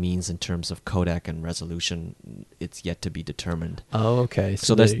actually means in terms of codec and resolution, it's yet to be determined. Oh, okay.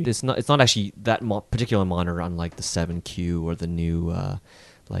 So it's not actually that particular monitor, unlike the 7Q or the new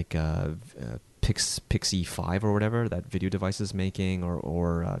Pixie 5 or whatever that video device is making,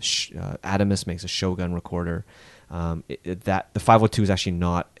 or Adamus makes a Shogun recorder. That the 502 is actually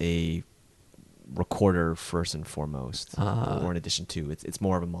not a recorder first and foremost, or in addition to, it's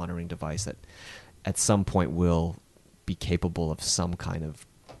more of a monitoring device that at some point will be capable of some kind of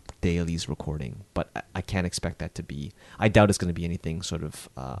dailies recording, but I can't expect that to be. I doubt it's going to be anything sort of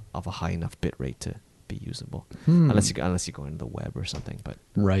a high enough bit rate to be usable, unless you go into the web or something. But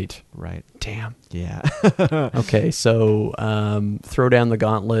right. Damn. Yeah. Okay, so throw down the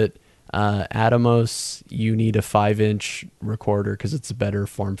gauntlet. Atomos, you need a 5-inch recorder because it's a better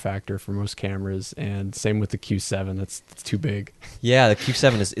form factor for most cameras, and same with the Q7. That's too big. Yeah, the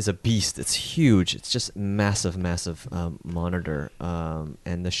Q7 is a beast. It's huge. It's just massive monitor.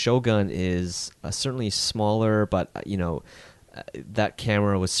 And the Shogun is certainly smaller, but that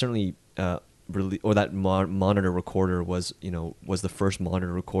camera was certainly that monitor recorder was the first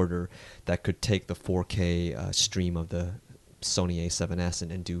monitor recorder that could take the 4K stream of the Sony A7S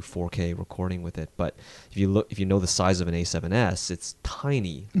and do 4K recording with it. But if you know the size of an A7S, it's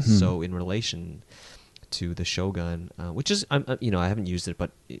tiny. So in relation to the Shogun, which is I haven't used it,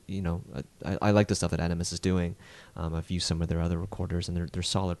 but I like the stuff that Animus is doing. I've used some of their other recorders, and they're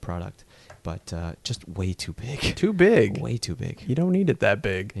solid product, but just way too big. Too big. Way too big. You don't need it that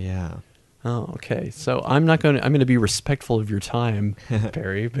big. Yeah. Oh, okay. So I'm going to be respectful of your time,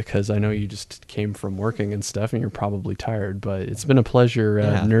 Barry, because I know you just came from working and stuff, and you're probably tired. But it's been a pleasure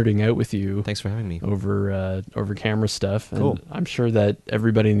nerding out with you. Thanks for having me over camera stuff. Cool. And I'm sure that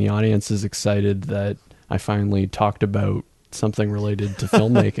everybody in the audience is excited that I finally talked about something related to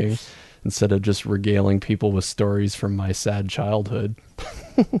filmmaking instead of just regaling people with stories from my sad childhood.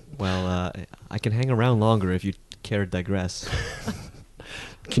 Well, I can hang around longer if you care to digress.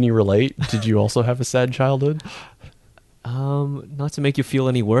 Can you relate? Did you also have a sad childhood? Not to make you feel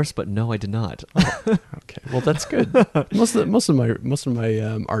any worse, but no, I did not. Okay, well that's good. Most of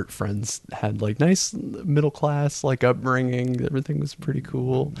my art friends had like nice middle class like upbringing. Everything was pretty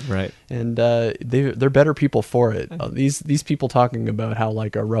cool, right? And they're better people for it. These people talking about how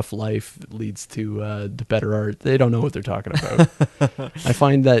like a rough life leads to better art. They don't know what they're talking about. I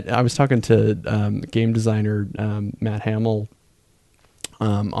find that I was talking to game designer Matt Hamill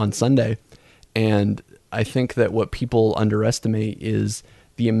on Sunday, and I think that what people underestimate is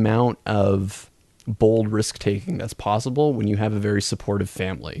the amount of bold risk taking that's possible when you have a very supportive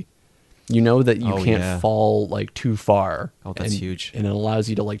family. You know that you can't fall like too far. Oh, that's huge. And it allows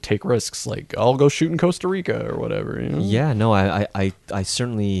you to like take risks, like I'll go shoot in Costa Rica or whatever. You know? Yeah, no, I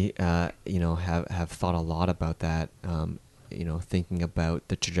certainly have thought a lot about that. Thinking about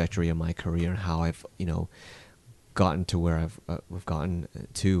the trajectory of my career and how I've gotten to where we've gotten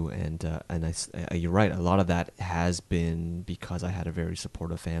to, and you're right. A lot of that has been because I had a very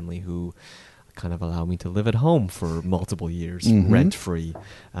supportive family who kind of allowed me to live at home for multiple years, rent free,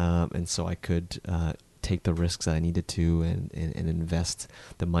 and so I could take the risks that I needed to and invest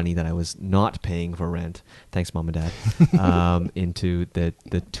the money that I was not paying for rent. Thanks, Mom and Dad, into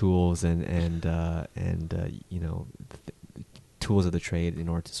the tools and tools of the trade in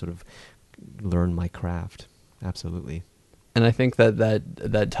order to sort of learn my craft. Absolutely. And I think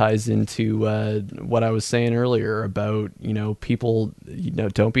that ties into what I was saying earlier about, people,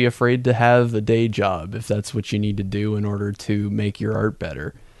 don't be afraid to have a day job if that's what you need to do in order to make your art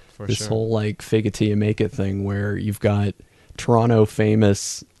better. For this sure. whole like fake it till you make it thing where you've got Toronto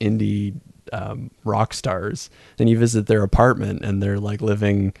famous indie rock stars, and you visit their apartment and they're like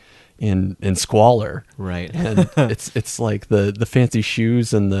living in squalor, right? And it's like the fancy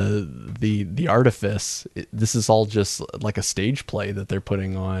shoes and the artifice. This is all just like a stage play that they're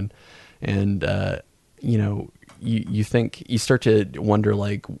putting on, and you think, you start to wonder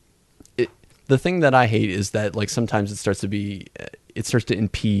like the thing that I hate is that like sometimes it starts to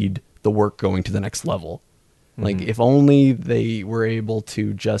impede the work going to the next level. Like if only they were able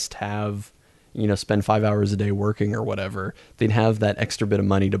to just have, spend 5 hours a day working or whatever, they'd have that extra bit of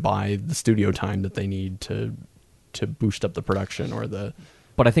money to buy the studio time that they need to boost up the production or the.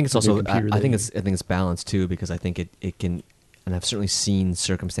 But I think it's also, I think it's balanced too, because I think it can, and I've certainly seen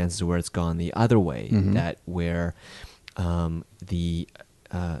circumstances where it's gone the other way, that where the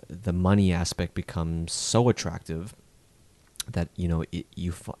money aspect becomes so attractive that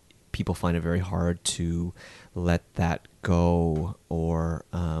people find it very hard to let that go, or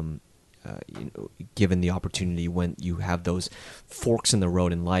given the opportunity, when you have those forks in the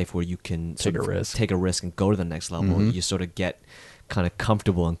road in life where you can Take a risk. take a risk and go to the next level, you sort of get kind of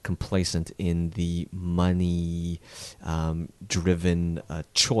comfortable and complacent in the money driven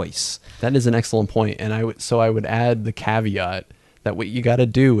choice. That is an excellent point, and I would add the caveat that what you got to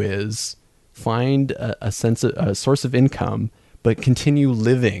do is find a source of income, but continue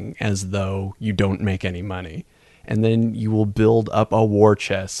living as though you don't make any money, and then you will build up a war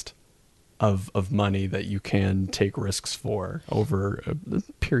chest of money that you can take risks for over a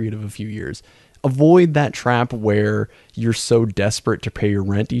period of a few years. Avoid that trap where you're so desperate to pay your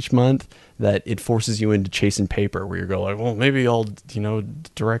rent each month that it forces you into chasing paper, where you go like, well, maybe I'll,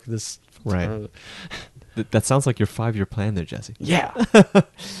 direct this. Right. That sounds like your 5-year plan there, Jesse. Yeah.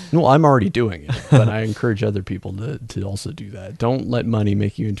 No, I'm already doing it, but I encourage other people to also do that. Don't let money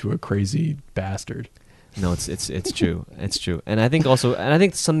make you into a crazy bastard. No, it's true. It's true. And I think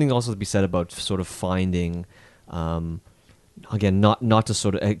something also to be said about sort of finding, again, not to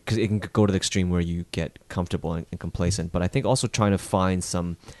sort of, because it can go to the extreme where you get comfortable and complacent, but I think also trying to find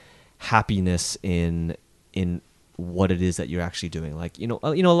some happiness in what it is that you're actually doing. Like, a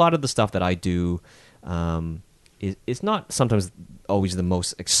lot of the stuff that I do, it's not sometimes always the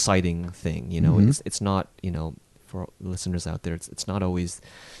most exciting thing. It's not, for listeners out there, it's not always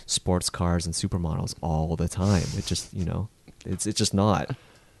sports cars and supermodels all the time. It just, it's just not.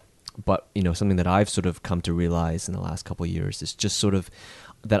 But, something that I've sort of come to realize in the last couple of years is just sort of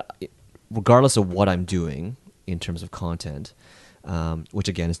that regardless of what I'm doing in terms of content, which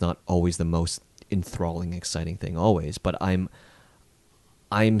again is not always the most enthralling, exciting thing always, but I'm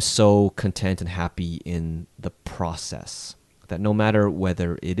so content and happy in the process that no matter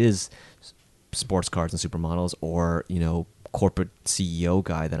whether it is sports cars and supermodels or, corporate CEO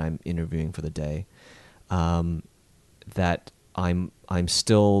guy that I'm interviewing for the day, that I'm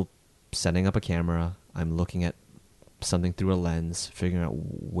still setting up a camera. I'm looking at something through a lens, figuring out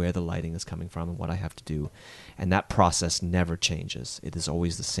where the lighting is coming from and what I have to do. And that process never changes. It is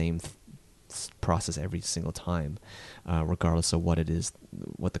always the same process every single time, regardless of what it is,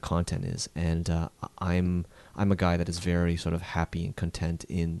 what the content is. And I'm a guy that is very sort of happy and content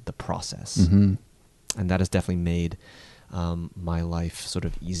in the process. Mm-hmm. And that has definitely made my life sort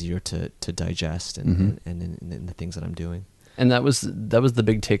of easier to digest and in the things that I'm doing. And that was the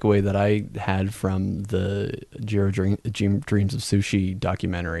big takeaway that I had from the Jiro Dreams of Sushi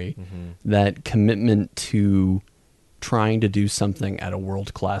documentary. Mm-hmm. That commitment to trying to do something at a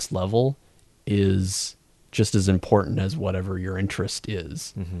world-class level is just as important as whatever your interest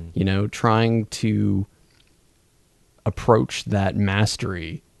is. Mm-hmm. Trying to approach that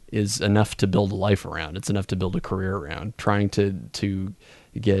mastery is enough to build a life around. It's enough to build a career around. Trying to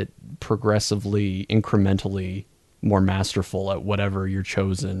get progressively, incrementally more masterful at whatever your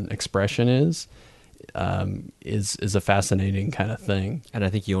chosen expression is a fascinating kind of thing. And I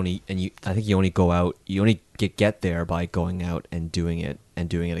think you only get there by going out and doing it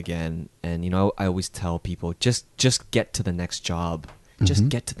again. And I always tell people just get to the next job. Just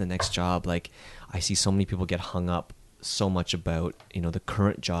get to the next job. Like, I see so many people get hung up so much about the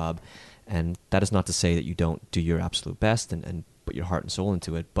current job, and that is not to say that you don't do your absolute best and put your heart and soul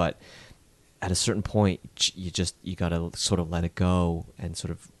into it, but at a certain point you gotta sort of let it go and sort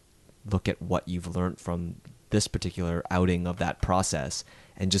of look at what you've learned from this particular outing of that process,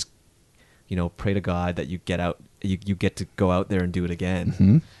 and just pray to God that you get to go out there and do it again.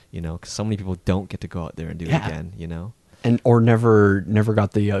 Mm-hmm. Because so many people don't get to go out there and do it again. And or never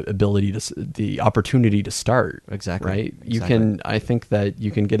got the the opportunity to start. Exactly. Right. Exactly. I think that you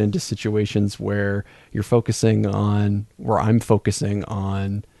can get into situations where I'm focusing on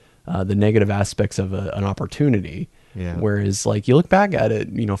the negative aspects of an opportunity. Yeah. Whereas, like, you look back at it,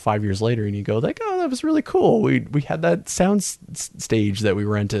 5 years later, and you go like, "Oh, that was really cool. We had that sound stage that we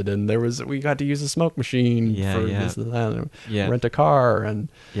rented, and we got to use a smoke machine this and that, rent a car, and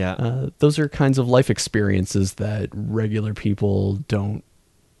those are kinds of life experiences that regular people don't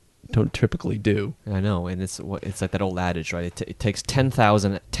typically do." I know, and it's like that old adage, right? It takes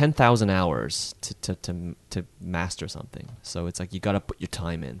 10,000 hours to master something. So it's like you got to put your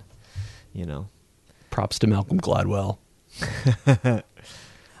time in, Props to Malcolm Gladwell.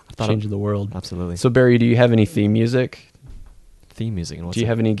 Changing the world. Absolutely. So, Barry, do you have any theme music? Theme music? And do you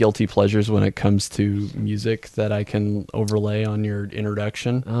have any guilty pleasures when it comes to music that I can overlay on your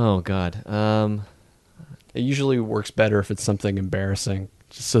introduction? Oh, God. It usually works better if it's something embarrassing,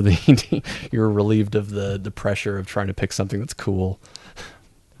 just so that you're relieved of the pressure of trying to pick something that's cool.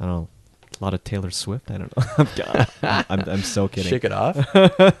 I don't know. A lot of Taylor Swift. I don't know. I'm so kidding. Shake it off.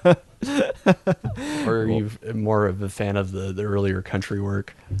 Or are you more of a fan of the earlier country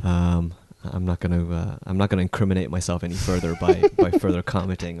work? I'm not gonna incriminate myself any further by further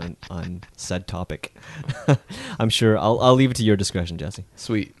commenting on said topic. I'm sure I'll leave it to your discretion, Jesse.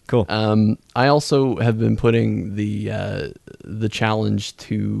 Sweet, cool. I also have been putting the challenge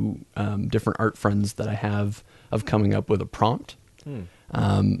to different art friends that I have of coming up with a prompt.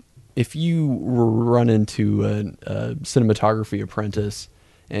 If you run into a cinematography apprentice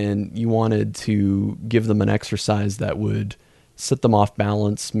and you wanted to give them an exercise that would set them off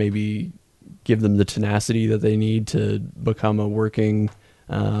balance, maybe give them the tenacity that they need to become a working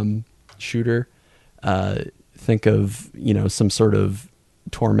shooter, think of some sort of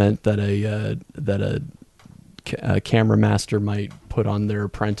torment that a camera master might put on their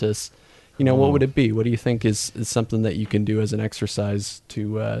apprentice. What would it be? What do you think is something that you can do as an exercise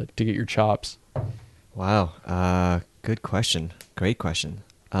to get your chops? Wow, good question. Great question.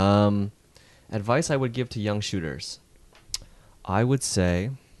 Advice I would give to young shooters. I would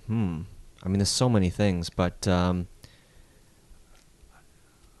say, I mean, there's so many things, but I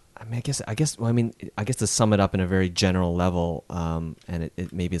guess to sum it up in a very general level, and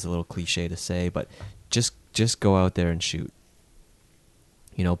it maybe is a little cliche to say, but just go out there and shoot.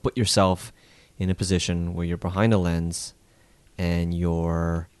 Put yourself in a position where you're behind a lens and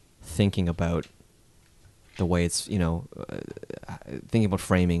you're thinking about the way it's, thinking about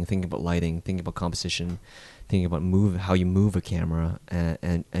framing, thinking about lighting, thinking about composition, thinking about how you move a camera,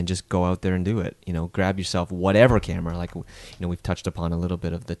 and just go out there and do it. Grab yourself whatever camera. Like, we've touched upon a little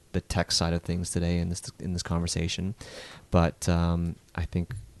bit of the tech side of things today in this conversation, but I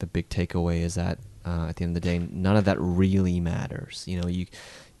think the big takeaway is that at the end of the day, none of that really matters.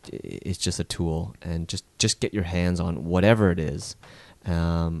 It's just a tool, and just get your hands on whatever it is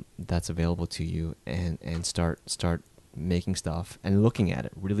that's available to you, and start making stuff and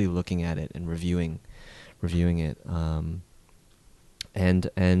really looking at it and reviewing it.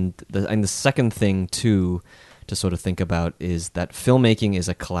 And the second thing too to sort of think about is that filmmaking is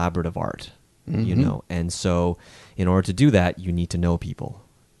a collaborative art, and so in order to do that, you need to know people.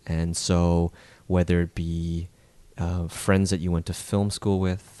 And so whether it be friends that you went to film school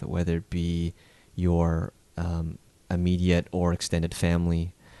with, whether it be your immediate or extended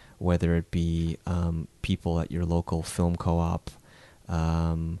family, whether it be people at your local film co-op,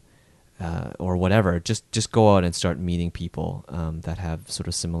 or whatever, just go out and start meeting people that have sort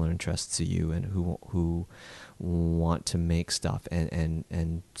of similar interests to you and who want to make stuff,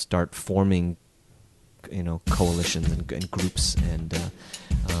 and start forming coalitions and groups, and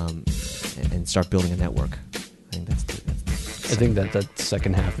start building a network. I think that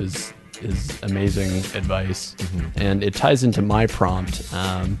second half is amazing advice, and it ties into my prompt.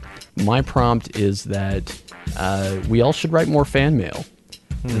 My prompt is that we all should write more fan mail.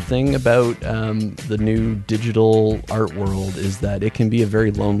 The thing about the new digital art world is that it can be a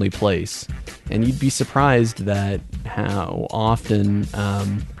very lonely place, and you'd be surprised that how often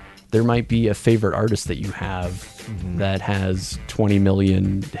there might be a favorite artist that you have that has 20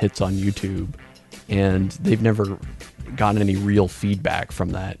 million hits on YouTube, and they've never gotten any real feedback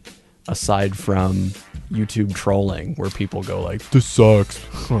from that, aside from YouTube trolling, where people go like, "This sucks,"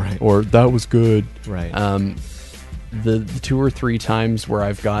 right, or "That was good," right. The 2 or 3 times where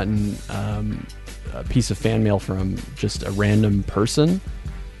I've gotten a piece of fan mail from just a random person,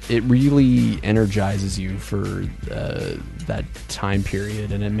 it really energizes you for that time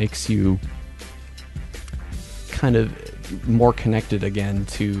period, and it makes you kind of more connected again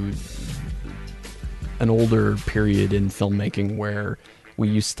to an older period in filmmaking where we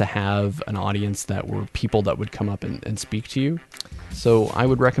used to have an audience that were people that would come up and speak to you. So I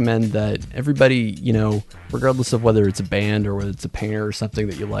would recommend that everybody, regardless of whether it's a band or whether it's a painter or something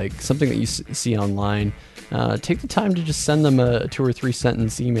that you like, something that you see online, take the time to just send them a 2 or 3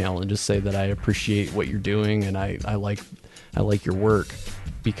 sentence email and just say that I appreciate what you're doing and I like your work,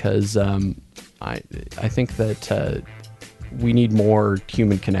 because I think that we need more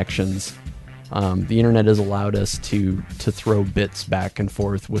human connections. The internet has allowed us to throw bits back and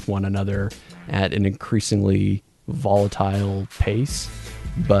forth with one another at an increasingly volatile pace,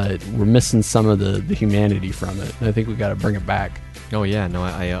 but we're missing some of the humanity from it. And I think we got to bring it back. Oh yeah, no,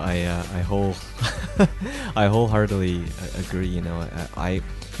 I wholeheartedly agree.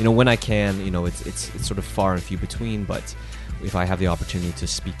 When I can, it's sort of far and few between, but if I have the opportunity to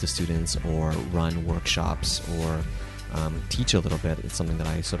speak to students or run workshops or teach a little bit, it's something that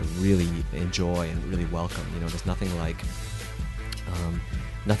I sort of really enjoy and really welcome. There's nothing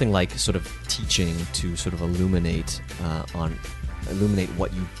like sort of teaching to sort of illuminate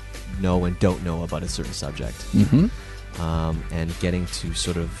what know and don't know about a certain subject. And getting to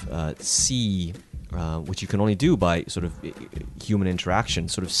sort of see, which you can only do by sort of human interaction,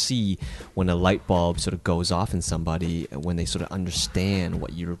 sort of see when a light bulb sort of goes off in somebody, when they sort of understand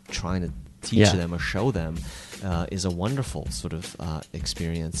what you're trying to teach them or show them, is a wonderful sort of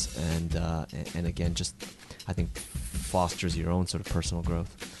experience, and again, just I think fosters your own sort of personal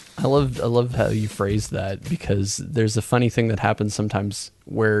growth. I love how you phrase that, because there's a funny thing that happens sometimes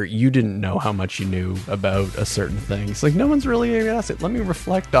where you didn't know how much you knew about a certain thing. It's like no one's really going to ask it. Let me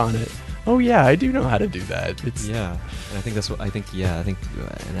reflect on it. Oh yeah, I do know how to do that. It's and I think that's what I think. Yeah, I think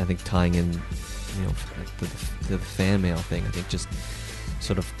tying in, you know, the fan mail thing. I think just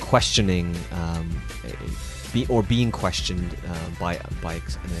sort of questioning, being questioned by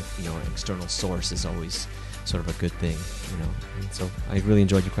you know, an external source is always sort of a good thing, you know. And so I really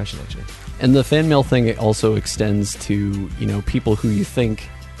enjoyed your question, actually. And the fan mail thing also extends to, you know, people who you think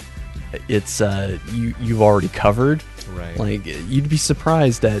it's you've already covered. Right. Like, you'd be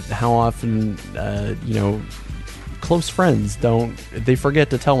surprised at how often you know, close friends they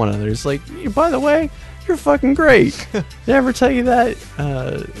forget to tell one another. It's like, by the way, you're fucking great. They ever tell you that?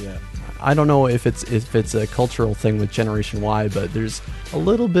 Yeah. I don't know if it's a cultural thing with Generation Y, but there's a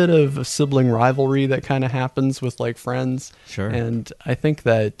little bit of a sibling rivalry that kind of happens with like friends. Sure. And I think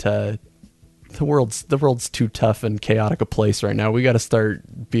that the world's too tough and chaotic a place right now. We got to start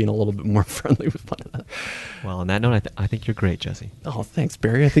being a little bit more friendly with one another. Well, on that note, I think you're great, Jesse. Oh, thanks,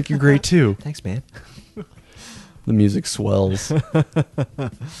 Barry. I think you're great too. Thanks, man. The music swells. All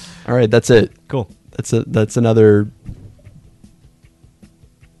right, that's it. Cool. That's another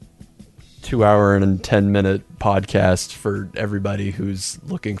 2-hour and 10-minute podcast for everybody who's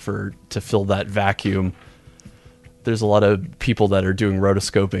looking to fill that vacuum. There's a lot of people that are doing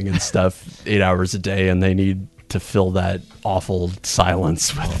rotoscoping and stuff 8 hours a day, and they need to fill that awful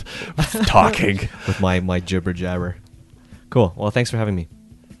silence with talking. With my jibber jabber. Cool. Well, thanks for having me.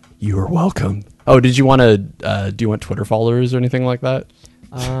 You are welcome. Oh, did you want to? Do you want Twitter followers or anything like that?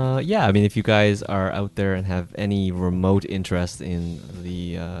 Yeah, I mean, if you guys are out there and have any remote interest in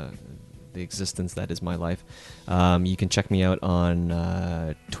the existence that is my life, you can check me out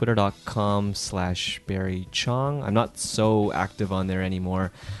on twitter.com/Barry Chong. I'm not so active on there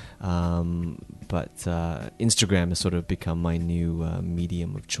anymore, but Instagram has sort of become my new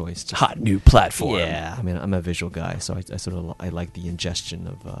medium of choice. Hot new platform. Yeah, I mean, I'm a visual guy, so I like the ingestion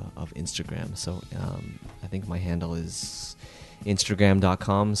of Instagram. So I think my handle is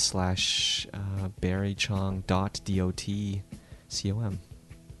instagram.com/barrychong.dotcom.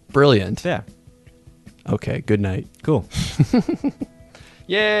 Brilliant. Yeah. Okay, good night. Cool.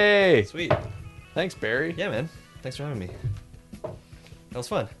 Yay! Sweet. Thanks, Barry. Yeah, man. Thanks for having me. That was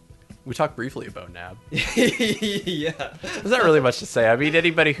fun. We talked briefly about NAB. Yeah. There's not really much to say. I mean,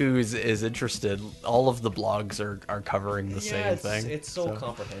 anybody who is interested, all of the blogs are covering the same thing. It's so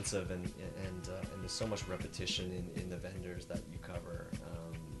comprehensive, and there's so much repetition in the vendors that you cover,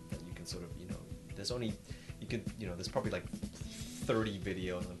 that you can sort of, you know, there's probably like 30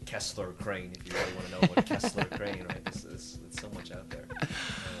 videos on Kessler Crane if you really want to know about Kessler Crane, right? There's so much out there,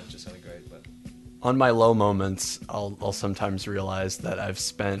 which is really great. But on my low moments, I'll sometimes realize that I've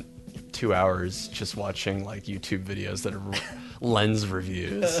spent 2 hours just watching like YouTube videos that are lens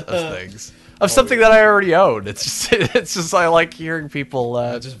reviews of things, of something that I already own. It's just I like hearing people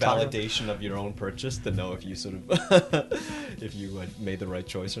just validation of your own purchase to know if you sort of if you made the right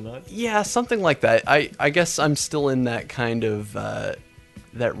choice or not. Yeah, something like that. I guess I'm still in that kind of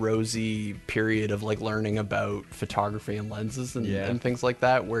that rosy period of like learning about photography and lenses and things like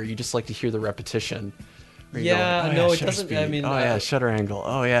that, where you just like to hear the repetition. Yeah, like, no, it shutter doesn't. speed. I mean, shutter angle.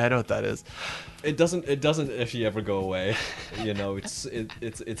 Oh yeah, I know what that is. It doesn't if you ever go away. You know, it's a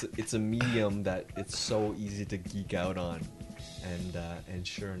medium that it's so easy to geek out on, and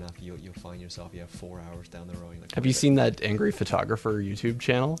sure enough, you'll find yourself 4 hours down the road. Like, have you seen that Angry Photographer YouTube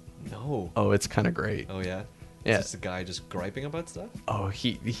channel? No. Oh, it's kind of great. Oh yeah. Yeah. Is this a guy just griping about stuff? Oh,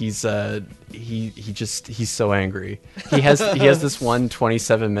 he's so angry. He has this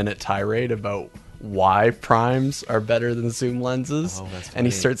 27-minute tirade about why primes are better than zoom lenses. Oh, that's funny. And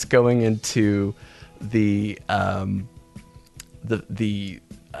he starts going into the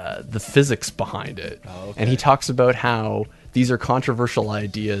physics behind it. Oh, okay. And he talks about how these are controversial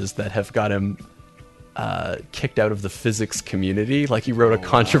ideas that have got him kicked out of the physics community. Like, he wrote a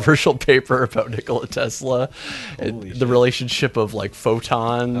controversial paper about Nikola Tesla and the relationship of like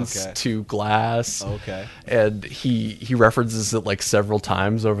photons to glass. Okay. And he references it like several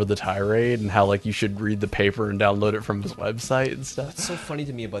times over the tirade, and how like you should read the paper and download it from his website and stuff. It's so funny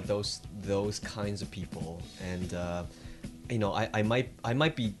to me about those kinds of people, and you know, I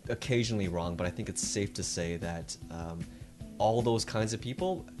might be occasionally wrong, but I think it's safe to say that all those kinds of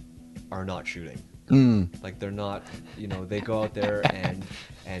people are not shooting. Like they're not, you know, they go out there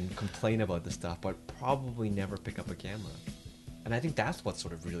and complain about the stuff, but probably never pick up a camera. And I think that's what's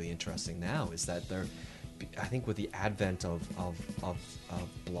sort of really interesting now is that I think with the advent of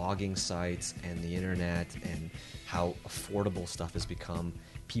blogging sites and the internet and how affordable stuff has become,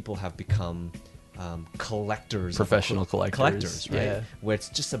 people have become collectors, Professional collectors, right? yeah. Where it's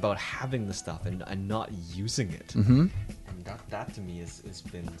just about having the stuff and not using it. Mm-hmm. And that to me has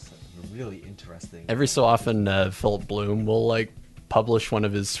been really interesting. Every so often, Philip Bloom will like publish one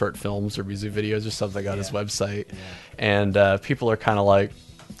of his short films or music videos or something on his website, and people are kind of like,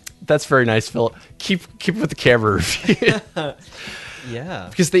 "That's very nice, Philip. Keep with the camera review." Yeah,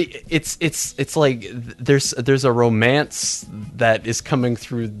 because it's like there's a romance that is coming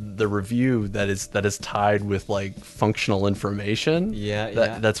through the review that is tied with like functional information.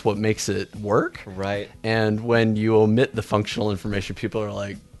 That's what makes it work. Right. And when you omit the functional information, people are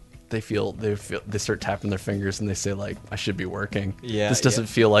like, they start tapping their fingers and they say like, I should be working. This doesn't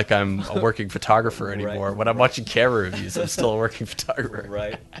feel like I'm a working photographer anymore. Right. When I'm watching camera reviews, I'm still a working photographer.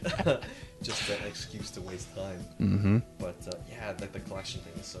 Right. Just an excuse to waste time. Mm-hmm. But yeah, like the collection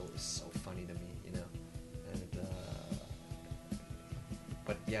thing is so funny to me, you know. And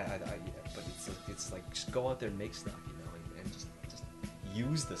but yeah, but it's like just go out there and make stuff, you know, and just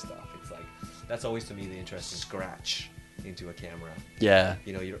use the stuff. It's like that's always to me the interest. Scratch into a camera. Yeah.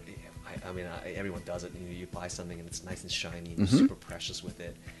 You know, everyone does it. You buy something and it's nice and shiny and you're super precious with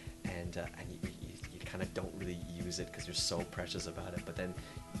it, and you kind of don't really use it because you're so precious about it. But then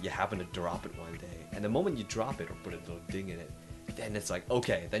you happen to drop it one day, and the moment you drop it or put a little ding in it, then it's like,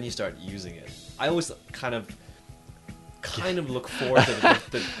 okay, then you start using it. I always kind of look forward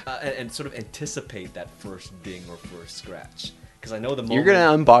to and sort of anticipate that first ding or first scratch, because I know the moment you're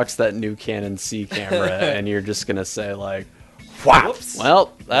gonna unbox that new Canon C camera and you're just gonna say like, wow, whoops.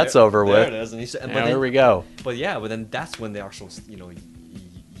 Well, that's over with. There it is. And here we go. But yeah, but then that's when the actual, you know,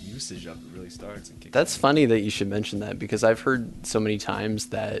 usage of it really starts and kicks That's in. funny that you should mention that, because I've heard so many times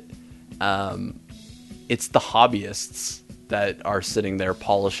that it's the hobbyists that are sitting there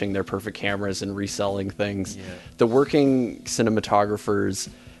polishing their perfect cameras and reselling things. Yeah. The working cinematographers,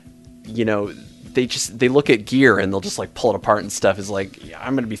 you know, they look at gear and they'll just like pull it apart and stuff. Is like, yeah,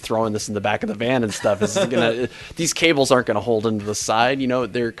 I'm going to be throwing this in the back of the van and stuff. These cables aren't going to hold into the side. You know,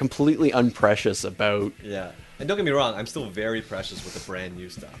 they're completely unprecious about. Yeah. And don't get me wrong, I'm still very precious with the brand new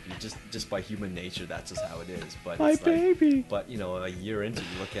stuff. You just by human nature, that's just how it is. But My it's like, baby. But you know, a year into,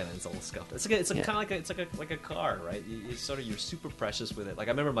 you look at it, and it's all scuffed. It's kind of like a car, right? You're super precious with it. Like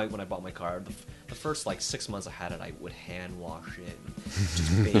I remember when I bought my car, the first like 6 months I had it, I would hand wash it,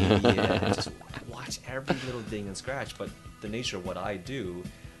 just baby it, and just watch every little ding and scratch. But the nature of what I do,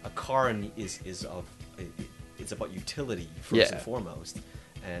 a car is about utility first and foremost,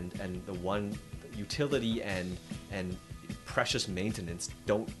 and the one. Utility and precious maintenance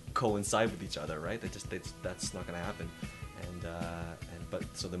don't coincide with each other, right? That's not going to happen. But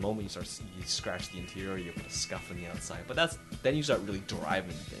so the moment you scratch the interior, you put a scuff on the outside. But then you start really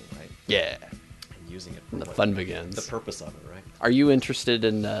driving the thing, right? Yeah. And using it. And the fun begins. The purpose of it, right? Are you interested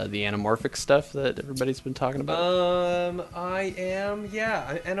in the anamorphic stuff that everybody's been talking about? I am.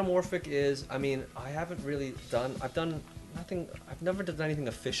 Yeah, anamorphic is. I mean, I haven't really done. I've done nothing. I've never done anything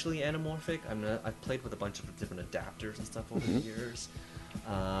officially anamorphic. I've played with a bunch of different adapters and stuff over the years.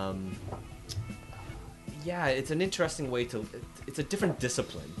 Yeah, it's an interesting way to. It's a different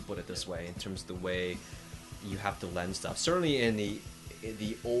discipline, put it this way, in terms of the way you have to lens stuff. Certainly in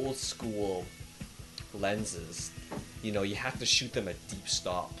the old school lenses, you know, you have to shoot them at deep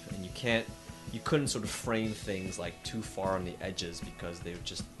stop, and you couldn't sort of frame things like too far on the edges because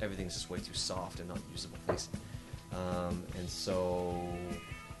everything's just way too soft and not usable. And so,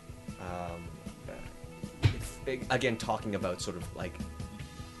 again, talking about sort of like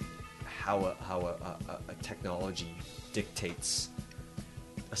how a technology dictates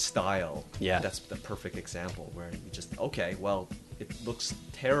a style. Yeah, that's the perfect example where you just it looks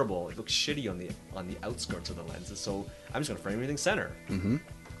terrible, it looks shitty on the outskirts of the lenses, so I'm just going to frame everything center. Mm-hmm.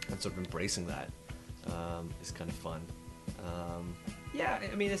 And sort of embracing that is kind of fun. Yeah,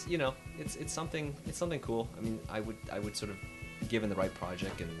 I mean, it's something cool. I mean, I would sort of, given the right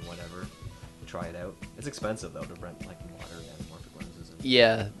project and whatever, try it out. It's expensive though to rent like modern anamorphic lenses.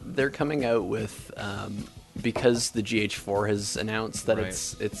 Yeah, they're coming out with because the GH4 has announced that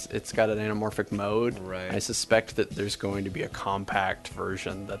it's got an anamorphic mode. Right. I suspect that there's going to be a compact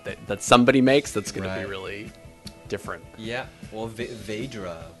version that somebody makes that's going to be really different. Yeah. Well,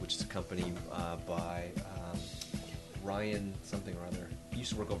 Vedra, which is a company by Ryan something or other. He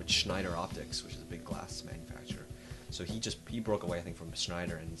used to work over at Schneider Optics, which is a big glass manufacturer. So he broke away, I think, from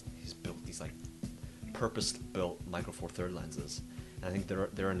Schneider, and he's built these like purpose-built Micro Four Third lenses. And I think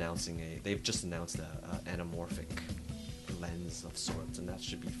they've just announced a anamorphic lens of sorts, and that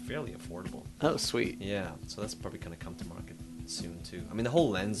should be fairly affordable. Oh, sweet. Yeah, so that's probably going to come to market soon too. I mean, the whole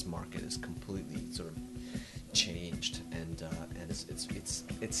lens market is completely sort of changed, and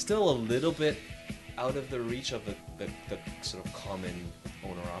it's still a little bit out of the reach of the sort of common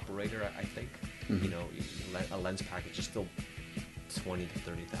owner operator. I think Mm-hmm. you know, a lens package is still $20,000 to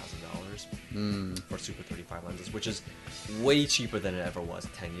 $30,000 for Super 35 lenses, which is way cheaper than it ever was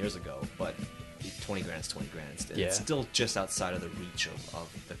 10 years ago. But 20 grand's 20 grand. And Yeah. It's still just outside of the reach of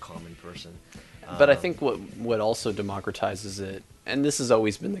the common person. But I think what also democratizes it, and this has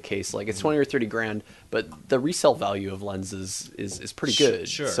always been the case, like it's 20 or 30 grand, but the resale value of lenses is pretty good.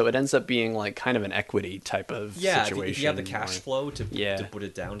 Sure. So it ends up being like kind of an equity type of situation. If you have the cash or- flow to Yeah. put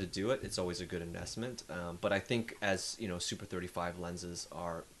it down to do it, it's always a good investment. But I think as you know, Super 35 lenses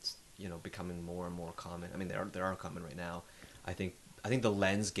are becoming more and more common. I mean, they are common right now. I think the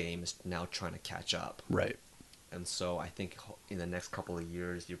lens game is now trying to catch up. Right. And so I think in the next couple of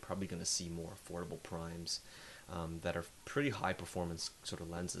years, you're probably going to see more affordable primes that are pretty high performance sort of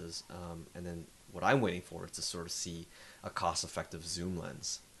lenses. And then what I'm waiting for is to sort of see a cost effective zoom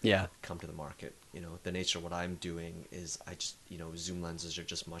lens Yeah. come to the market. You know, the nature of what I'm doing is zoom lenses are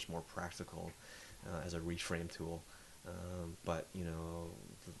just much more practical as a reframe tool. But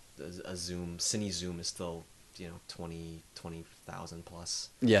a zoom, cine zoom is still 20,000 plus.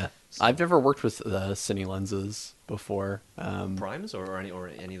 Yeah. So- I've never worked with cine lenses before. Primes or any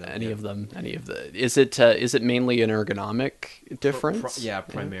of them. Any of them. Any of the. Is it mainly an ergonomic difference?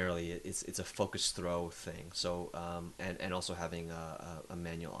 Primarily it's a focus throw thing. So and also having a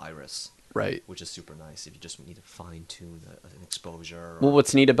manual iris, Right. which is super nice if you just need to fine tune an exposure. Well,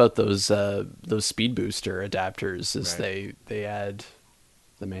 what's neat about those speed booster adapters is Right. they add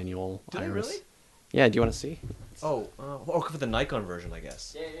the manual Do they iris. really? Yeah. Do you want to see? or for the Nikon version, I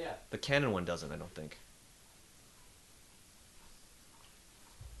guess. Yeah. The Canon one doesn't, I don't think.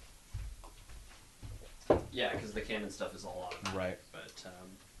 Yeah, because the Canon stuff is all automatic. Right. But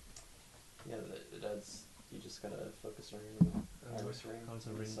yeah, it adds. You just gotta focus around the iris ring. How's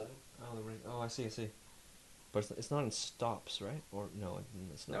the on ring? side. Oh, the ring. Oh, I see. But it's not in stops, right? Or no,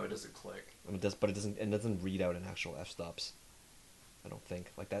 it's not. No, it doesn't click. I mean, but it doesn't read out an actual f-stops. I don't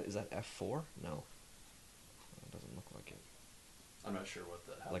think. Like that, is that f4? No. It doesn't look like it. I'm not sure what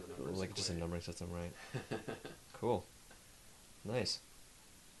how Like the numbers like just a equate. numbering system, right? Cool. Nice.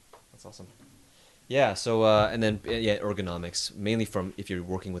 That's awesome. Yeah, so and then ergonomics, mainly from if you're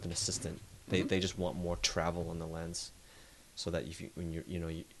working with an assistant. They just want more travel on the lens, so that if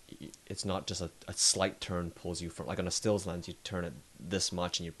it's not just a slight turn pulls you from, like on a stills lens, you turn it this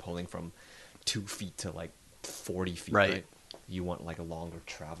much and you're pulling from 2 feet to like 40 feet, Right. You want like a longer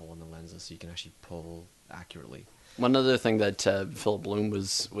travel on the lenses so you can actually pull accurately. One other thing that Philip Bloom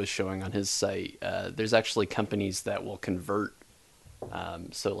was showing on his site, there's actually companies that will convert.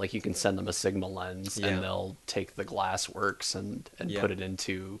 So like you can send them a Sigma lens Yeah. and they'll take the glass works and Yeah. put it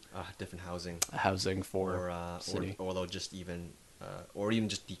into Different housing. a housing for Or they'll just even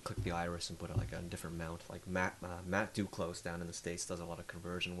just declick the iris and put it like a different mount. Like Matt Duclos down in the States does a lot of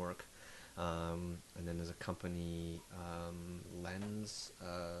conversion work. And then there's a company, Lens,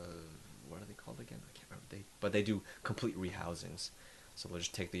 what are they called again? I can't remember. But they do complete rehousings. So they'll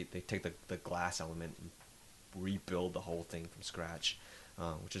just take the glass element and rebuild the whole thing from scratch,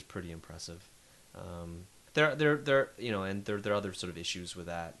 which is pretty impressive. There and there are other sort of issues with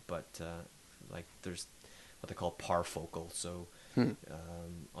that, but like there's what they call parfocal. So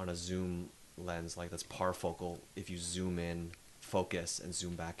on a zoom lens like that's parfocal, if you zoom in, focus, and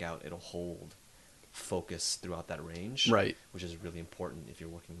zoom back out, it'll hold focus throughout that range, Right. which is really important if you're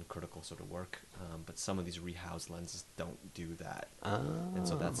working in critical sort of work. But some of these rehoused lenses don't do that, and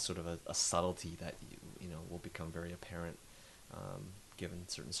so that's sort of a subtlety that will become very apparent given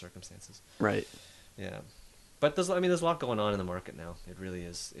certain circumstances. Right. Yeah, but there's a lot going on in the market now. It really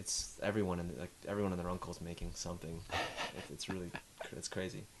is. It's everyone and their uncle is making something. It's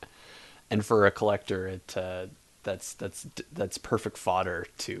crazy. And for a collector, that's perfect fodder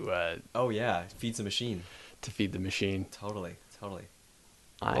to Oh yeah, it feeds the machine. to feed the machine. Totally.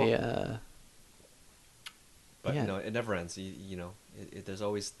 But But Yeah. it never ends. There's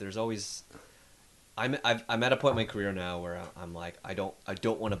always. I'm at a point in my career now where I'm like I don't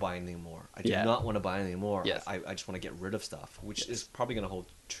want to buy anything more. I do Yeah. not want to buy anything more. Yes. I just want to get rid of stuff, which is probably going to hold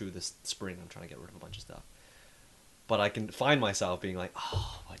true this spring. I'm trying to get rid of a bunch of stuff. But I can find myself being like,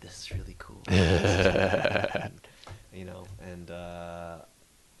 oh, boy, this is really cool. you know, and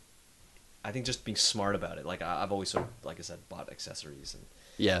I think just being smart about it. Like I've always sort of, like I said, bought accessories, and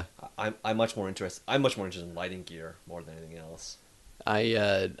Yeah. I'm much more interested. I'm much more interested in lighting gear more than anything else.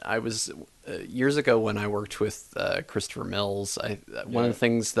 I was years ago when I worked with Christopher Mills. One of Yeah. the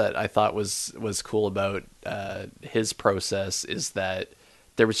things that I thought was cool about his process is that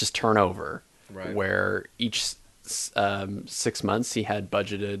there was just turnover, Right. where each 6 months he had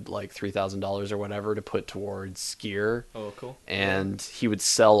budgeted like $3,000 or whatever to put towards gear. Oh, cool. And he would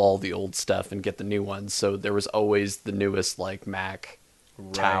sell all the old stuff and get the new ones. So there was always the newest like Mac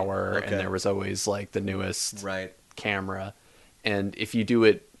Right, tower, okay. and there was always like the newest Right. camera. And if you do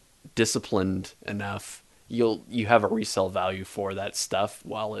it disciplined enough, you have a resale value for that stuff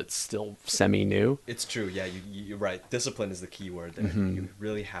while it's still semi new. It's true. Yeah, you're right. Discipline is the key word there. You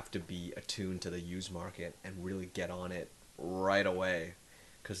really have to be attuned to the used market and really get on it right away.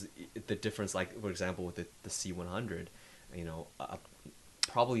 Because the difference, like, for example, with the C100, you know,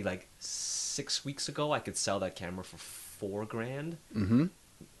 probably like 6 weeks ago, I could sell that camera for $4,000. Mm-hmm.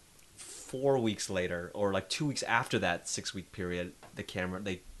 4 weeks later, or like 2 weeks after that 6 week period,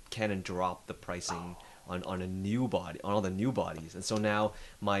 Canon dropped the pricing on a new body, on all the new bodies, and so now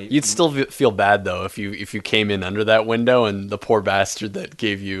You'd still feel bad though if you came in under that window and the poor bastard that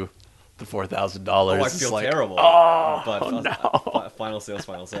gave you the $4,000. I feel terrible. Oh, But no. final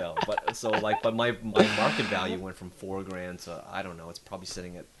sale. But my market value went from $4,000 to, I don't know, it's probably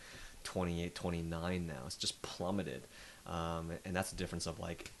sitting at 28, 29 now. It's just plummeted. And that's a difference of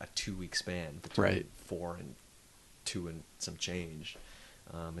like a 2 week span between Right. 4 and 2 and some change.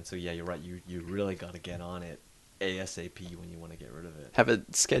 And so yeah, you're right. You really got to get on it ASAP when you want to get rid of it. Have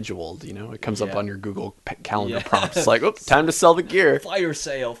it scheduled, you know. It comes up Yeah. on your Google Calendar Yeah. prompts. It's like, oh, time to sell the gear. Fire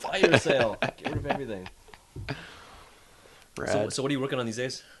sale! Get rid of everything. Rad. So what are you working on these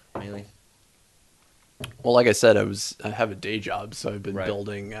days, mainly? Well, like I said, I have a day job, so I've been Right.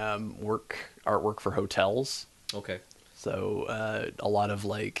 building artwork for hotels. Okay. So a lot of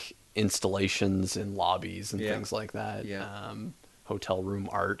like installations in lobbies and Yeah. things like that. Yeah. Hotel room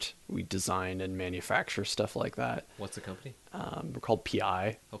art. We design and manufacture stuff like that. What's the company? We're called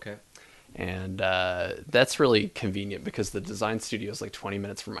PI. Okay. And that's really convenient because the design studio is like 20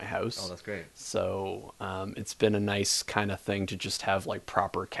 minutes from my house. Oh, that's great. So it's been a nice kind of thing to just have like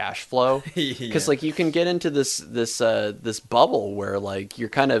proper cash flow, because Yeah. like you can get into this bubble where like you're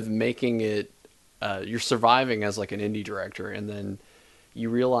kind of making it, you're surviving as like an indie director, and then you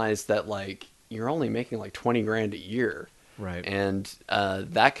realize that like you're only making like $20,000 a year. Right. And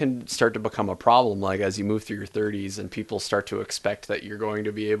that can start to become a problem, like as you move through your 30s and people start to expect that you're going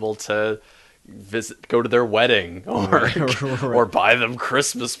to be able to go to their wedding or buy them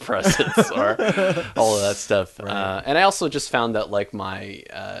Christmas presents or all of that stuff. Right. And I also just found that like my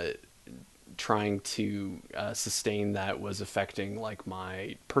trying to sustain that was affecting like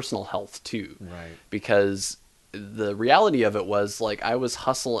my personal health too. Right. Because the reality of it was like I was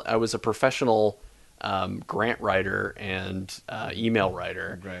a professional grant writer and email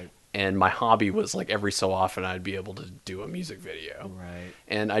writer. Right. And my hobby was like every so often I'd be able to do a music video. Right.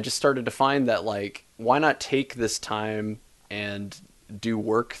 And I just started to find that like, why not take this time and do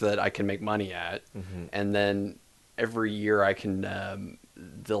work that I can make money at. Mm-hmm. And then every year I can,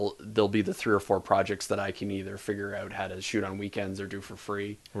 there'll be the 3 or 4 projects that I can either figure out how to shoot on weekends or do for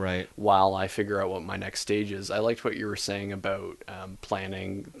free. Right. While I figure out what my next stage is. I liked what you were saying about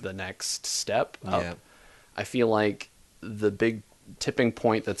planning the next step up. Yeah. I feel like the big tipping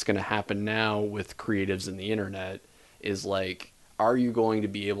point that's going to happen now with creatives in the internet is like, are you going to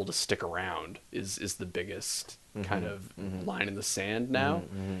be able to stick around is the biggest kind of line in the sand now.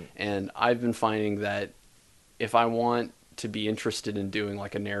 And I've been finding that if I want to be interested in doing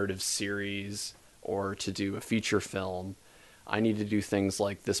like a narrative series or to do a feature film, I need to do things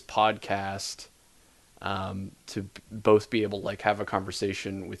like this podcast, to both be able to like have a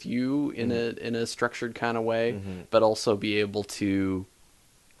conversation with you in a structured kind of way, but also be able to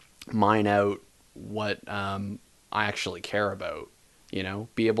mine out what I actually care about, you know,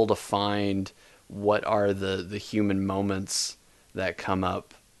 be able to find what are the human moments that come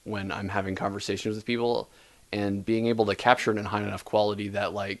up when I'm having conversations with people, and being able to capture it in high enough quality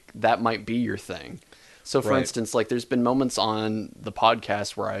that like that might be your thing. So for Right. instance, like there's been moments on the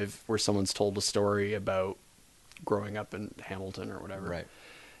podcast where someone's told a story about growing up in Hamilton or whatever. Right.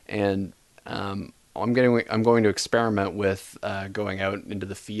 And I'm going to experiment with going out into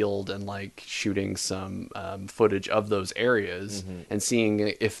the field and like shooting some footage of those areas and seeing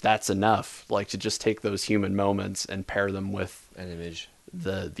if that's enough, like to just take those human moments and pair them with An image.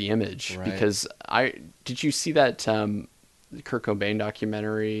 the image. Right. Because did you see that Kurt Cobain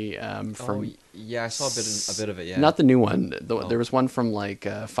documentary from yeah, I saw a bit of it. Yeah, not the new one. Oh. There was one from like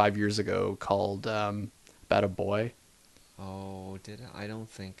 5 years ago called about a boy. Oh, did I? I don't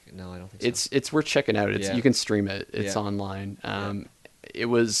think. No, I don't think so. It's worth checking out. It's Yeah. You can stream it. It's Yeah. online. Yeah. It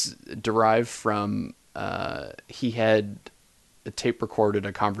was derived from he had tape recorded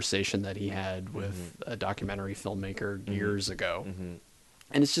a conversation that he had with a documentary filmmaker years ago.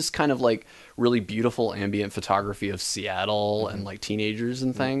 And it's just kind of like really beautiful ambient photography of Seattle and like teenagers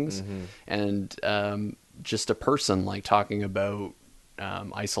and things. And just a person like talking about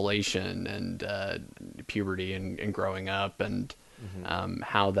isolation and puberty and growing up and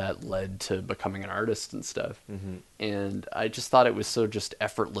how that led to becoming an artist and stuff. And I just thought it was so just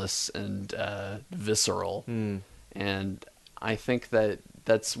effortless and visceral. And I think that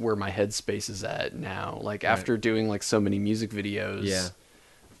that's where my headspace is at now. Like after doing like so many music videos, Yeah.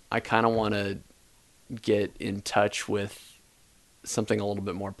 I kind of want to get in touch with something a little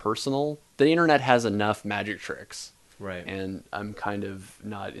bit more personal. The internet has enough magic tricks. Right. And I'm kind of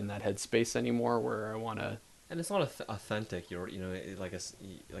not in that headspace anymore where I want to. And it's not authentic. Like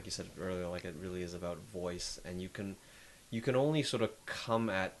like you said earlier, like it really is about voice, and you can only sort of come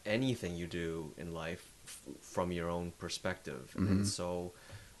at anything you do in life from your own perspective, and so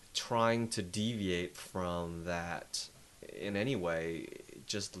trying to deviate from that in any way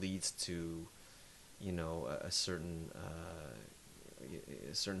just leads to, a certain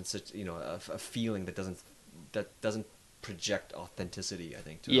a feeling that doesn't project authenticity, I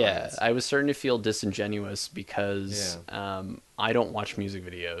think, to an audience. I was starting to feel disingenuous because I don't watch music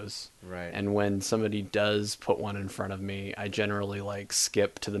videos. Right. And when somebody does put one in front of me, I generally like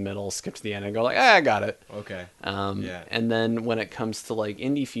skip to the middle, skip to the end and go like, I got it. Okay. And then when it comes to like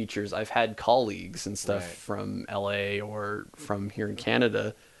indie features, I've had colleagues and stuff Right. from LA or from here in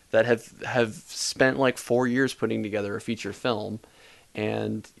Canada that have spent like 4 years putting together a feature film,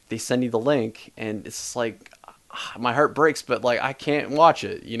 and they send you the link and it's just like, my heart breaks, but like I can't watch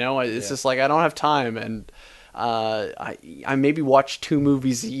it. It's just like I don't have time, and I maybe watch 2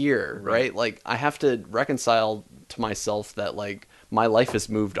 movies a year, right? Like I have to reconcile to myself that like my life has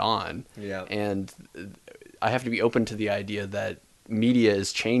moved on, and I have to be open to the idea that media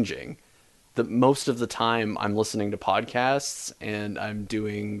is changing. The most of the time I'm listening to podcasts and I'm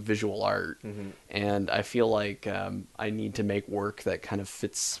doing visual art, and I feel like I need to make work that kind of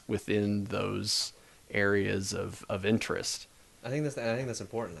fits within those areas of interest. I think that's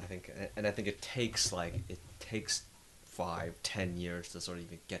important. I think it takes 5-10 years to sort of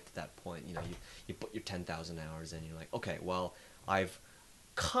even get to that point. You put your 10,000 hours in, you're like, okay, well, I've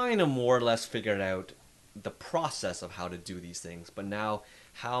kind of more or less figured out the process of how to do these things, but now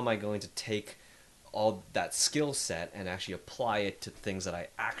how am I going to take all that skill set and actually apply it to things that I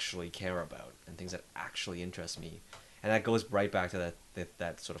actually care about and things that actually interest me? And that goes right back to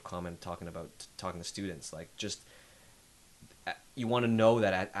that sort of comment talking to students. Like, just you want to know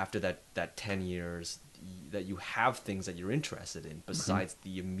that after that 10 years that you have things that you're interested in besides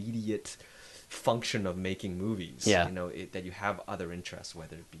the immediate function of making movies. Yeah. That you have other interests,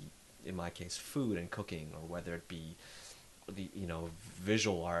 whether it be, in my case, food and cooking, or whether it be the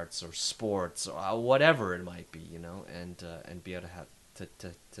visual arts or sports or whatever it might be, and be able to have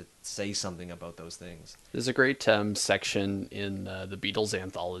to say something about those things. There's a great section in the Beatles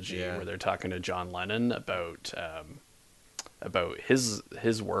anthology where they're talking to John Lennon about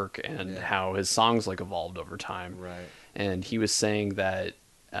his work and how his songs like evolved over time. Right. And he was saying that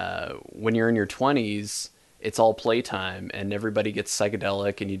when you're in your 20s, it's all playtime and everybody gets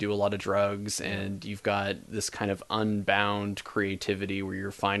psychedelic and you do a lot of drugs and you've got this kind of unbound creativity where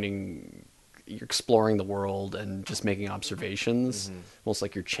you're exploring the world and just making observations, almost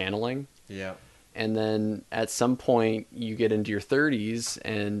like you're channeling. Yeah. And then at some point you get into your 30s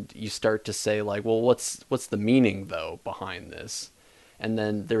and you start to say like, well, what's the meaning though behind this? And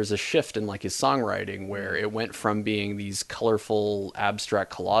then there's a shift in like his songwriting where it went from being these colorful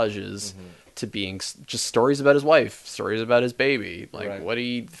abstract collages to being just stories about his wife, stories about his baby, like what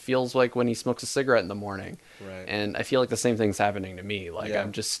he feels like when he smokes a cigarette in the morning. Right. And I feel like the same thing's happening to me. Like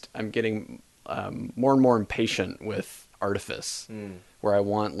I'm getting more and more impatient with artifice, where I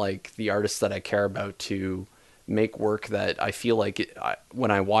want like the artists that I care about to make work that I feel like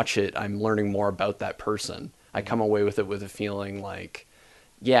when I watch it, I'm learning more about that person. I come away with it with a feeling like,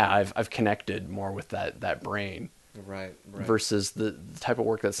 I've connected more with that brain. Right. Versus the type of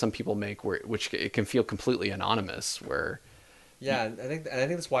work that some people make, which it can feel completely anonymous. Where, I think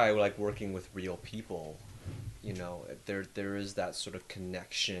that's why I like working with real people. There is that sort of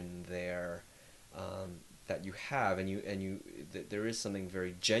connection there that you have, and there is something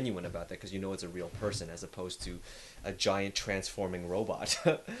very genuine about that, because you know it's a real person as opposed to a giant transforming robot,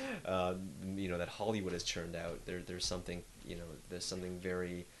 that Hollywood has churned out. There's something, there's something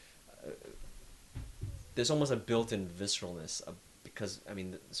very, there's almost a built-in visceralness, because I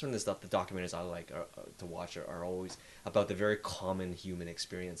mean, certainly the stuff, the documentaries I like to watch are always about the very common human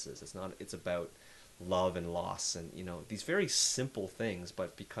experiences. It's about love and loss, and these very simple things,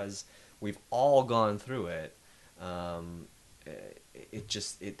 but because we've all gone through it,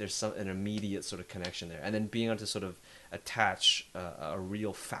 there's an immediate sort of connection there, and then being able to sort of attach a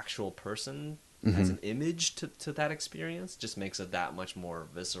real factual person as an image to that experience just makes it that much more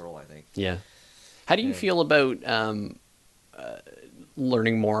visceral, I think. Yeah. How do you feel about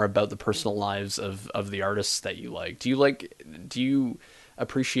learning more about the personal lives of the artists that you like? Do you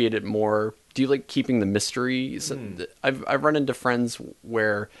appreciate it more? Do you like keeping the mystery? I've run into friends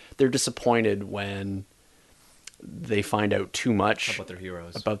where they're disappointed when they find out too much about their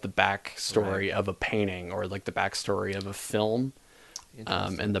heroes, about the backstory of a painting, or like the backstory of a film,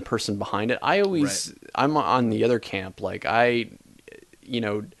 and the person behind it. I'm on the other camp. Like I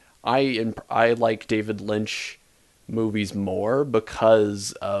like David Lynch movies more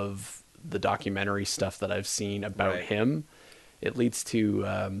because of the documentary stuff that I've seen about him. It leads to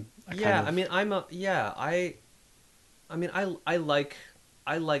I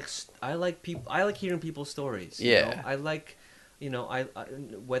like hearing people's stories. I like, I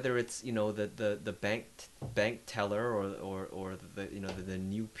whether it's the bank teller or the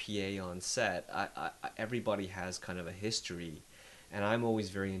new PA on set. Everybody has kind of a history, and I'm always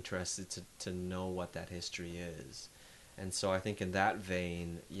very interested to know what that history is. And so I think in that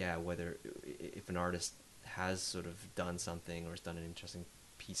vein, whether if an artist has sort of done something or has done an interesting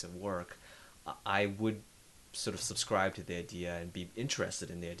piece of work, I would sort of subscribe to the idea and be interested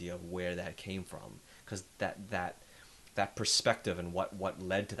in the idea of where that came from, because that perspective and what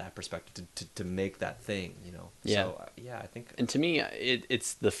led to that perspective to make that thing, So I think, and to me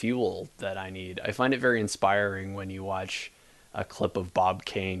it's the fuel that I need. I find it very inspiring when you watch a clip of Bob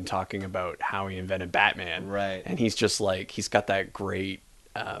Kane talking about how he invented Batman, right? And he's just like, he's got that great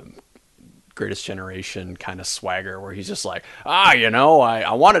Greatest Generation kind of swagger where he's just like, I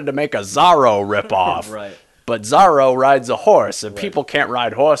wanted to make a Zorro ripoff, right? But Zorro rides a horse, and people can't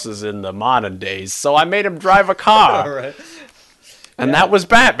ride horses in the modern days, so I made him drive a car. Right. And that was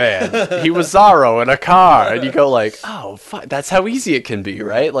Batman. He was Zorro in a car. And you go like, oh, fuck, that's how easy it can be,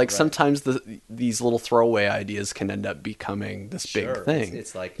 right? Like sometimes these little throwaway ideas can end up becoming this big thing.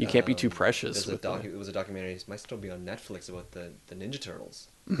 It's like, you can't be too precious. It was a documentary, it might still be on Netflix, about the Ninja Turtles.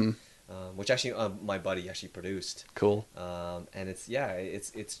 Which actually my buddy actually produced. Cool. And it's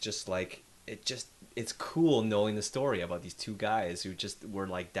just like, it's cool knowing the story about these two guys who just were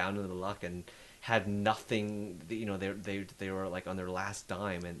like down in the luck and had nothing. They were like on their last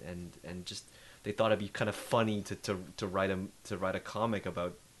dime, and just they thought it'd be kind of funny to write a comic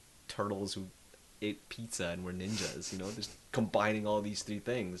about turtles who ate pizza and were ninjas. Just combining all these three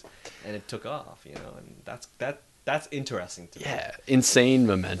things, and it took off. And that's interesting to me. Yeah, insane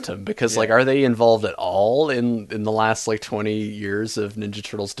momentum, because like, are they involved at all in the last like 20 years of Ninja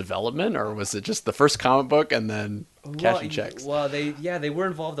Turtles development, or was it just the first comic book and then cashing checks? Well, they were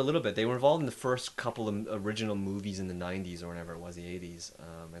involved a little bit. They were involved in the first couple of original movies in the 90s or whenever it was, the 80s,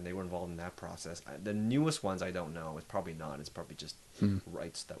 and they were involved in that process. The newest ones I don't know. It's probably not. It's probably just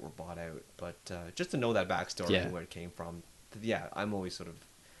rights that were bought out. But just to know that backstory and where it came from, I'm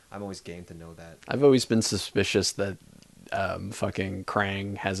always game to know that. I've always been suspicious that fucking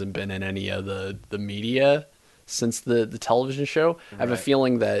Krang hasn't been in any of the media since the television show. I have a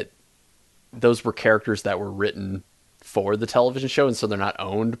feeling that those were characters that were written for the television show, and so they're not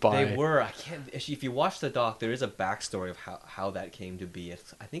owned by... They were. I can't... Actually, if you watch the doc, there is a backstory of how that came to be.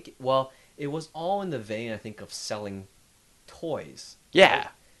 I think... Well, it was all in the vein, I think, of selling toys. Yeah. Right?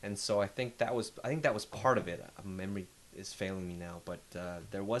 And so I think that was part of it. Memory is failing me now, but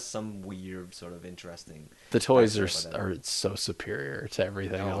there was some weird sort of interesting... The toys are so superior to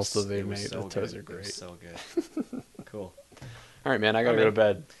everything else that they made. So the toys are great. So good. Cool. All right, man, I gotta go to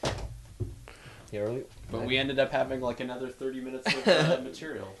bed. Yeah, early. But we ended up having like another 30 minutes of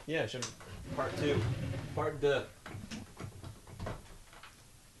material. Yeah, sure. Part 2. Part 2.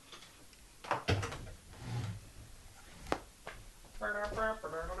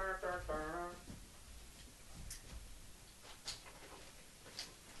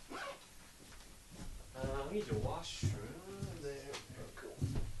 I need to wash there. Oh, cool.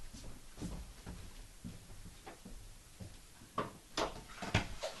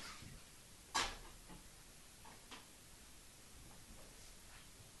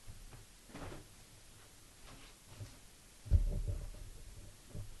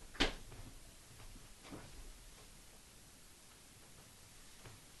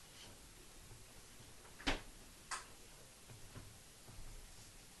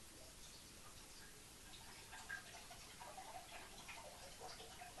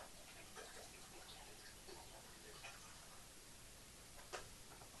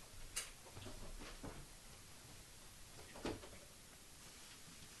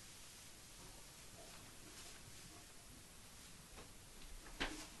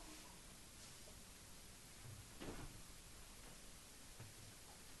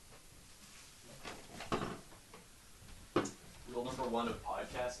 101 of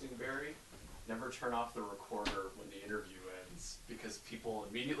podcasting, Barry. Never turn off the recorder when the interview ends, because people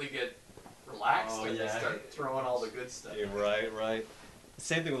immediately get relaxed and they start throwing all the good stuff. You're right.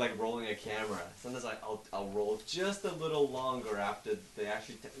 Same thing with like rolling a camera. Sometimes I'll roll just a little longer after they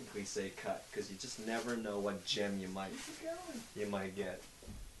actually technically say cut, because you just never know what gem you might get.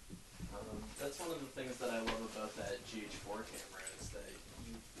 That's one of the things that I love about that GH4 camera is that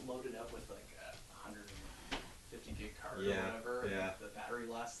you load it up with like a 150 gig card or whatever. Yeah. And the battery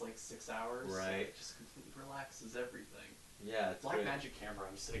lasts like 6 hours. Right. So it just completely relaxes everything. Yeah, it's great. Blackmagic camera,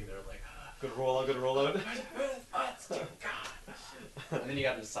 I'm sitting there like, Good rollout. and then you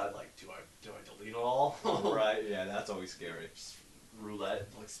got to decide like, do I delete it all? Right, yeah, that's always scary. Just roulette,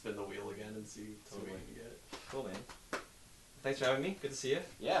 like spin the wheel again and see what you can get. Cool, man. Thanks for having me. Good to see you.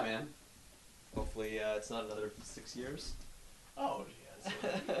 Yeah, man. Hopefully it's not another 6 years. Oh, yeah.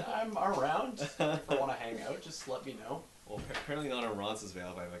 So I'm around. If I want to hang out, just let me know. Well, apparently not on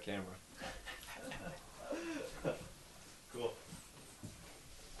Roncesvalles if I have a camera. Cool.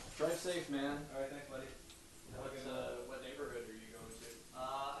 Drive safe, man. Alright, thanks, buddy. Have a good